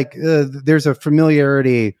 there's a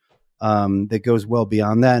familiarity that goes well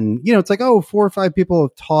beyond that. And, it's like, 4 or 5 people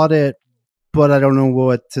have taught it, but I don't know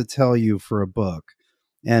what to tell you for a book.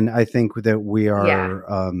 And I think that we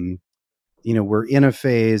are, we're in a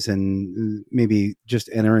phase and maybe just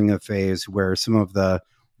entering a phase where some of the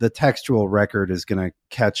textual record is going to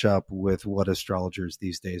catch up with what astrologers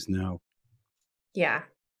these days know. Yeah.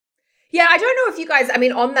 Yeah, I don't know if you guys,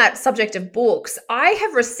 on that subject of books, I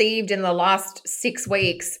have received in the last 6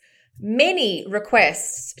 weeks many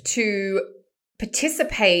requests to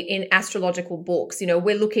participate in astrological books.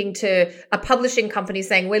 We're looking to a publishing company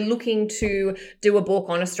saying, we're looking to do a book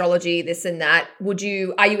on astrology, this and that. Are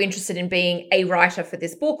you interested in being a writer for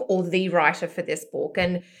this book or the writer for this book?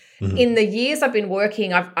 And in the years I've been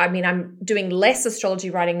working, I'm doing less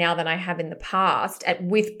astrology writing now than I have in the past,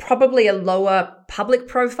 with probably a lower public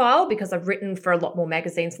profile because I've written for a lot more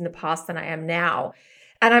magazines in the past than I am now.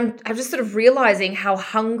 And I'm just sort of realizing how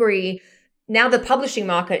hungry now the publishing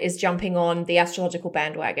market is jumping on the astrological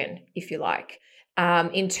bandwagon, if you like,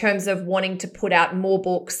 in terms of wanting to put out more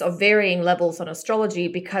books of varying levels on astrology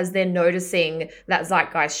because they're noticing that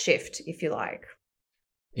zeitgeist shift, if you like.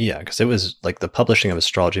 Yeah, because it was like the publishing of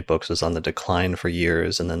astrology books was on the decline for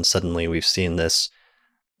years. And then suddenly we've seen this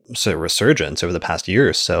sort of resurgence over the past year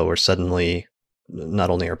or so, where suddenly not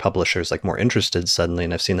only are publishers like more interested suddenly,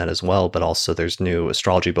 and I've seen that as well, but also there's new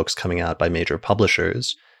astrology books coming out by major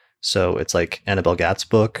publishers. So it's like Annabelle Gatt's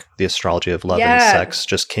book, The Astrology of Love and Sex,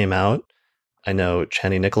 just came out. I know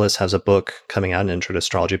Chani Nicholas has a book coming out, an intro to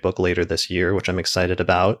astrology book later this year, which I'm excited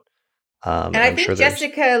about. And I think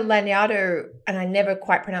Jessica Lanyadoo, and I never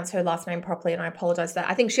quite pronounce her last name properly, and I apologize for that.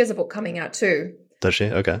 I think she has a book coming out too. Does she?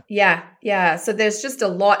 Okay. Yeah. So there's just a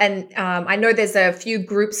lot. And I know there's a few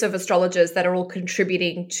groups of astrologers that are all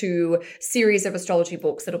contributing to series of astrology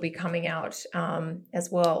books that'll be coming out as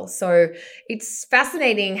well. So it's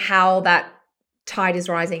fascinating how that tide is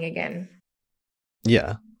rising again.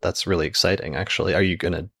 Yeah, that's really exciting, actually. Are you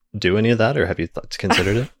going to do any of that, or have you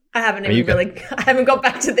considered it? I haven't I haven't got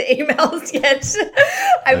back to the emails yet.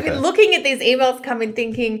 I've been looking at these emails coming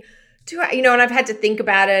thinking, and I've had to think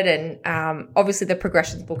about it. And obviously the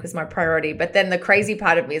progressions book is my priority. But then the crazy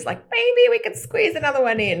part of me is like, maybe we could squeeze another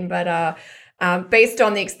one in. But based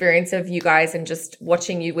on the experience of you guys and just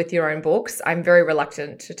watching you with your own books, I'm very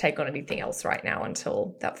reluctant to take on anything else right now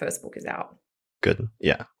until that first book is out. Good.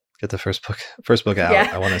 Yeah. Get the first book out.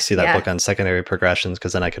 Yeah. I want to see that book on secondary progressions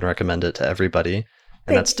because then I can recommend it to everybody.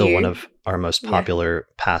 And that's still one of our most popular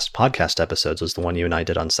past podcast episodes, was the one you and I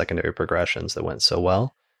did on secondary progressions that went so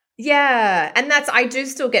well. Yeah. And I do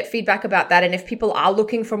still get feedback about that. And if people are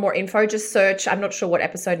looking for more info, just search. I'm not sure what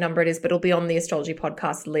episode number it is, but it'll be on the Astrology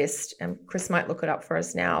podcast list. And Chris might look it up for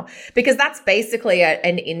us now, because that's basically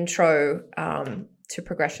an intro to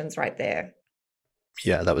progressions right there.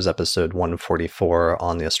 Yeah, that was episode 144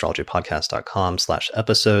 on the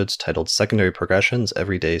astrologypodcast.com/episodes, titled Secondary Progressions,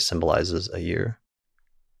 Every Day Symbolizes a Year.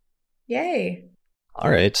 Yay. All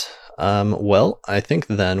right. Well, I think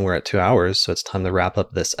then we're at 2 hours, so it's time to wrap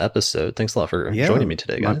up this episode. Thanks a lot for joining me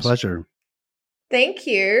today, guys. My pleasure. Thank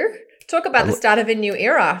you. Talk about the start of a new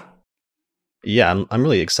era. Yeah, I'm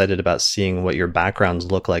really excited about seeing what your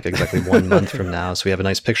backgrounds look like exactly 1 month from now. So we have a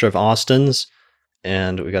nice picture of Austin's,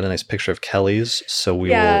 and we got a nice picture of Kelly's. So we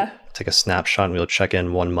will take a snapshot and we'll check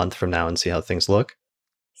in 1 month from now and see how things look.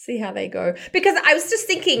 See how they go. Because I was just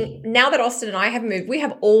thinking, now that Austin and I have moved, we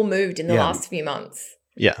have all moved in the last few months.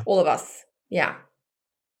 Yeah. All of us. Yeah.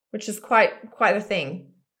 Which is quite a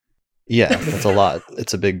thing. Yeah, that's a lot.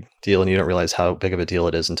 It's a big deal, and you don't realize how big of a deal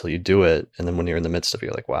it is until you do it. And then when you're in the midst of it,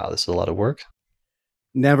 you're like, wow, this is a lot of work.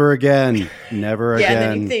 Never again. Never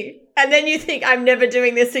again. And then you think, I'm never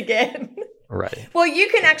doing this again. Right. Well, you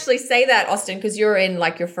can actually say that, Austin, because you're in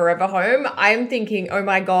like your forever home. I'm thinking, oh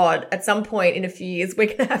my God, at some point in a few years, we're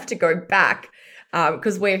going to have to go back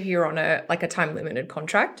because we're here on a time limited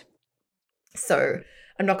contract. So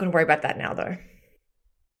I'm not going to worry about that now, though.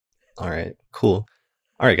 All right, cool.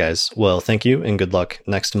 All right, guys. Well, thank you and good luck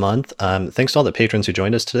next month. Thanks to all the patrons who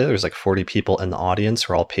joined us today. There's like 40 people in the audience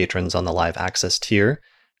who are all patrons on the live access tier.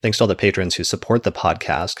 Thanks to all the patrons who support the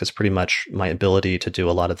podcast, because pretty much my ability to do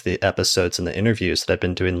a lot of the episodes and the interviews that I've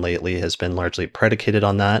been doing lately has been largely predicated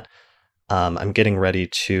on that. I'm getting ready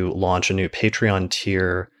to launch a new Patreon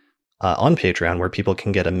tier on Patreon where people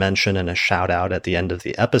can get a mention and a shout out at the end of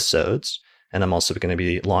the episodes. And I'm also going to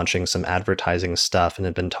be launching some advertising stuff and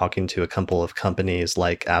have been talking to a couple of companies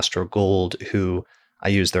like Astro Gold, who I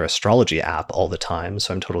use their astrology app all the time,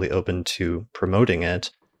 so I'm totally open to promoting it.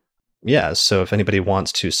 Yeah, so if anybody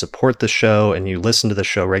wants to support the show and you listen to the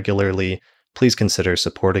show regularly, please consider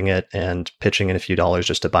supporting it and pitching in a few dollars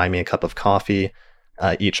just to buy me a cup of coffee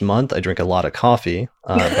each month. I drink a lot of coffee,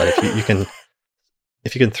 but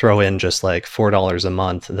if you can throw in just like $4 a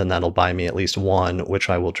month, then that'll buy me at least one, which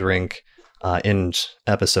I will drink in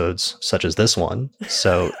episodes such as this one.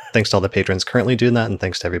 So thanks to all the patrons currently doing that, and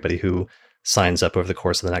thanks to everybody who signs up over the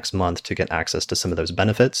course of the next month to get access to some of those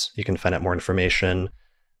benefits. You can find out more information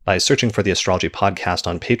by searching for the Astrology Podcast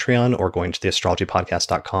on Patreon or going to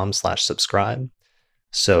theastrologypodcast.com/subscribe.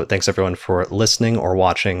 So thanks everyone for listening or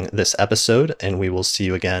watching this episode, and we will see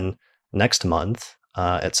you again next month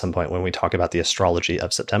at some point when we talk about the astrology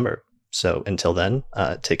of September. So until then,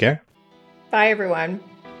 take care. Bye, everyone.